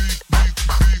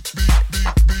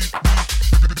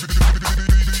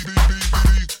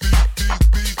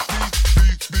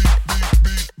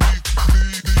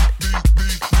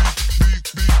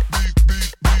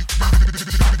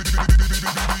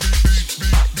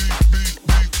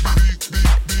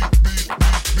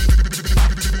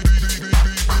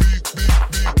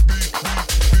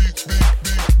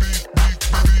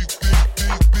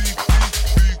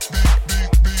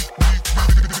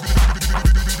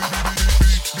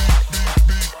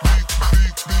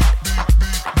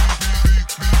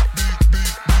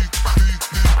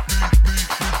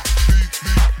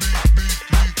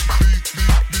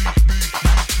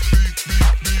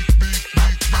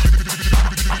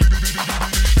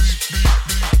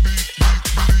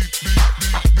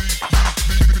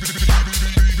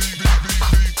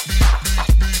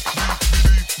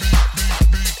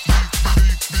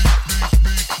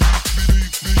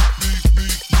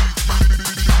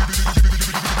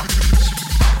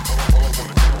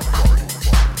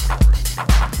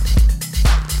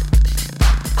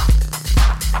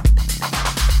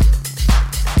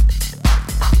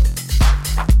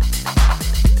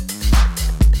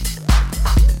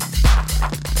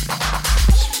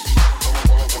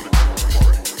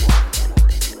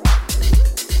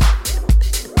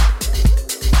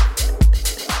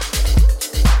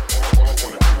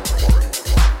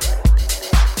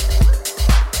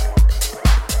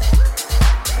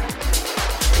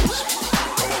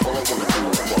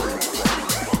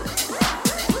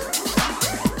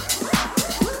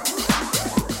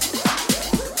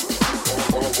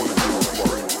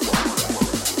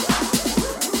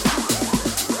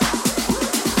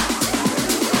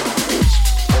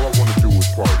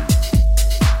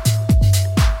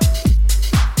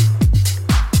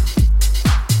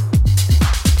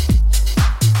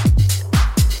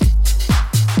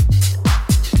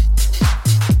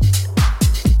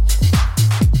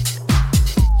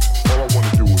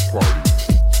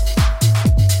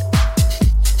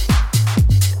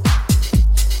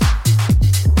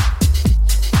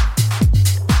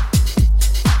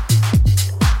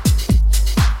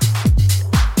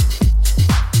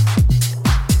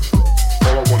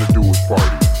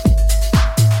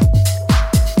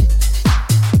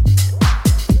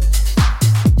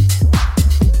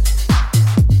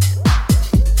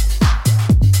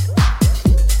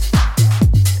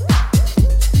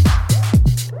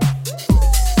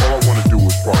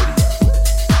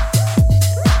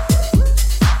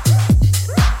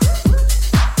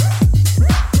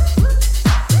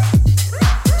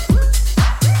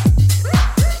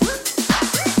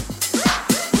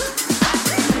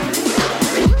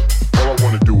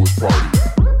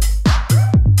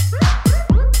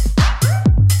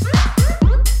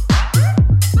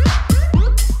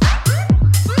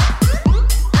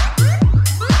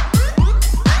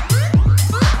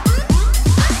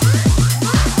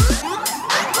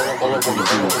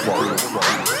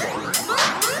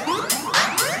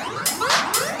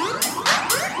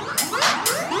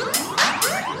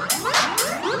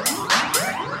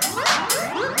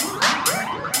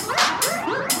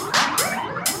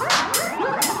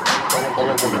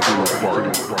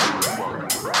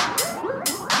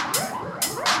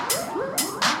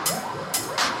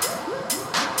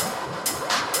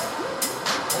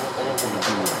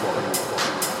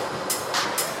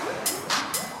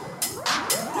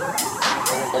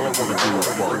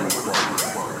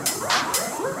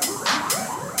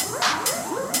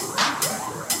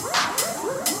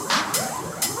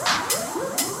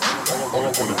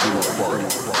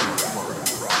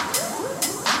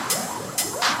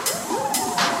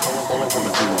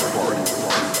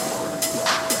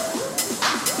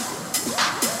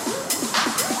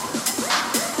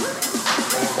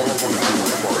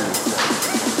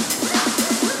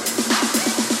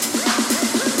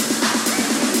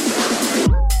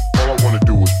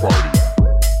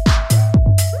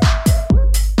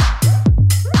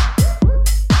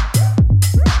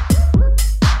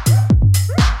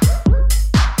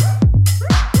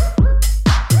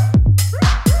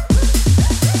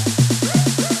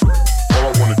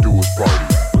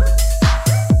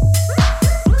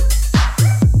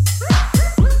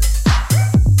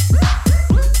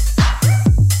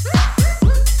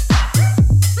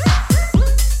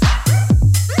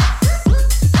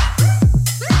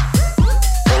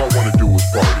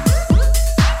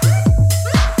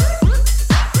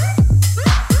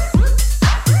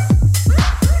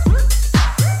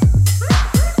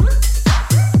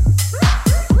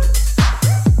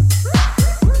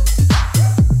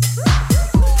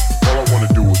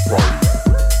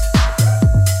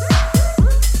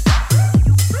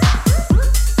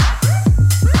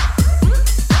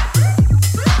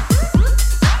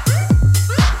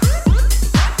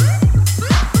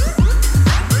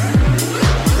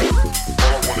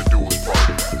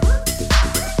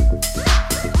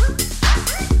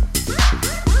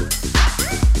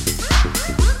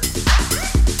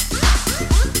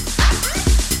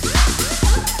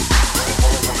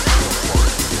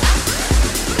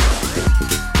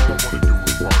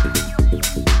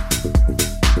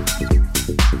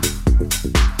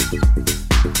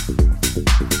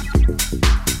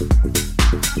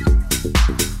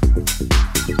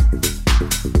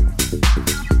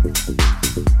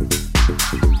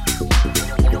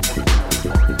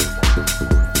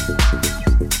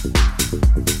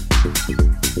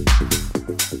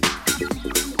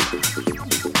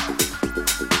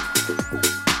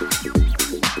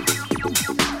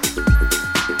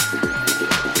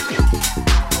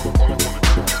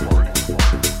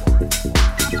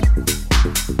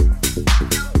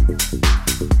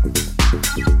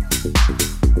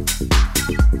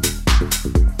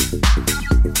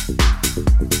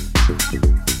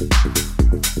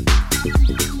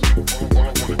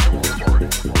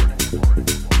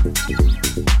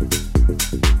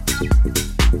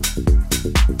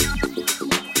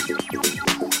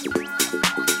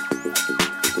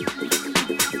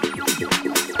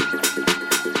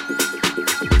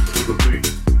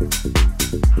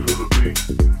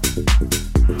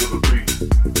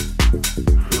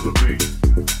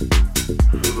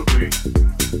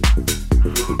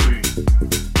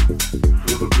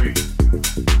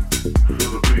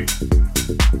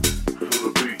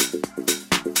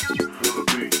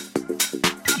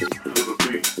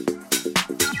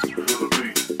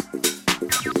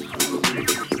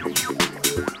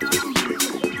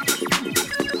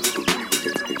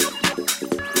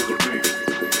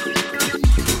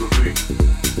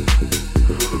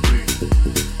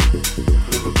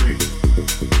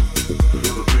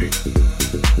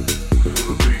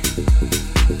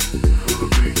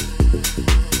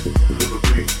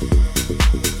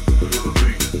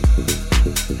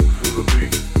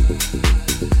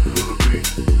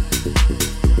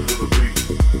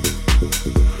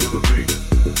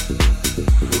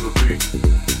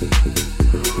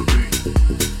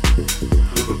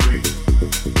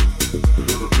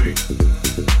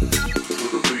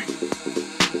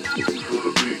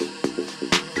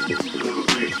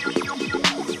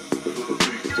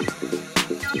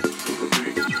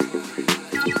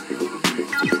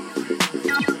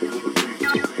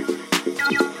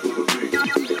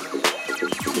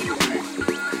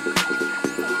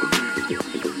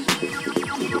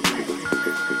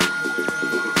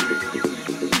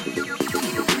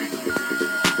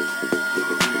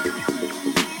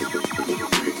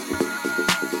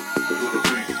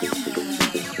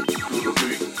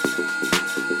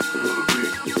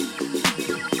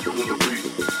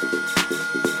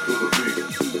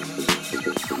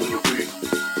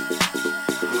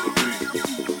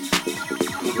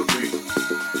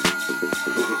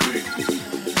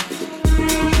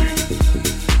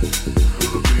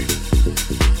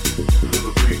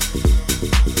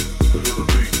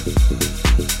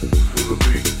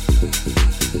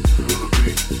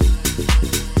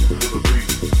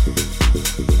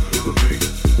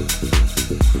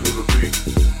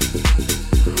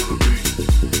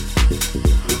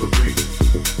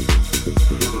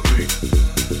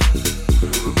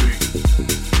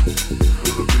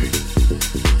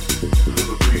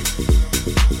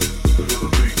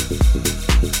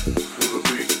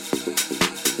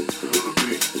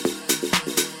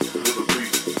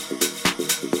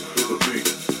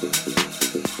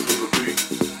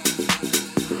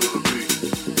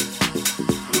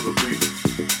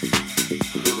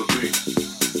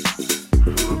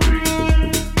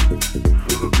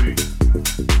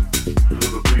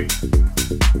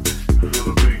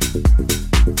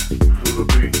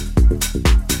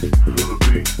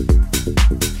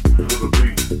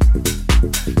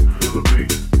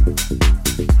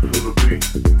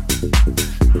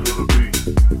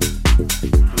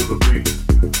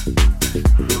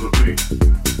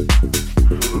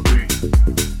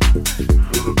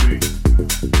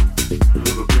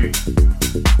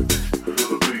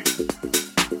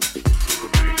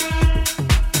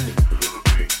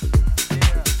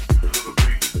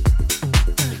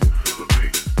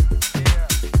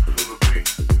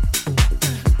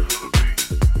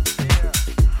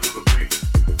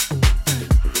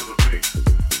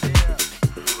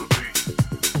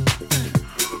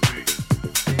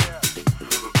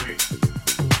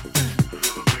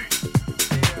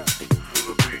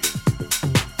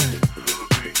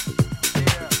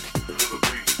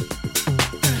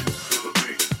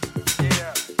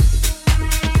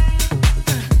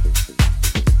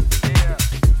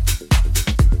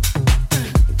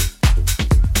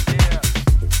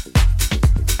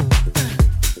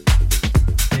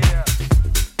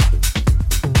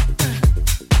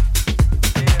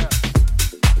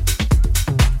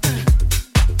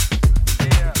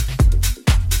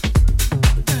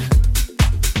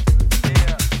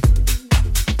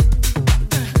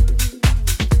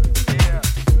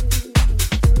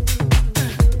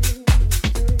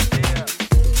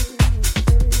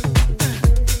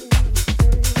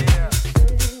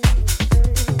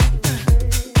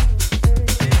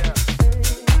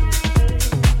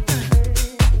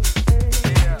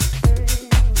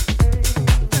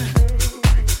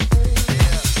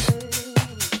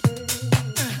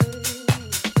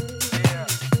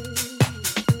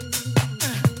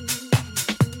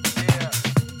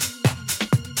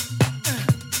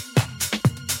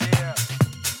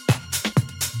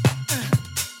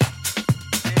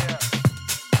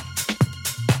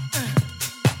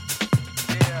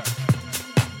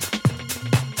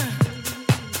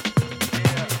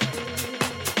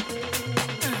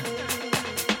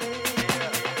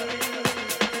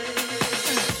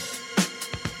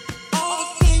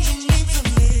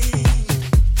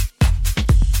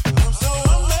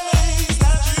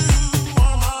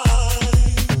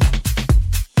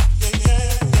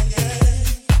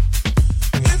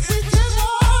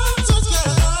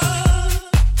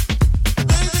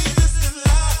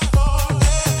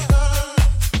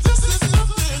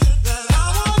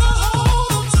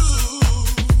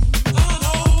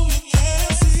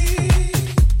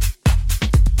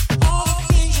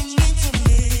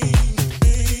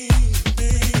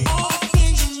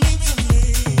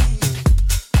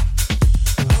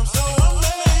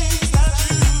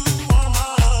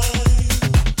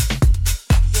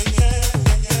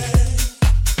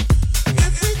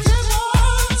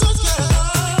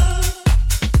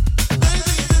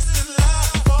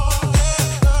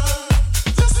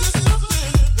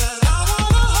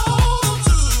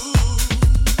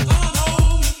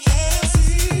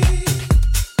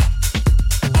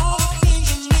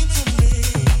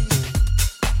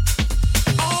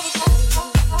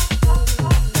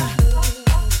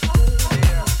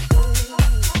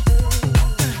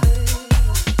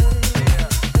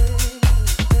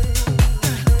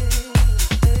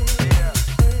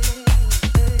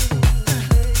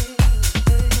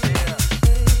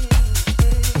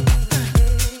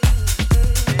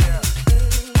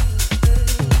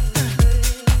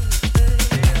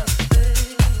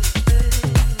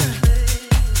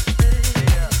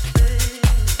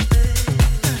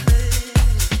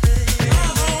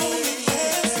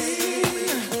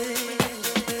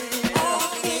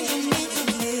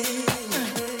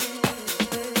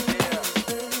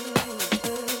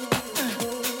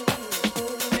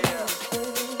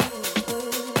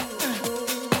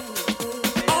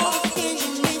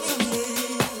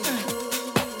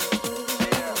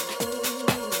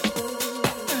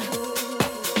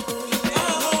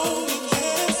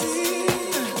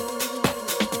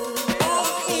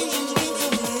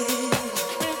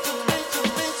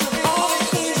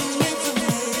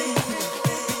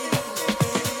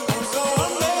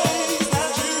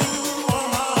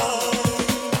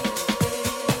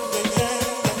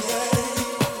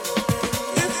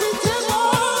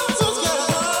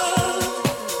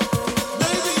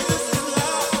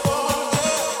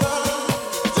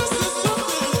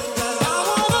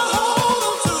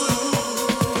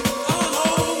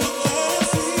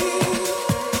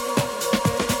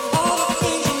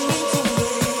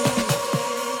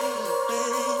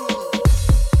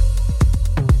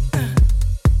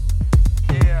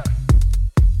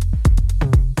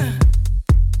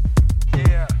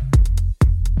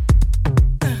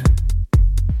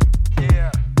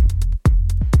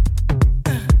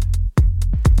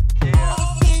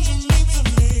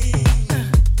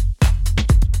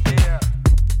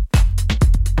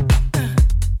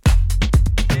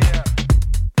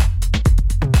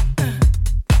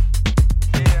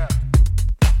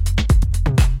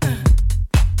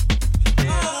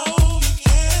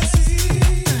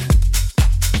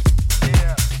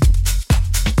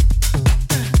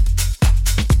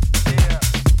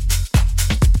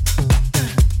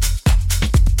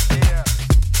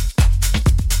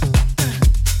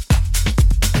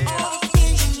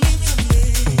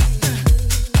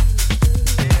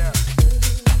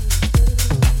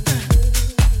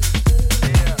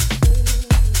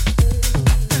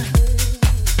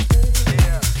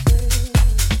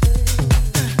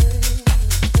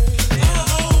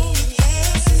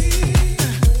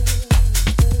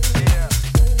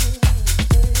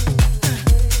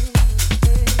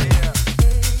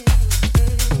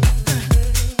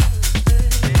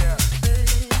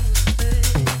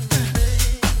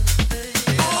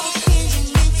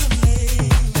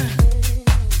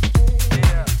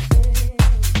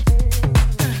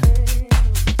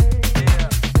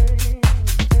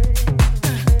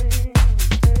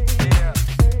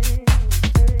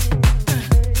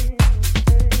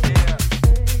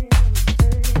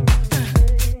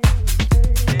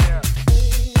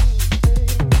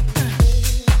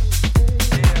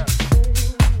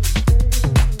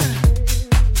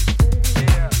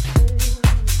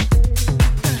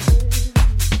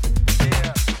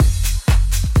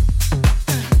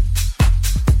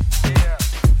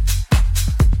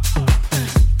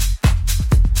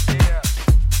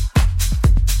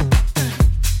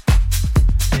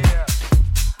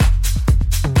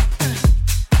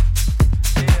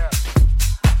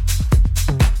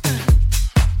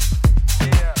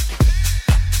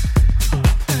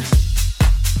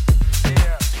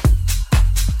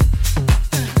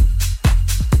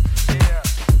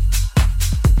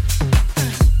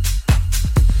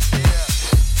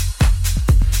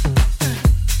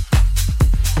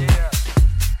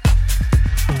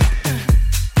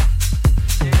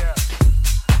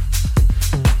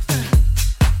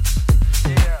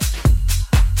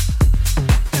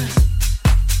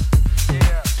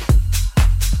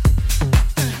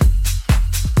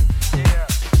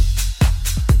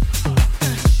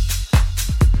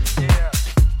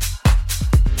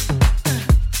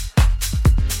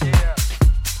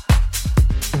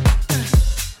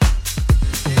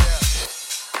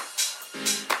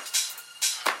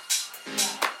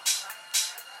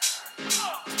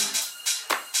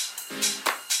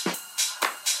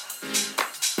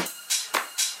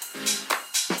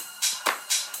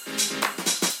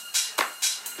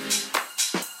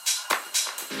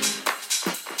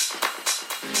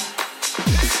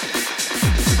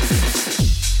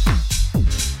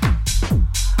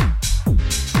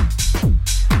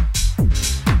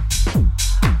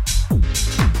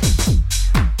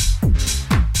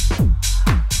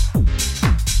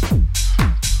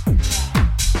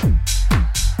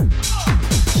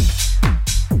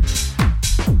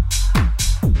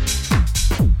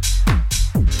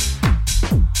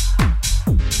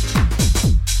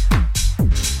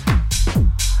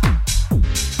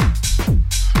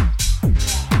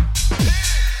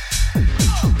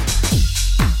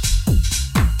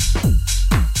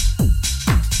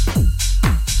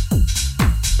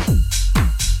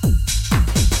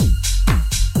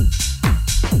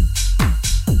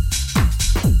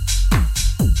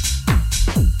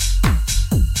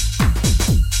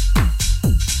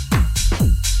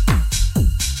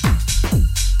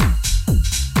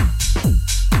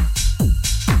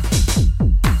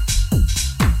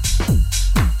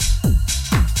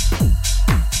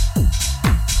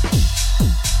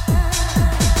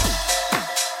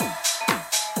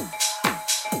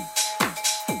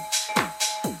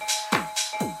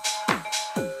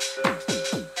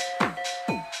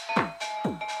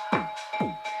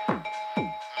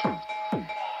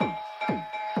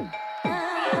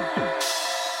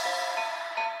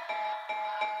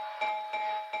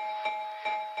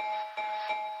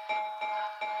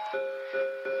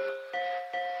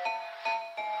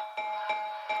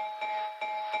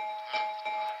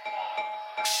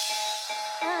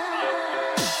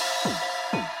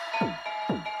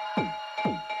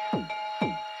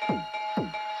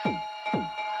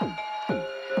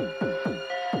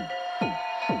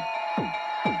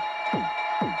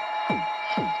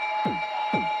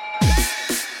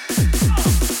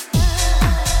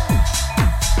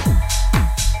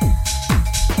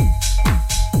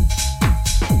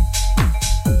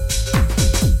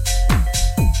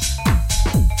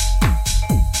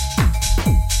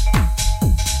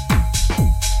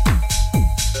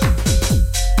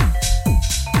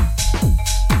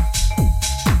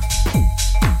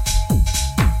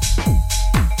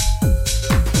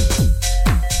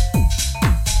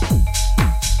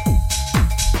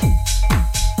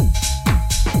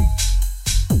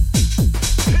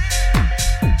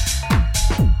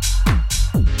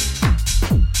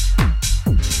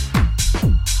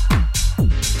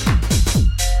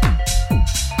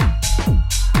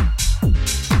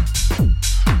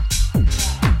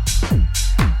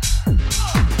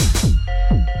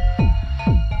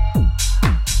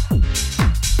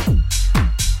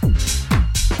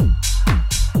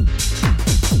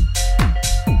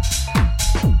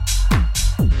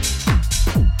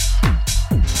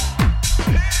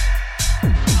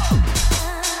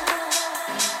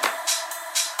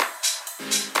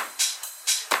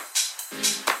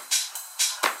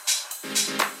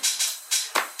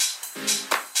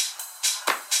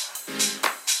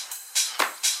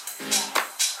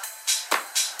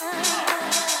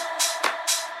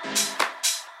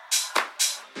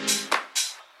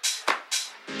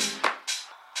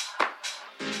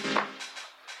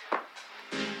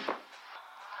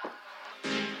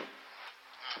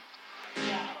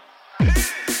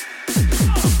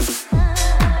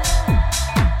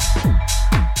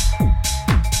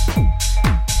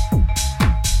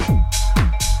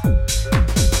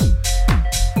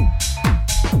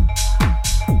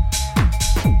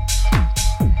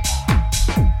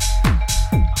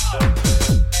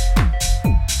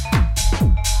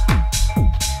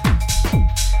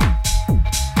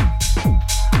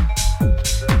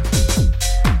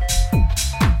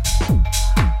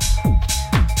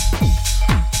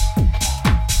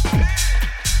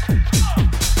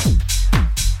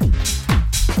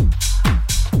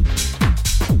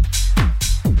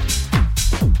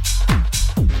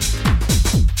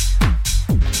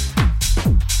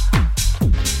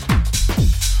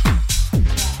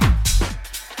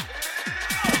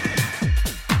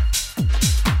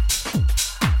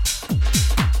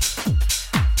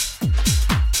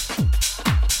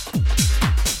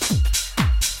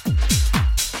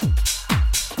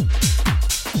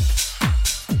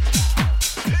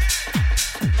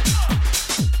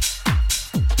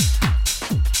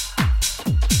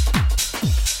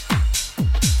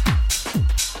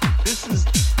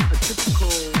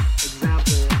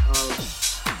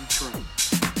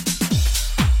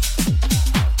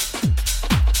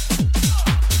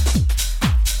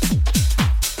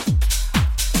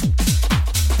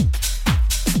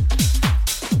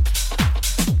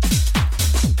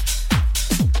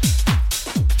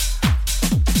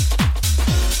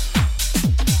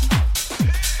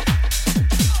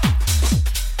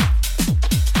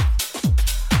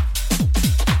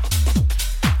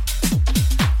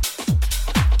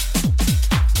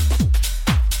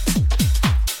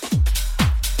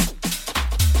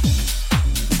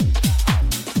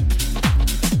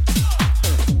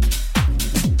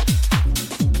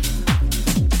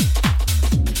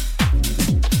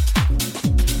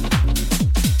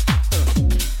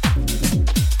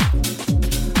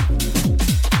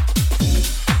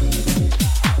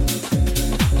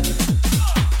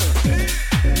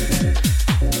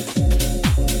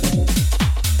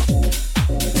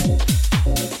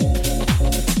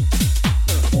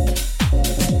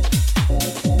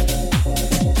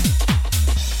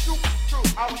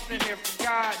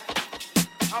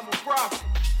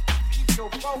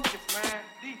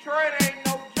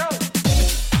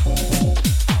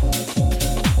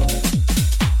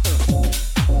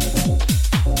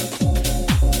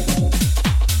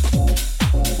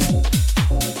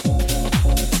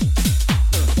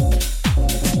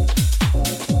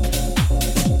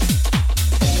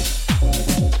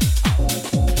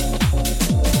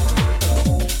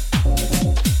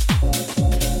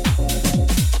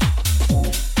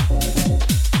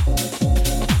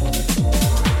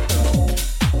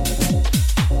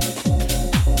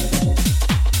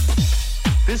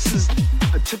This is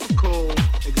a typical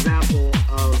example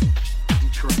of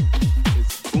Detroit.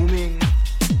 It's booming,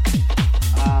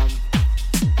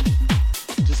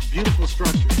 just beautiful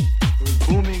structure. It was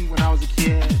booming when I was a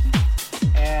kid,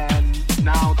 and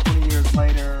now 20 years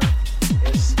later,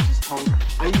 it's just total.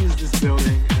 I use this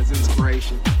building as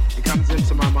inspiration. It comes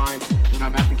into my mind when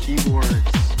I'm at the keyboards,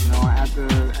 you know, at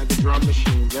the drum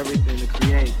machines, everything to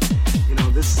create. You know,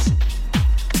 this is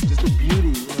just a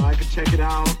beauty. You know, I could check it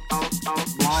out.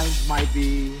 Lines might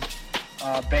be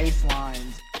bass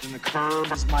lines, and the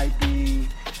curves might be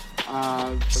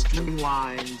string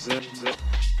lines,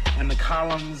 and the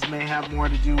columns may have more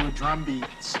to do with drum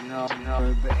beats. You know,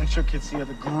 the intricacy of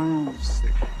the grooves,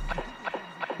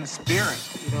 the spirit.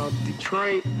 You know,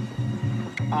 Detroit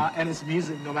and its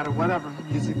music. No matter whatever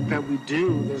music that we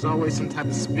do, there's always some type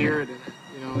of spirit in it.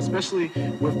 You know, especially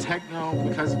with techno,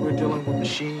 because we're dealing with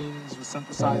machines, with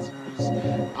synthesizers.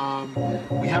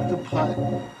 We have to put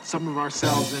some of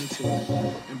ourselves into it.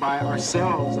 And by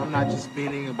ourselves, I'm not just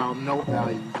meaning about note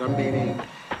values. I'm meaning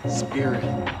spirit.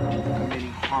 I'm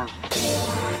meaning heart.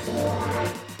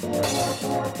 You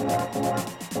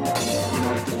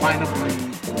know,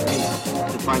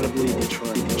 definably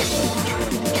Detroit.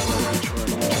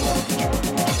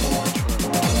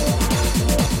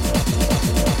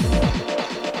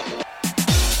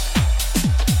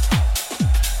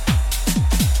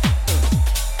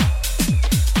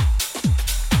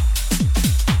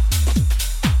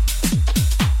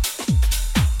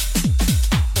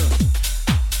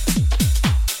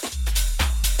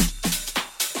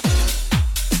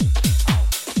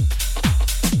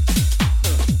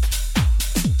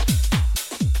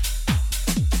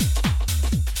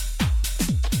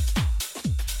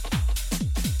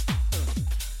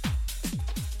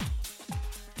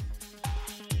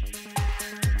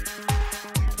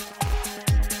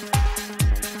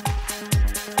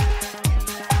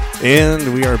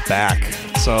 And we are back.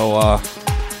 So,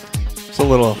 it's a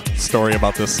little story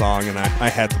about this song, and I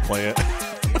had to play it.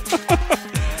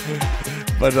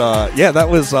 But, yeah, that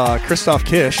was Christoph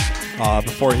Kish.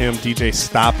 Before him, DJ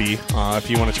Stoppy. If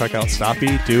you want to check out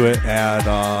Stoppy, do it at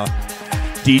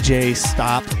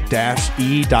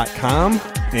djstop-e.com.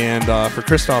 And for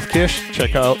Christoph Kish,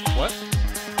 check out... What?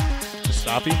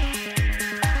 Stoppy?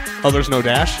 Oh, there's no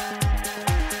dash?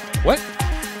 What?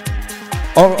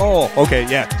 Oh, okay,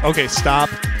 yeah. Okay, stop.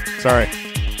 Sorry.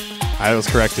 I was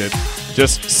corrected.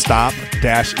 Just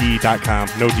stop-e.com.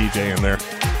 No DJ in there.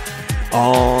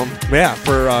 Yeah,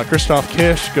 for Christoph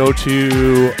Kish, go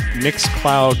to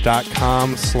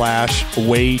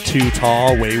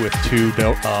mixcloud.com/way2tall, way with two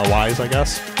Y's, I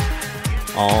guess.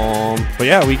 But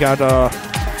yeah, we got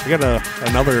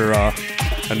another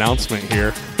announcement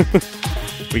here.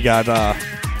 We got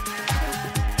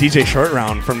DJ Short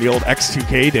Round from the old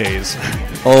X2K days.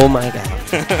 Oh my god.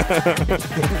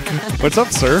 What's up,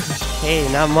 sir? Hey,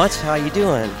 not much. How you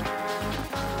doing?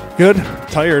 Good.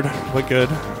 Tired, but good.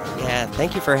 Yeah,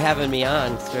 thank you for having me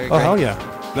on. It's very Oh, great. hell yeah.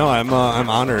 No, I'm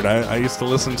honored. I used to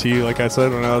listen to you, like I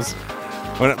said,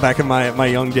 back in my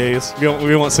young days.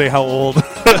 We won't say how old.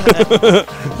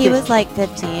 He was like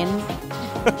 15.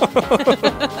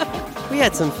 We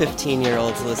had some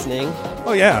 15-year-olds listening.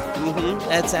 Oh, yeah. Mm-hmm.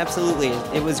 That's absolutely.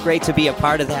 It was great to be a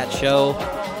part of that show.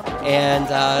 And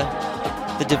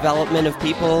the development of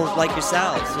people like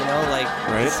yourselves, you know, like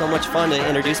right. It's so much fun to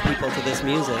introduce people to this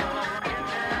music.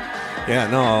 Yeah,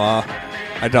 no,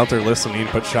 I doubt they're listening,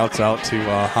 but shouts out to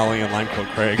Holly and Limecoat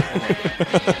Craig.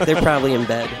 They're probably in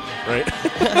bed. Right.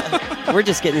 We're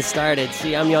just getting started.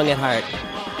 See, I'm young at heart.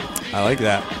 I like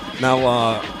that.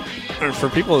 Now, for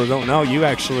people that don't know, you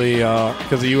actually,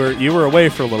 because you were away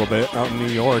for a little bit out in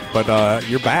New York, but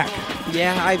you're back.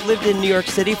 Yeah, I've lived in New York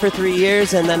City for 3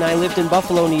 years, and then I lived in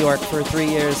Buffalo, New York for 3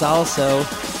 years also,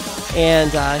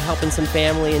 and helping some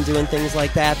family and doing things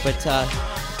like that. But I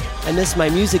miss my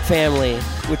music family,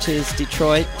 which is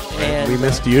Detroit. And we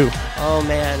missed you. Oh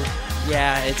man,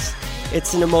 yeah,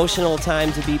 it's an emotional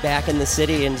time to be back in the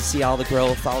city and to see all the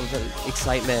growth, all the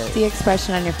excitement. The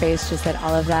expression on your face just said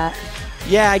all of that.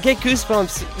 Yeah, I get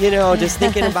goosebumps, you know, just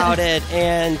thinking about it.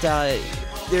 And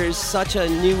there's such a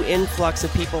new influx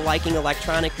of people liking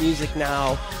electronic music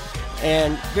now.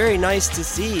 And very nice to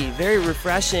see, very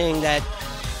refreshing that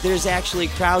there's actually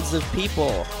crowds of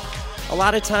people. A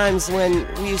lot of times when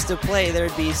we used to play,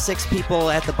 there'd be 6 people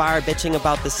at the bar bitching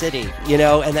about the city, you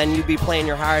know, and then you'd be playing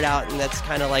your heart out, and that's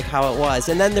kind of like how it was.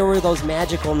 And then there were those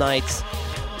magical nights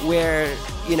where,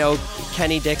 you know,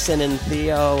 Kenny Dixon and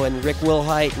Theo and Rick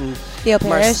Wilhite and Theo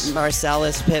Parrish.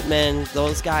 Marcellus Pittman,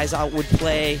 those guys out would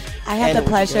play. I had and the it was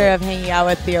pleasure great. of hanging out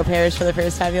with Theo Parrish for the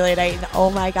first time the other night, and oh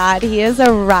my God, he is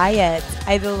a riot.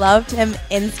 I loved him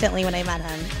instantly when I met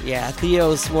him. Yeah,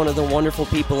 Theo's one of the wonderful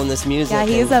people in this music. Yeah,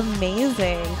 he's and-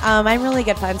 amazing. I'm really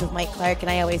good friends with Mike Clark, and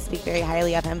I always speak very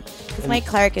highly of him because Mike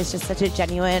Clark is just such a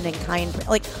genuine and kind.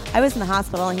 Like, I was in the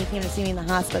hospital, and he came to see me in the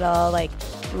hospital. Like,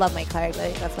 love Mike Clark.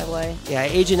 Like, that's my boy. Yeah,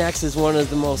 Agent X is one of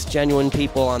the most genuine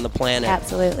people on the planet.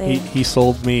 Absolutely. He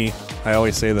sold me, I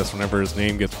always say this whenever his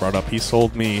name gets brought up, he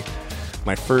sold me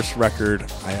my first record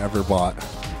I ever bought.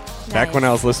 Back when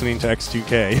I was listening to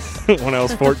X2K when I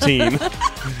was 14.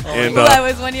 And I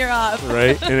was 1 year off.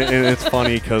 Right? And it's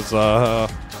funny because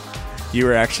you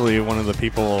were actually one of the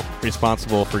people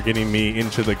responsible for getting me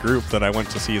into the group that I went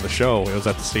to see the show. It was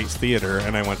at the States Theater,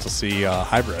 and I went to see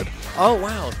Hybrid. Oh,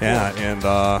 wow. Cool. Yeah,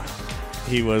 and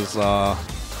he was...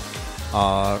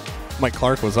 Mike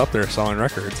Clark was up there selling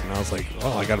records, and I was like,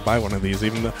 oh, I got to buy one of these.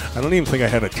 Even though I don't even think I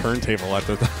had a turntable at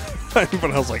the time,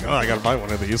 but I was like, oh, I got to buy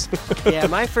one of these. Yeah,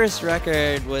 my first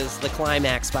record was The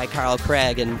Climax by Carl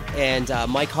Craig, and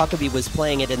Mike Huckabee was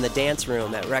playing it in the dance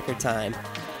room at Record Time.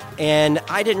 And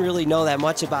I didn't really know that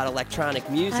much about electronic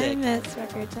music. I miss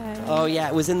Record Time. Oh, yeah,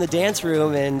 it was in the dance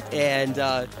room,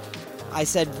 and I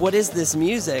said, what is this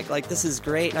music? Like, this is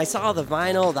great. And I saw the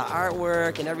vinyl, the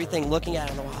artwork, and everything, looking at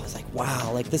it, and I was like,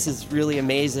 wow, like, this is really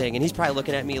amazing. And he's probably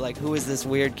looking at me like, who is this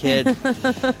weird kid?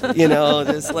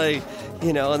 This, like,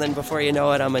 and then before you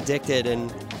know it, I'm addicted,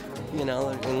 and,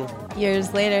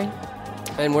 Years later.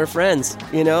 And we're friends,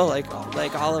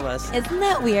 like all of us. Isn't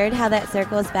that weird how that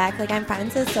circles back? Like, I'm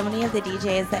friends with so many of the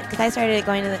DJs because I started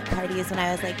going to the parties when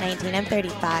I was like 19. I'm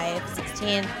 35,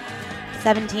 16.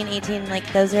 17, 18,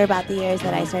 like those are about the years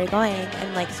that I started going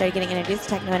and like started getting introduced to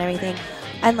techno and everything.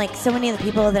 And like so many of the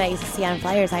people that I used to see on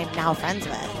flyers, I'm now friends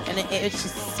with. And it's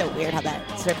just so weird how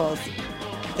that circles.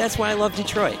 That's why I love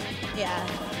Detroit. Yeah.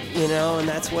 And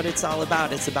that's what it's all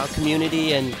about. It's about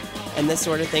community and this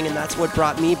sort of thing, and that's what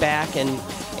brought me back. And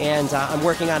I'm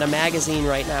working on a magazine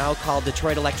right now called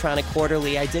Detroit Electronic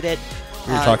Quarterly. I did it.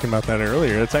 We were talking about that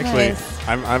earlier. It's actually, nice.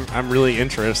 I'm really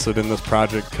interested in this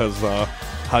project because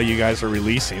how you guys are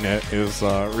releasing it is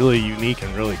really unique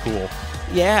and really cool.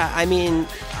 Yeah, I mean,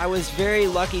 I was very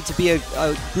lucky to be a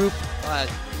group,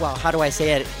 how do I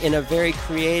say it, in a very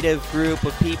creative group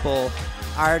of people,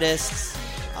 artists,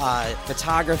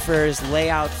 photographers,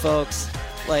 layout folks,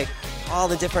 like all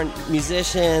the different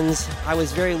musicians. I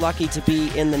was very lucky to be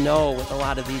in the know with a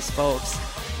lot of these folks.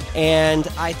 And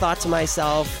I thought to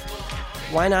myself,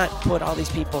 why not put all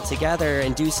these people together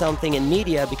and do something in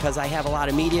media, because I have a lot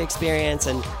of media experience,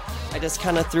 and I just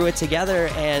kind of threw it together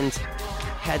and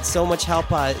had so much help.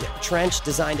 Trench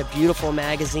designed a beautiful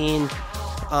magazine.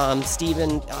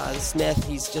 Stephen Smith,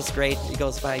 he's just great. He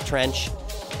goes by Trench.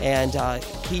 And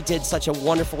he did such a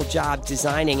wonderful job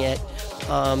designing it.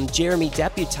 Jeremy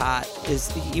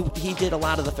Deputat, he did a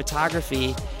lot of the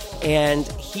photography, and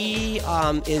he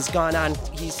is gone on,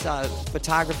 he's a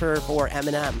photographer for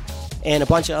Eminem. And a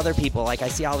bunch of other people. Like, I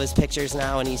see all of his pictures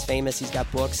now, and he's famous. He's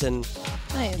got books, and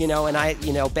nice. and I,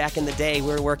 back in the day, we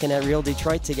were working at Real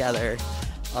Detroit together.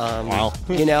 Wow.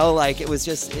 Like it's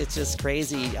just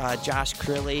crazy. Josh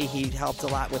Crilly, he helped a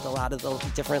lot with a lot of the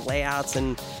different layouts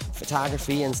and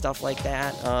photography and stuff like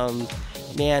that.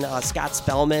 Scott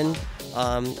Spellman,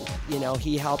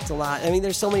 he helped a lot. I mean,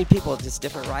 there's so many people, just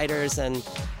different writers, and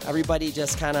everybody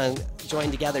just kind of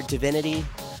joined together. Divinity.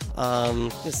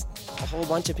 Just a whole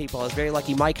bunch of people. I was very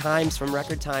lucky. Mike Himes from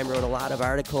Record Time wrote a lot of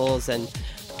articles, and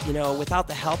without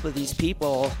the help of these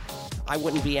people, I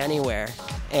wouldn't be anywhere.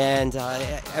 And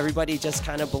everybody just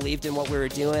kind of believed in what we were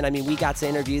doing. I mean, we got to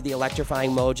interview the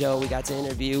Electrifying Mojo. We got to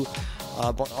interview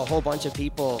a whole bunch of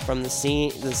people from the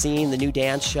scene, the New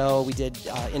Dance Show. We did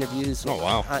interviews. Oh,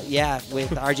 wow.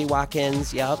 With R.G.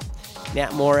 Watkins. Yep.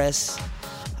 Matt Morris.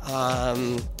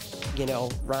 Ron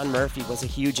Murphy was a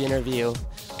huge interview.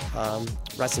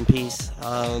 Rest in peace.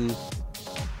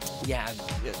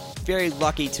 Very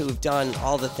lucky to have done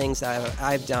all the things that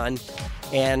I've done,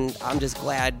 and I'm just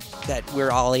glad that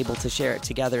we're all able to share it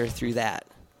together through that.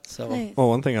 So, nice. Well,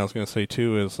 one thing I was going to say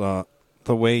too is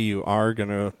the way you are going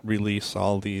to release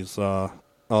all these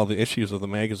all the issues of the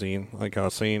magazine, like I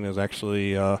was saying, is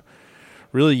actually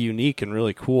really unique and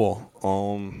really cool.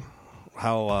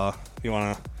 How you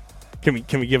want to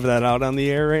Can we give that out on the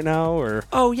air right now, or?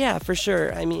 Oh yeah, for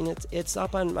sure. I mean, it's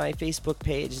up on my Facebook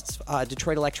page. It's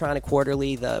Detroit Electronic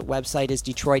Quarterly. The website is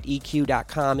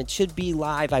DetroitEQ.com. It should be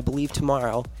live, I believe,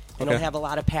 tomorrow, and Okay. it'll have a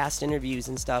lot of past interviews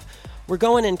and stuff. We're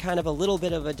going in kind of a little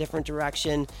bit of a different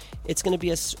direction. It's going to be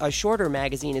a shorter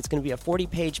magazine. It's going to be a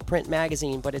 40-page print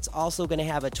magazine, but it's also going to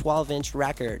have a 12-inch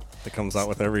record. It comes out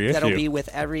with every issue. That'll be with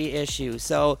every issue.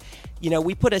 So,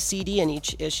 we put a CD in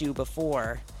each issue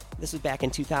before. This was back in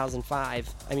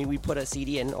 2005. I mean, we put a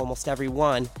CD in almost every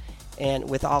one, and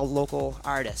with all local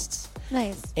artists.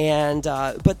 Nice. And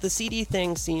but the CD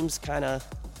thing seems kind of,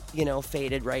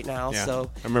 faded right now. Yeah.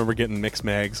 So I remember getting mixed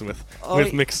mags with Oh,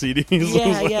 mixed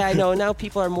CDs. yeah, I know. Now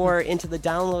people are more into the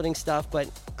downloading stuff, but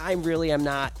I really am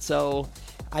not. So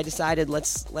I decided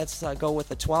let's go with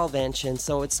the 12-inch, and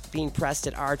so it's being pressed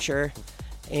at Archer.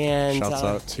 And Shouts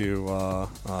out to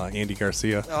Andy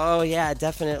Garcia. Oh yeah,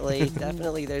 definitely,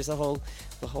 definitely. There's the whole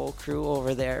crew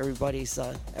over there.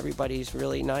 Everybody's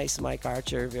really nice. Mike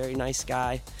Archer, very nice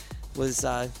guy, was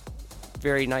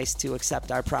very nice to accept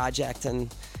our project,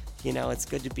 and it's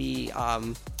good to be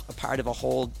a part of a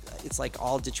whole. It's like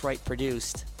all Detroit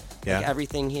produced. Yeah. Like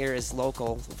everything here is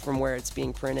local, from where it's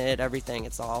being printed. Everything,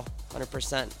 it's all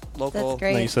 100% local. That's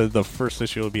great. Now you said the first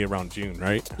issue will be around June,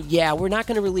 right? Yeah, we're not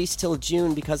going to release till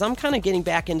June because I'm kind of getting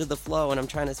back into the flow, and I'm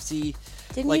trying to see.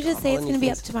 Didn't you just say it's going to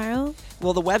be up tomorrow?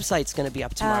 Well, the website's going to be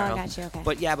up tomorrow. Oh, I got you. Okay.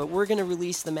 But we're going to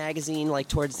release the magazine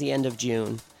towards the end of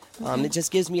June. Okay. It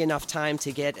just gives me enough time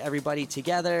to get everybody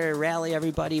together, rally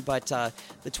everybody. But the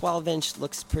 12-inch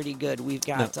looks pretty good. We've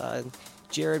got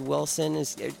Jared Wilson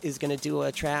is going to do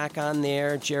a track on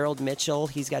there. Gerald Mitchell,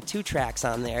 he's got 2 tracks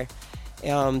on there.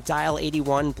 Dial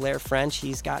 81, Blair French,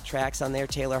 he's got tracks on there.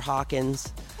 Taylor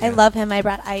Hawkins. I love him.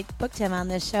 I booked him on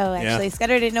this show, actually. Yeah.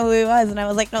 Scudder didn't know who he was, and I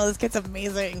was like, no, this kid's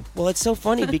amazing. Well, it's so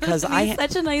funny because He's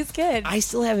such a nice kid. I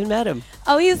still haven't met him.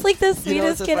 Oh, he's like the You know,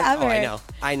 sweetest it's kid so funny. ever. Oh,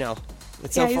 I know.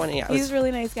 It's Yeah, so funny. He's a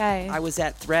really nice guy. I was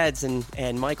at Threads,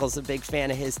 and Michael's a big fan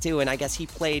of his too. And I guess he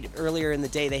played earlier in the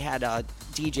day. They had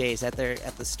DJs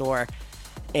at the store,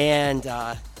 and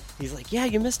he's like, "Yeah,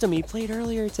 you missed him. He played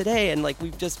earlier today." And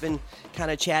we've just been kind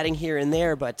of chatting here and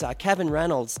there. But Kevin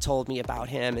Reynolds told me about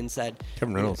him and said,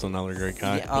 Kevin Reynolds is another great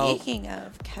guy. Yeah, Speaking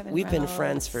of Kevin we've been Reynolds.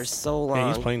 friends for so long. Yeah,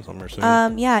 he's playing somewhere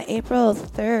soon. Yeah, April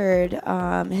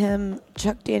 3rd, him,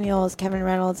 Chuck Daniels, Kevin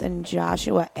Reynolds, and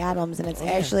Joshua Adams, and it's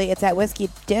it's at Whiskey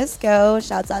Disco.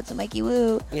 Shouts out to Mikey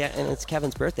Woo. Yeah, and it's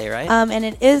Kevin's birthday, right? And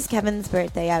it is Kevin's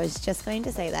birthday. I was just going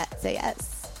to say that. So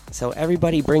yes. So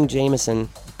everybody bring Jameson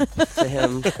to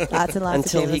him Lots and lots of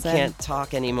until he Jameson. can't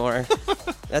talk anymore.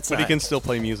 That's But he not- can still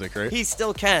play music, right? He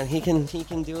still can. He can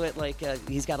do it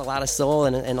he's got a lot of soul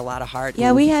and a lot of heart. Yeah,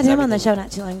 and we had him on the everything. show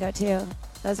not too long ago too.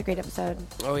 That was a great episode.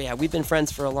 Oh yeah, we've been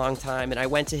friends for a long time, and I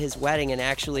went to his wedding, and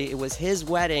actually it was his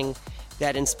wedding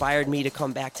that inspired me to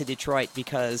come back to Detroit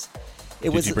because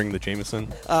Did you bring the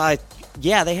Jameson?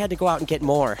 Yeah, they had to go out and get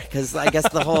more because I guess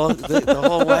the whole the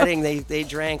whole wedding they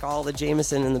drank all the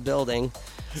Jameson in the building.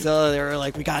 So they were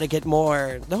like, we got to get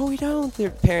more. No, we don't. Their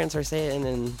parents are saying,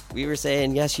 and we were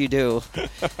saying, yes, you do.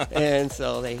 And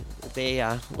so they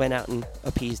went out and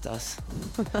appeased us.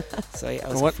 So yeah,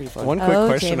 it was pretty fun. One quick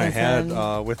question I had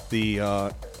with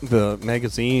the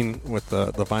magazine with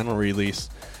the vinyl release,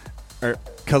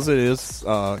 because it is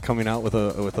coming out with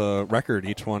a record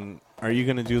each one. Are you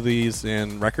going to do these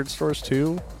in record stores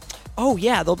too? Oh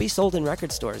yeah, they'll be sold in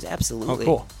record stores. Absolutely. Oh,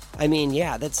 cool. I mean,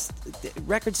 yeah, that's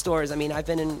record stores. I mean, I've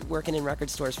been working in record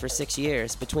stores for 6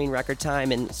 years between Record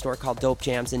Time and a store called Dope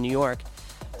Jams in New York.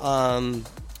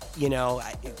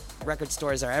 Record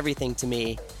stores are everything to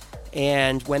me.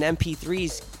 And when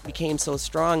MP3s became so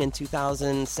strong in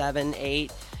 2007,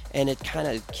 8, and it kind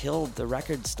of killed the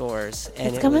record stores. And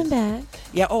It's it coming was- back.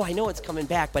 Yeah, I know it's coming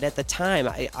back, but at the time,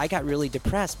 I got really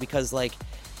depressed because,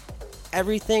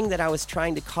 everything that I was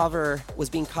trying to cover was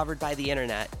being covered by the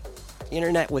internet. The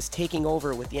internet was taking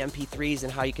over with the MP3s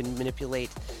and how you can manipulate,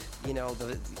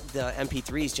 the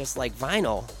MP3s just like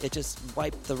vinyl. It just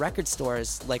wiped the record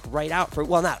stores right out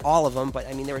not all of them, but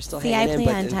I mean they were still See, I hanging in.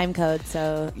 play But on time code,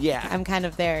 so yeah, I'm kind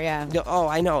of there. Yeah. No,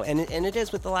 I know, and it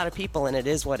is with a lot of people, and it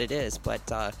is what it is.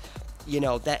 But I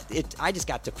just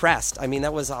got depressed. I mean,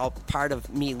 that was all part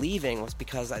of me leaving was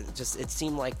because it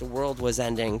seemed like the world was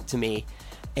ending to me,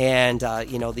 and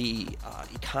the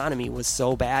economy was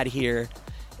so bad here.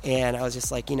 And I was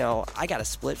just like, I got to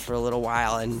split for a little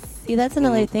while. And See, that's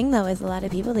another thing, though, is a lot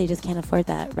of people, they just can't afford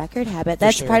that record habit.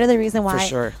 That's sure. part of the reason For why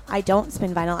sure. I don't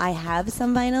spin vinyl. I have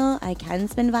some vinyl. I can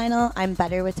spin vinyl. I'm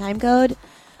better with time code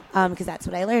because that's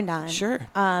what I learned on. Sure.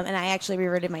 And I actually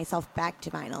reverted myself back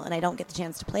to vinyl, and I don't get the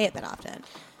chance to play it that often.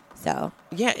 So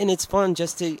Yeah, and it's fun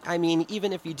just to, I mean,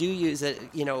 even if you do use it,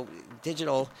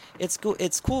 digital, it's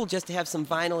cool just to have some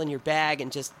vinyl in your bag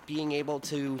and just being able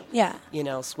to,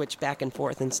 switch back and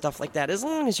forth and stuff like that, as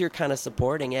long as you're kind of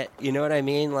supporting it, you know what I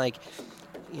mean? Like,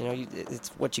 it's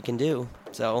what you can do,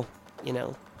 so,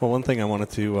 Well, one thing I wanted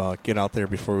to get out there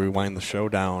before we wind the show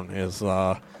down is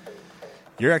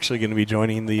you're actually going to be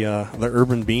joining the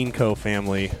Urban Bean Co.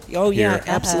 family. Oh, yeah, here.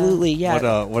 absolutely,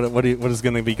 yeah. What is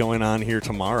going to be going on here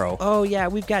tomorrow? Oh, yeah,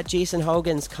 we've got Jason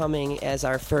Hogan's coming as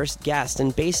our first guest,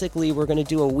 and basically we're going to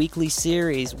do a weekly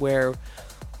series where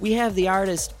we have the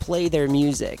artist play their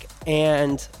music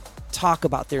and talk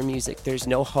about their music. There's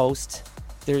no host.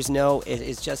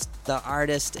 It's just the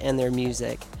artist and their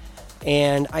music.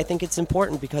 And I think it's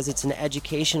important because it's an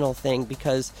educational thing,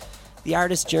 because the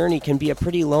artist's journey can be a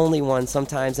pretty lonely one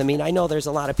sometimes. I mean, I know there's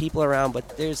a lot of people around,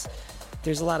 but there's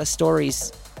a lot of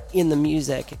stories in the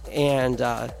music, and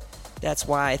that's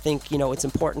why I think, it's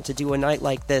important to do a night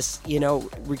like this,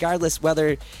 regardless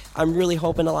whether I'm really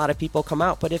hoping a lot of people come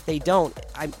out, but if they don't,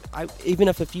 I even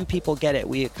if a few people get it,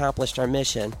 we accomplished our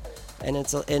mission. And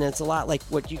it's a lot like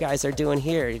what you guys are doing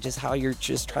here, just how you're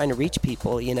just trying to reach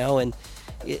people, and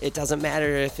it doesn't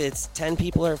matter if it's 10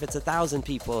 people or if it's 1,000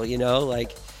 people,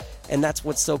 and that's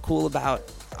what's so cool about,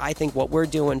 I think, what we're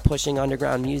doing, pushing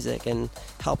underground music and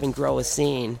helping grow a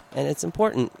scene. And it's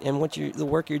important. And the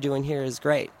work you're doing here is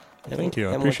great. Thank you.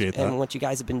 I appreciate that. And what you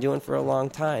guys have been doing for a long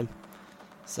time.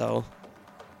 So,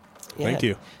 yeah. Thank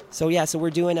you. So we're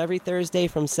doing every Thursday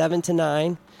from 7 to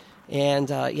 9.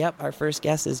 And, our first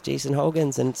guest is Jason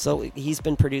Hogan's. And so he's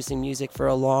been producing music for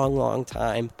a long, long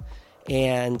time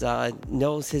and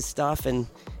knows his stuff. And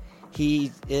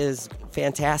he is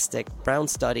fantastic. Brown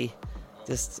Study.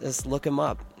 Just look him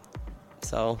up.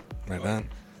 So right on.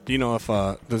 Do you know if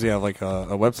does he have like a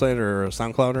website or a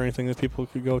SoundCloud or anything that people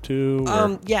could go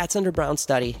to? Yeah, it's under Brown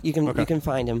Study. You can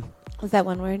find him. Was that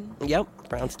one word? Yep,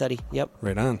 Brown Study. Yep.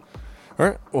 Right on. All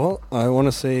right. Well, I want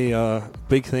to say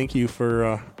big thank you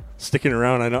for sticking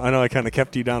around. I know I kind of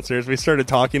kept you downstairs. We started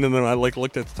talking, and then I looked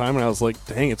at the time, and I was like,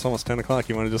 dang, it's almost 10 o'clock.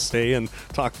 You want to just stay and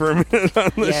talk for a minute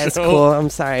on the show? Yeah, it's cool. I'm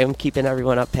sorry. I'm keeping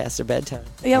everyone up past their bedtime.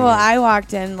 Yeah, well, I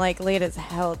walked in late as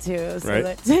hell, too. So right.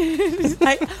 At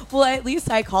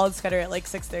least I called Scudder at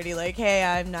 6:30, hey,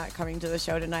 I'm not coming to the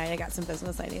show tonight. I got some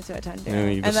business I need to attend to. Yeah,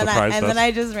 you just then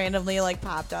I just randomly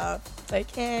popped up.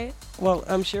 Hey. Well,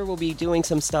 I'm sure we'll be doing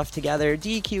some stuff together.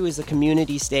 DEQ is a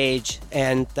community stage,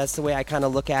 and that's the way I kind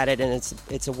of look at it, and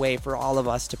it's a way for all of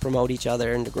us to promote each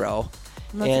other and to grow.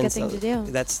 That's a good thing to do.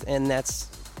 That's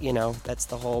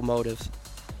the whole motive.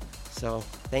 So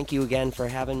thank you again for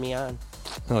having me on.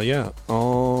 Oh, yeah.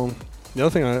 The other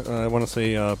thing I want to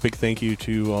say big thank you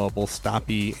to both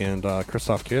Stoppy and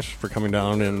Christoph Kish for coming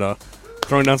down and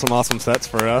throwing down some awesome sets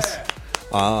for us.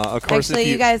 Of course, actually,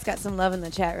 you guys got some love in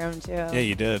the chat room too. Yeah,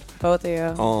 you did. Both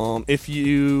of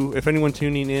you. If anyone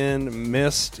tuning in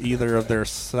missed either of their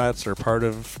sets or part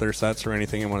of their sets or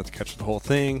anything and wanted to catch the whole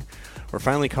thing, we're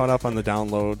finally caught up on the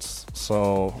downloads,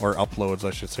 or uploads,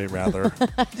 I should say, rather.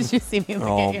 Did you see me look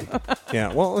at you?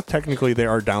 Yeah, well, technically they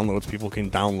are downloads. People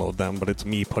can download them, but it's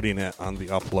me putting it on the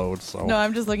upload. So no,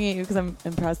 I'm just looking at you because I'm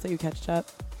impressed that you catched up.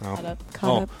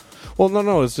 Caught up. Well,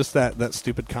 no, it's just that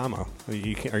stupid comma.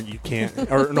 You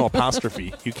can't, or no,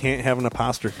 apostrophe. You can't have an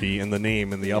apostrophe in the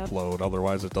name in the upload,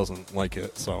 otherwise it doesn't like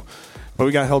it. So, but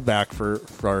we got held back for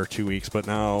our 2 weeks, but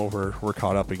now we're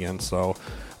caught up again. So,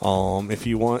 if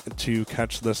you want to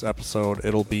catch this episode,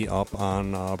 it'll be up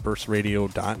on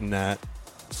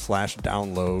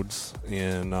burstradio.net/downloads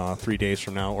in 3 days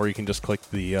from now, or you can just click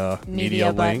the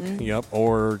media link. Button. Yep,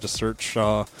 or just search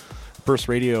Burst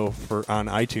Radio on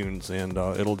iTunes, and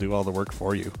it'll do all the work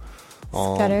for you.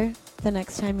 Scudder, the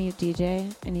next time you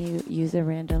DJ and you use a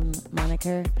random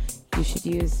moniker, you should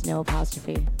use no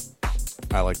apostrophe.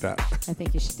 I like that. I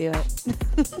think you should do it.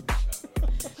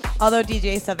 Although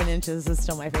DJ 7 Inches is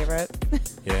still my favorite.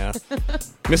 Yeah,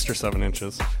 Mr. 7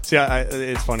 Inches. See,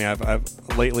 it's funny. I've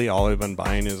lately all I've been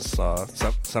buying is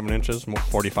 7 inches,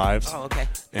 45s. Oh, okay.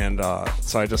 And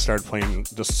so I just started playing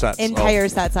just sets. Entire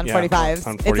sets on 45s.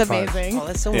 On 45s. It's amazing. Oh,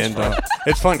 that's so much fun.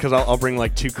 It's fun because I'll bring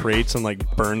 2 crates and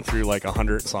burn through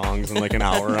 100 songs in an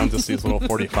hour on just these little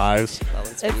 45s. Oh,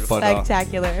 that's it's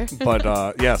spectacular.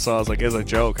 Yeah, so I was like, as a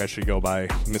joke, I should go buy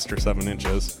Mr. 7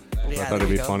 Inches. Yeah, I thought it'd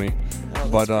be funny. Oh,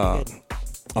 but of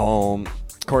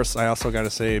course, I also got to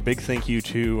say a big thank you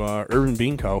to Urban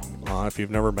Bean Co. If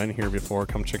you've never been here before,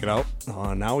 come check it out.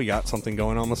 Now we got something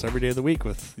going almost every day of the week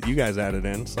with you guys added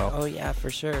in. So oh yeah,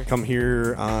 for sure. Come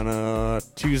here on a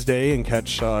Tuesday and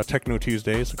catch Techno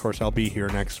Tuesdays. Of course, I'll be here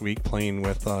next week playing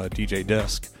with DJ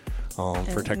Disc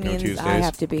for Techno Tuesdays. I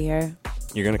have to be here.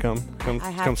 You're gonna come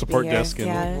I have come to support be here. Disc.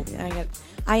 And Yeah,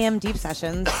 I am Deep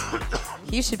Sessions.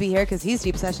 He should be here because he's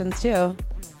Deep Sessions too.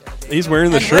 he's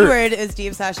wearing the And shirt. Woodward is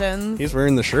Deep Sessions. He's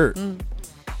wearing the shirt.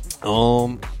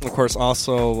 Of course,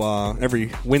 also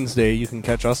every Wednesday you can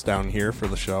catch us down here for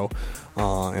the show,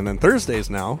 and then Thursdays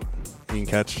now you can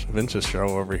catch Vince's show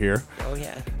over here. Oh,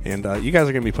 yeah. And you guys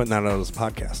are going to be putting that out as a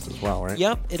podcast as well, right?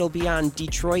 Yep, it'll be on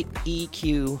Detroit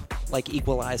EQ, like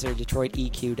Equalizer,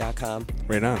 DetroitEQ.com.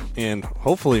 Right on. And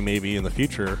hopefully maybe in the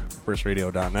future,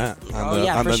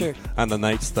 FirstRadio.net. Sure. On the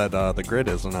nights that the grid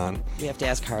isn't on. We have to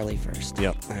ask Harley first.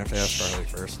 Yep, I have to ask Harley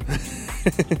first.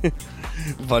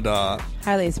 But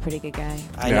Harley's a pretty good guy.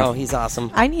 I know, he's awesome.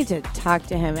 I need to talk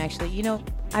to him, actually. You know,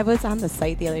 I was on the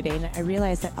site the other day, and I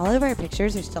realized that all of our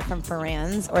pictures are still from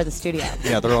Ferran's or the studio.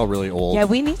 yeah, they're all really old. Yeah,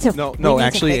 we need to. No, we need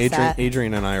actually, to fix that.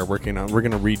 Adrian and I are working on. We're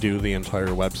going to redo the entire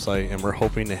website, and we're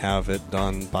hoping to have it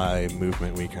done by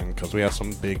Movement Weekend because we have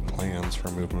some big plans for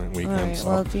Movement Weekend. All right. So.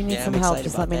 Well, if you need some help,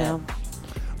 just let me know.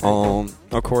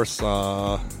 Of course.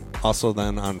 Also,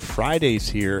 then on Fridays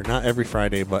here, not every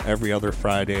Friday, but every other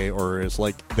Friday, or is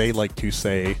like they like to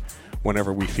say,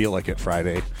 whenever we feel like it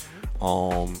Friday.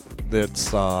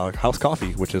 It's House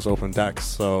Coffee, which is open decks.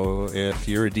 So if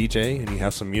you're a DJ and you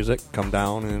have some music, come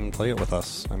down and play it with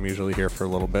us. I'm usually here for a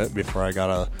little bit before I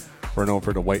gotta run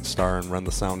over to White Star and run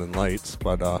the sound and lights.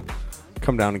 But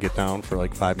come down and get down for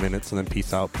like 5 minutes and then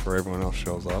peace out before everyone else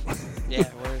shows up. Yeah,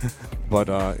 word.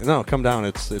 But no, come down.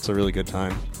 It's a really good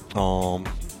time.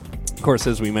 Of course,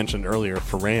 as we mentioned earlier,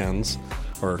 Ferran's,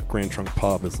 or Grand Trunk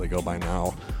Pub as they go by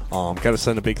now, got to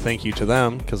send a big thank you to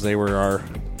them because they were our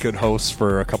good hosts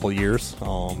for a couple of years.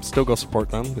 Still go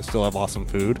support them. They still have awesome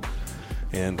food.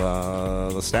 And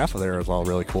the staff of there is all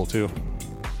really cool too.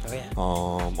 Oh, yeah.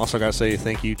 Also got to say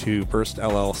thank you to Burst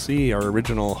LLC, our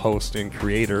original host and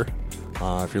creator.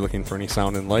 If you're looking for any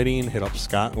sound and lighting, hit up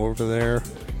Scott over there.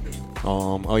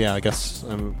 Oh yeah, I guess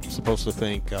I'm supposed to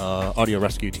thank Audio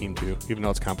Rescue Team too, even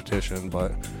though it's competition,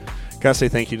 but gotta say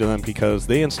thank you to them because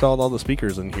they installed all the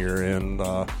speakers in here and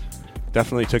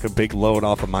definitely took a big load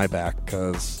off of my back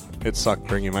because it sucked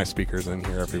bringing my speakers in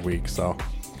here every week. So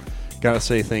gotta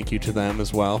say thank you to them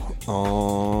as well.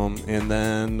 And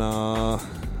then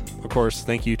of course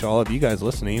thank you to all of you guys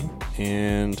listening.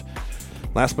 And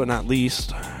last but not least,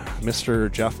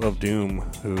 Mr. Jeff of Doom,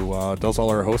 who does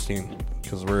all our hosting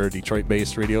because we're a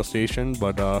Detroit-based radio station,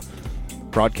 but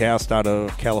broadcast out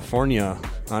of California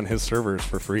on his servers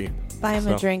for free. Buy him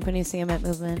a drink when you see him at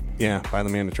Movement. Yeah, buy the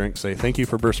man a drink. Say, thank you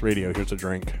for Burst Radio. Here's a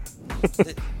drink.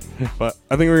 But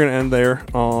I think we're going to end there.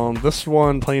 This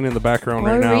one playing in the background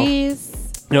right now.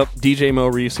 Maurice. Yep, DJ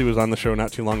Maurice, who was on the show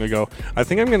not too long ago. I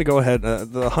think I'm going to go ahead. The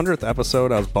 100th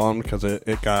episode, I was bummed because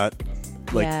it got...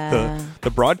 Like the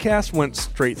broadcast went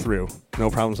straight through, no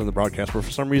problems in the broadcast. But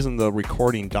for some reason, the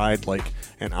recording died like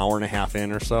an hour and a half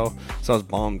in or so. So I was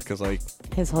bummed because like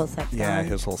his whole set's gone.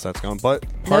 his whole set's gone. But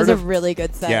that was a really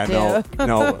good set. Too.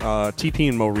 TP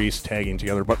and Maurice tagging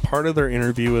together. But part of their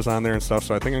interview is on there and stuff.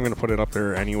 So I think I'm going to put it up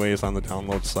there anyways on the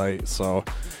download site. So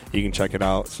you can check it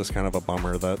out. It's just kind of a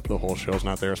bummer that the whole show's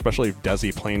not there, especially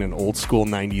Desi playing an old school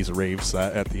 90s rave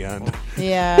set at the end.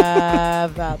 Yeah,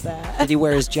 about that. Did he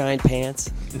wear his giant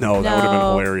pants? No, that would have been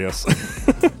hilarious.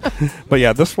 But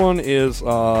yeah, this one is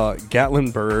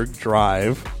Gatlinburg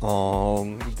Drive.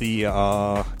 The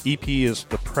EP is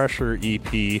the Pressure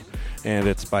EP, and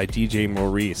it's by DJ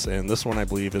Maurice. And this one, I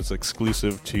believe, is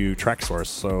exclusive to TrackSource.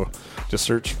 So just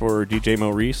search for DJ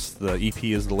Maurice. The EP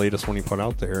is the latest one he put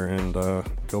out there, and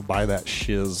go buy that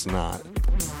shiz not.